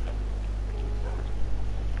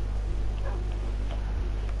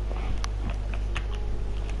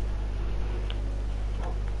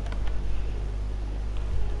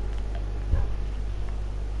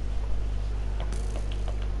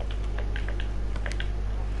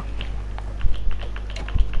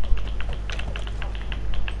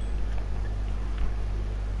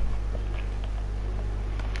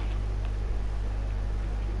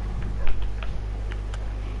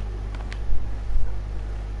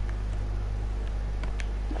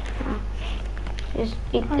 Just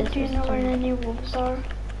eat this. Do you know where any wolves are?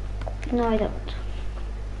 No, I don't.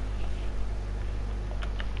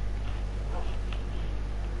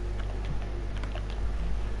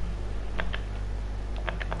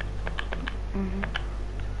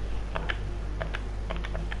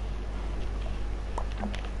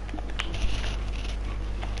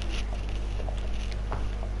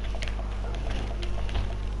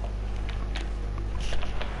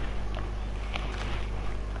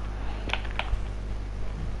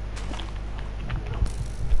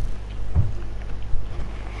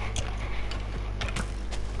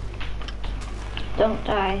 Don't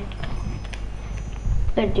die.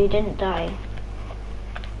 Good, you didn't die.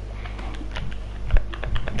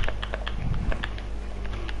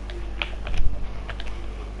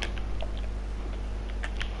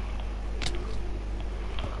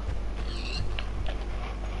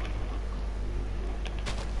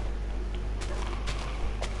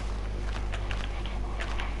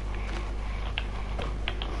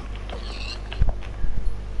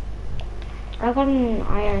 I got an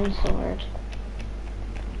iron sword.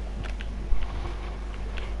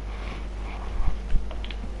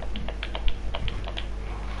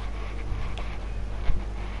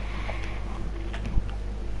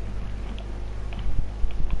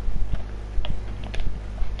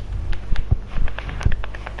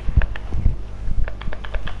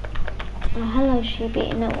 Oh, hello,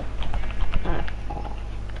 sheepy. No.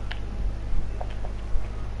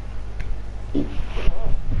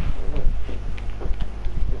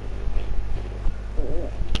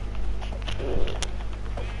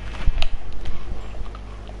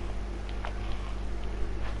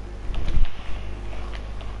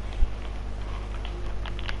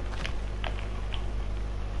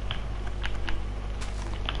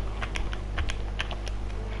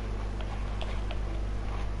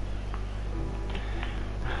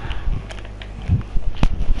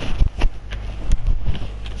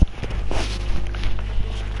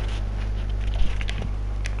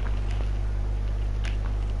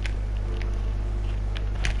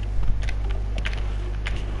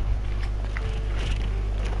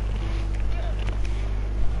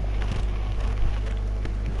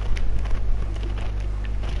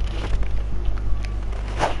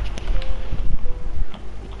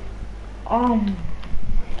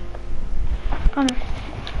 Connor,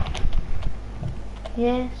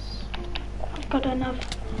 Yes. I've got enough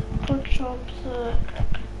pork chops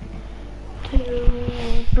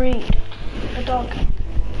to breed a dog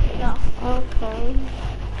now. Okay.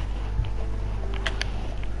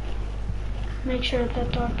 Make sure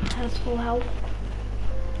that dog has full health.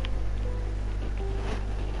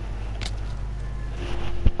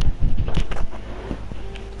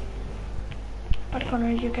 But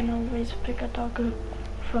Connor, you can always pick a dog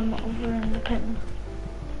from over in the pen.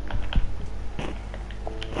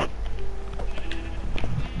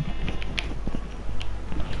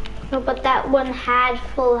 No, but that one had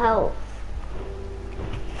full health.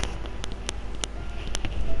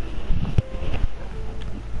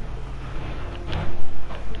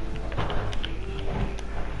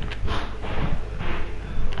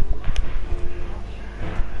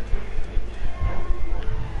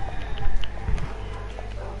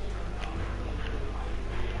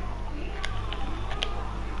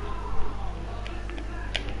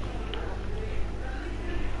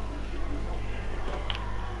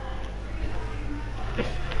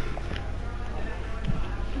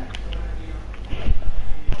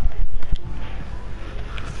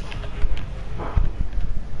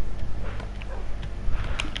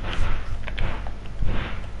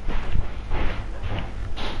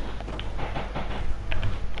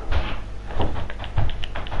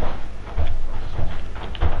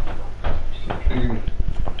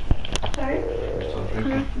 Sorry?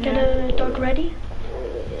 Get a dog ready.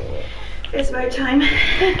 It's about time.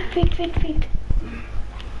 Feed.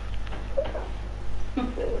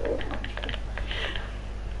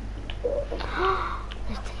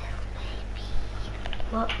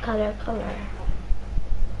 What color?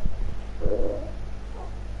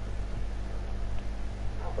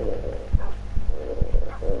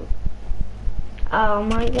 Oh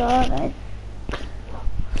my god.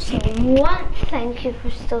 So what? Thank you for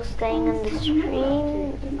still staying on the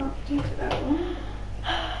stream.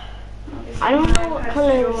 I don't know what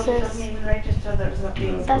color this is.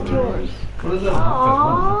 That's yours. What is that?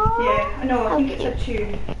 Aww. Yeah, no, I think Okay. it's a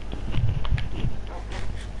 2.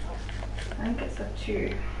 I think it's a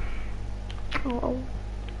 2. Oh.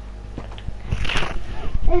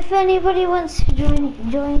 If anybody wants to join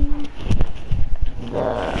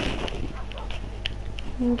the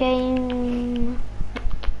game.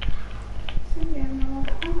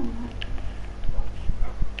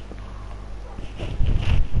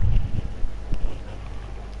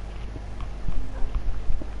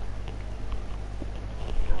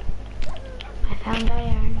 I found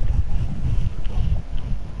iron.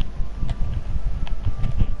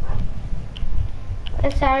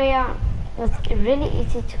 This area is really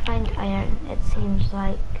easy to find iron, it seems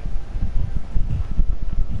like.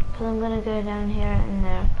 So I'm gonna go down here and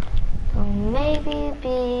there. So maybe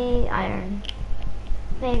be iron.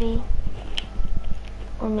 Maybe.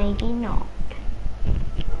 Or maybe not.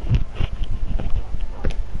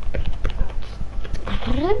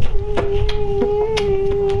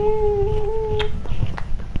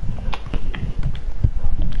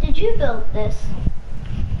 Did you build this?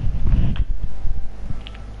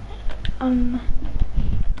 I'm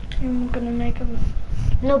gonna make a...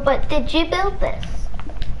 No, but did you build this?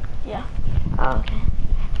 Yeah. Oh, okay.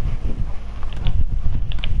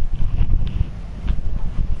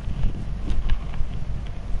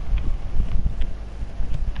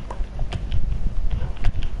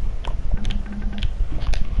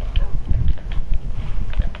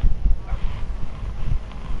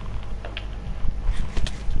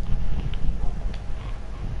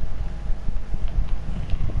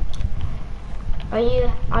 Are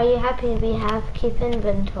you happy we have keep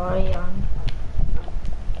inventory on?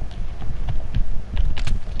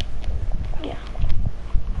 Yeah.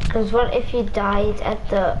 Because what if you died at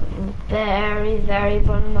the very, very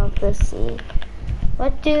bottom of the sea?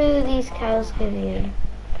 What do these cows give you?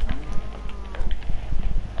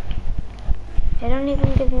 They don't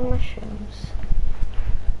even give you mushrooms.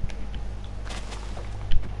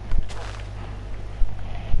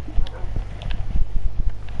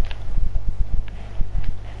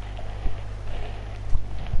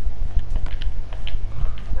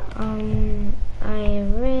 I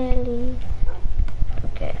really...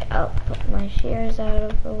 Okay, I'll put my shears out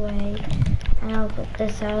of the way, and I'll put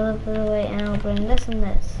this out of the way, and I'll bring this and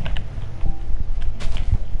this.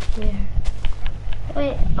 Here.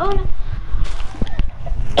 Wait, oh no!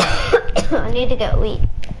 I need to get wheat.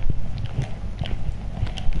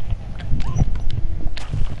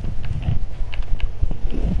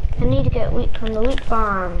 I need to get wheat from the wheat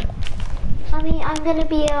farm. Mommy,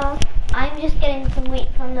 I'm just getting some wheat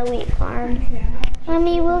from the wheat farm.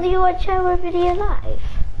 Mommy, will you watch our video live?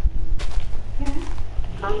 Yeah.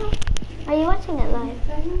 Oh no. Are you watching it live?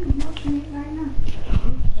 I'm watching it right now.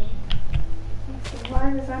 Okay. As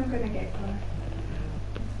live as I'm going to get going.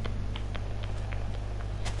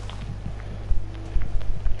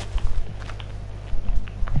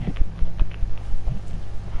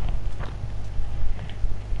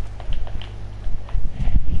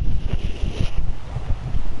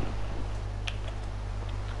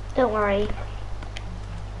 Don't worry.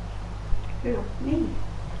 Who? Me?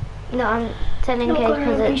 No, I'm telling No, Kate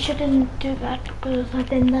because we it's... shouldn't do that because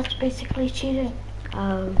then that's basically cheating.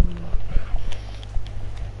 No,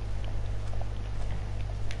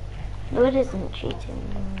 it isn't cheating.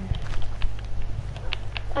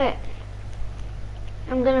 Okay.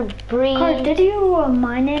 I'm gonna breathe. Carl, did you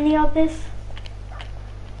mine any of this?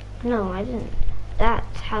 No, I didn't.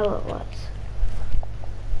 That's how it was.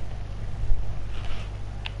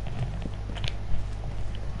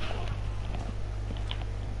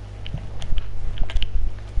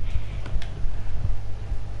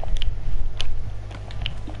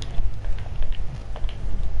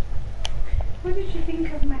 What did you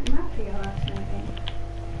think of McMurphy last night?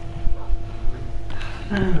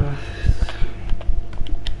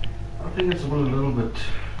 I think it's a little bit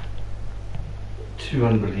too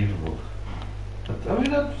unbelievable. But, I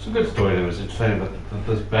mean, that's a good story. There was a saying that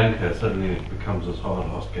this banker suddenly becomes this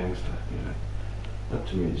hard-ass gangster. You know, that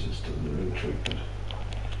to me is just a real trick. But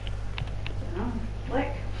Oh, look.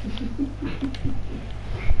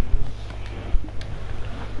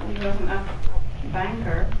 He wasn't a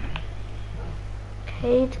banker.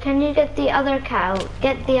 Kate, can you get the other cow?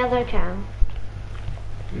 Get the other cow.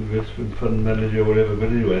 Investment fund manager or whatever, but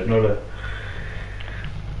anyway, it's not a...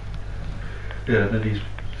 Yeah, that he's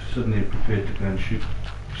suddenly prepared to go and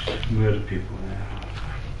murder people now.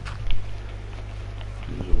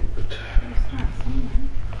 It was all a bit...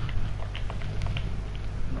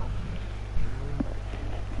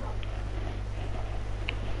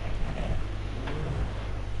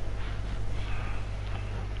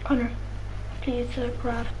 Connor, please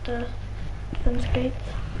craft the fence gates.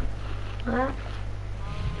 What?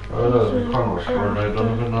 Oh, no, the car was right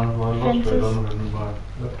on it now. I lost it on it in my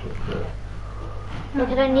laptop there. Look,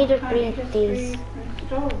 I need to breathe these.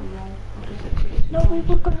 No, we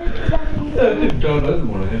were going to do that. Yeah, I didn't download them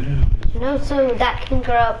all again. No, so that can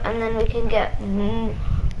grow up and then we can get...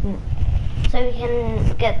 So we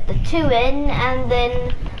can get the 2 in and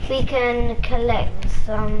then we can collect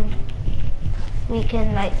some... We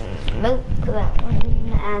can like milk that one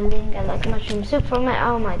and then get like mushroom soup from it.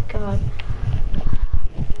 Oh my god.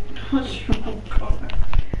 Mushroom god.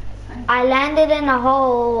 I landed in a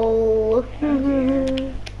hole.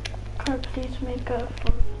 Carl, please make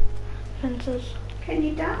fences. Can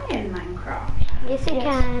you die in Minecraft? Yes, you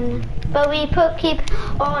can. But we keep...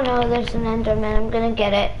 Oh no, there's an Enderman. I'm gonna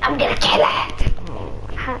get it. I'm gonna kill it.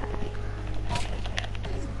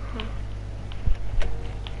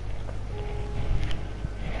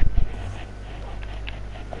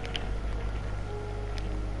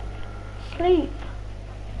 Sleep.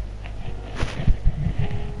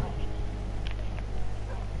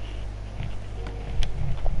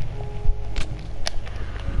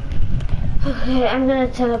 Okay, I'm gonna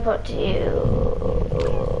teleport to you.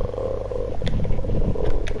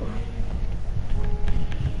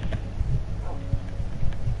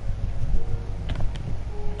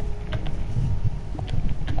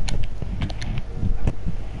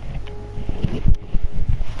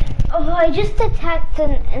 Oh, I just attacked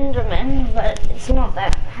an Enderman, but it's not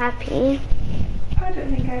that happy. I don't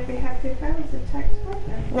think I'd be happy if I was attacked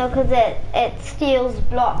either. No, because it steals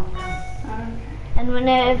blocks. Okay. and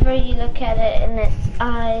whenever you look at it in its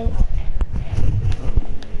eyes, oh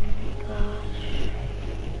my gosh,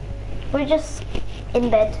 we're just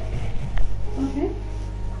in bed. Okay.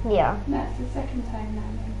 Yeah. That's the second time now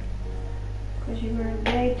then. Because you were in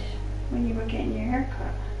bed when you were getting your hair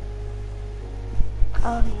cut.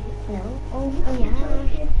 Oh no. Oh yeah. So you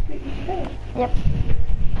get to put you to bed. Yep.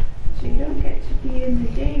 So you don't get to be in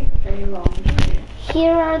the day very long, do you?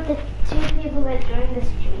 Here are the two people that joined the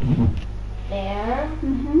stream. There.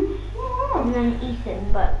 Mm-hmm. And then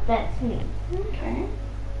Ethan, but that's me. Okay.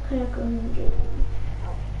 Gonna go and get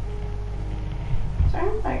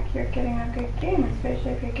Sounds like you're getting a good game,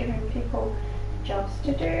 especially if you're giving people jobs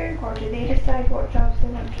to do, or do they decide what jobs they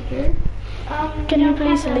want to do? Can you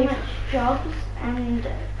please have that leave? much jobs, and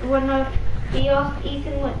we asked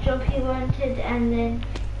Ethan what job he wanted, and then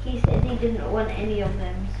he said he didn't want any of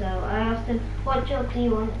them. So I asked him, what job do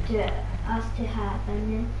you want us to have?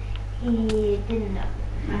 And then he didn't know.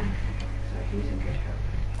 So he's a good help.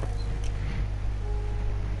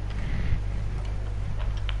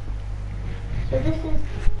 So this is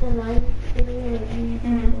the live video.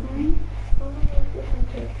 Mm-hmm.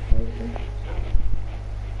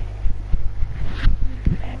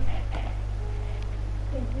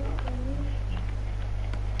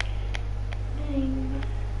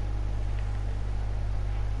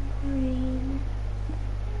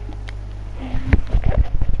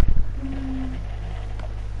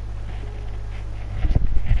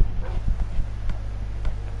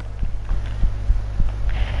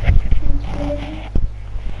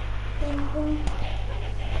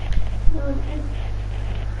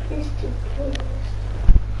 This too close.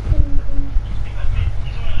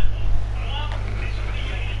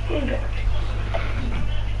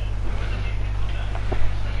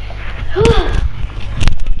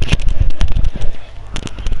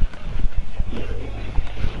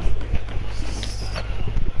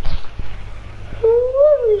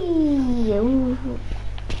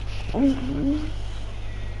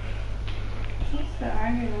 What's the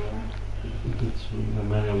arguing over? It's the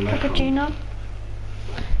manual metro. Cappuccino.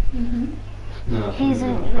 Mm-hmm. No, it's He's the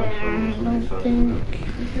in manual there, I metro, don't so it's think.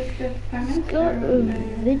 Is this the premise? Got or the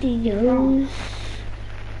videos.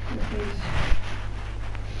 with these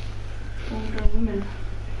older women?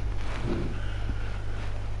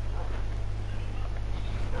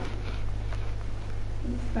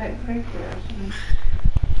 It's about breakers and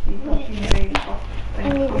people being very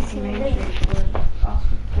complimentary for us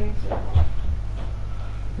with places.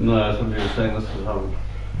 No, that's what you were saying. This is how.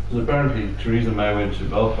 Because apparently Theresa May went to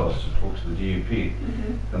Belfast to talk to the DUP,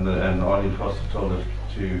 and Arlene Foster told her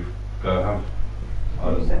to go home.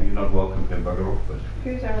 Who's that? You're not welcome here, bugger off. But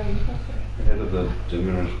Who's Arlene Foster? the head of the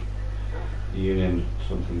Demerits Union,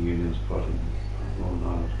 something Union's part of Northern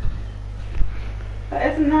Ireland. But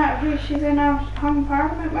isn't that who she's in our home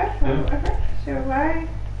parliament with or Yeah. whatever? So why?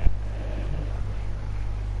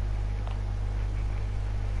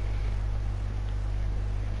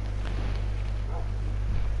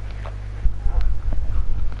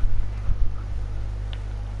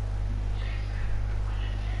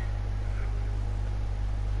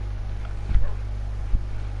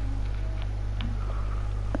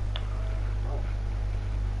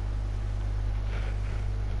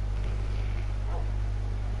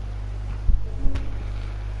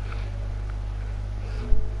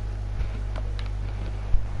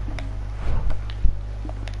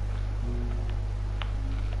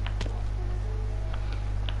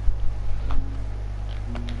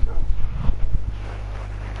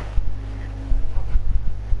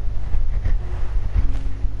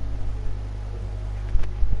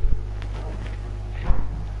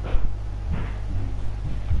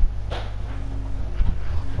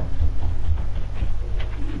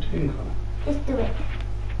 Just do it.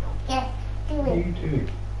 Yes, do What are it. you doing?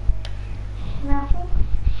 Nothing.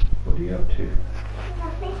 What are you up to?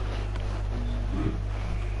 Nothing.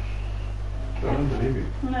 I don't believe you.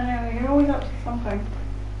 No, you're always up to something.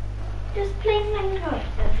 Just playing Minecraft.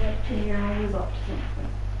 You're always up to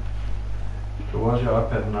something. So why's your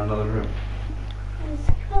iPad in another room? It's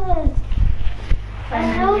because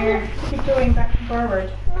I know And you're that. keep going back and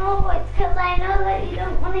forward. No, it's because I know that you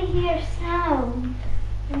don't want to hear sound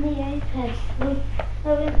on the iPad. So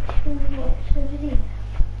I went to watch a video.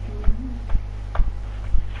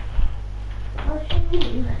 I'll show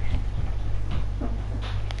you.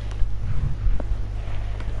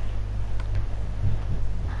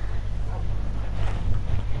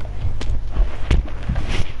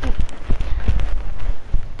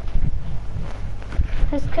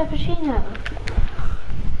 There's Cappuccino.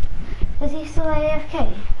 Is he still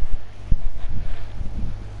AFK?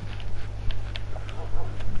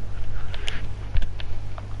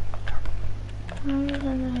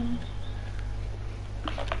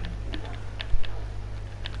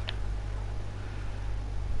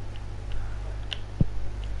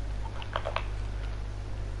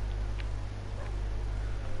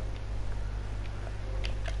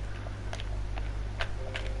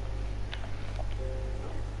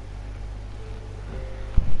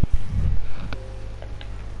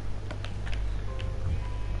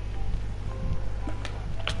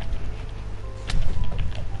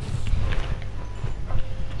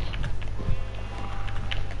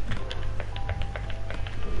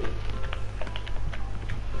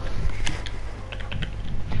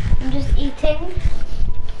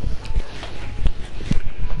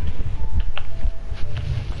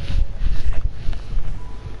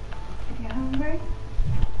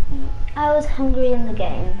 hungry in the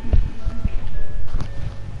game.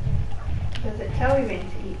 Does it tell you when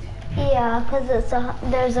to eat? Yeah, because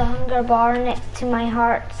there's a hunger bar next to my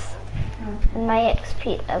hearts and my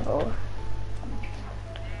XP level.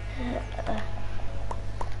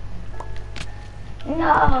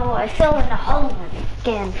 No, I fell in a hole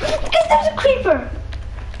again. Hey, there's a creeper!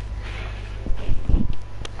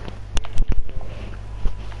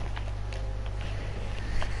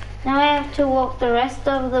 Now I have to walk the rest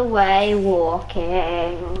of the way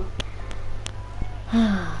walking.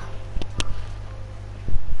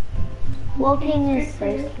 Walking is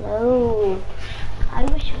so slow. I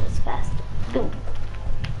wish it was faster. Boom.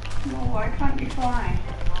 No, why can't you fly?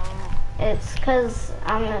 It's because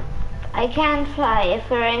I can fly if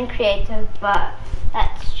we're in creative, but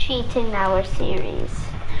that's cheating our series.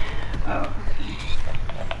 Oh.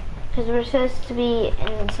 Because we're supposed to be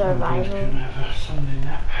in survival. Can have a Sunday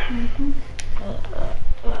nap.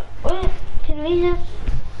 What? Can we have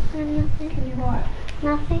nothing? Can you what?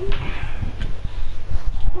 Nothing?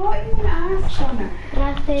 What are you going to ask, Connor?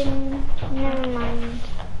 Nothing. Never mind.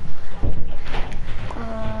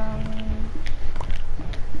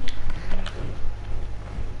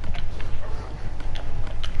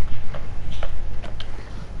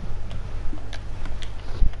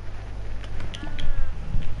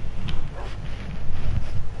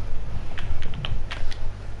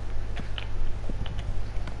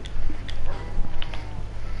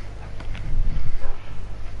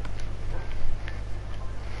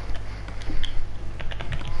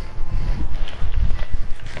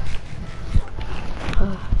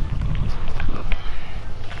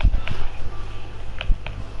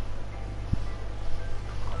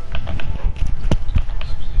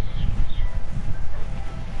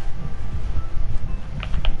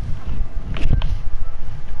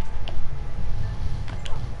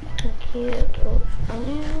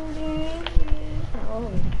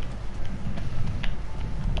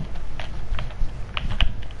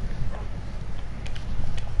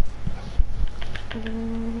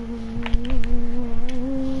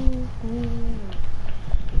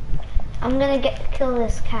 I'm gonna kill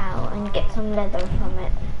this cow and get some leather from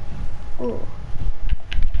it. Ooh.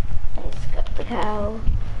 I just got the cow.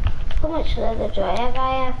 How much leather do I have?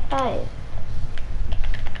 I have 5.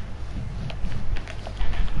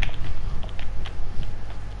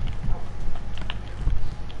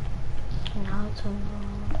 Now it's on.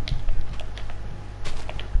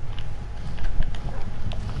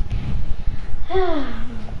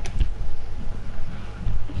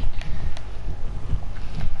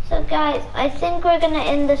 So guys, I think we're gonna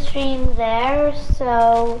end the stream there,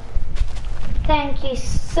 so thank you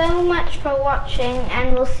so much for watching,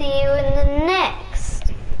 and we'll see you in the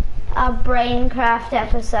next BrainCraft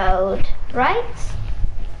episode, right?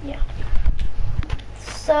 Yeah.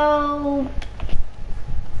 So,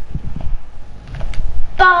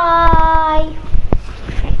 bye!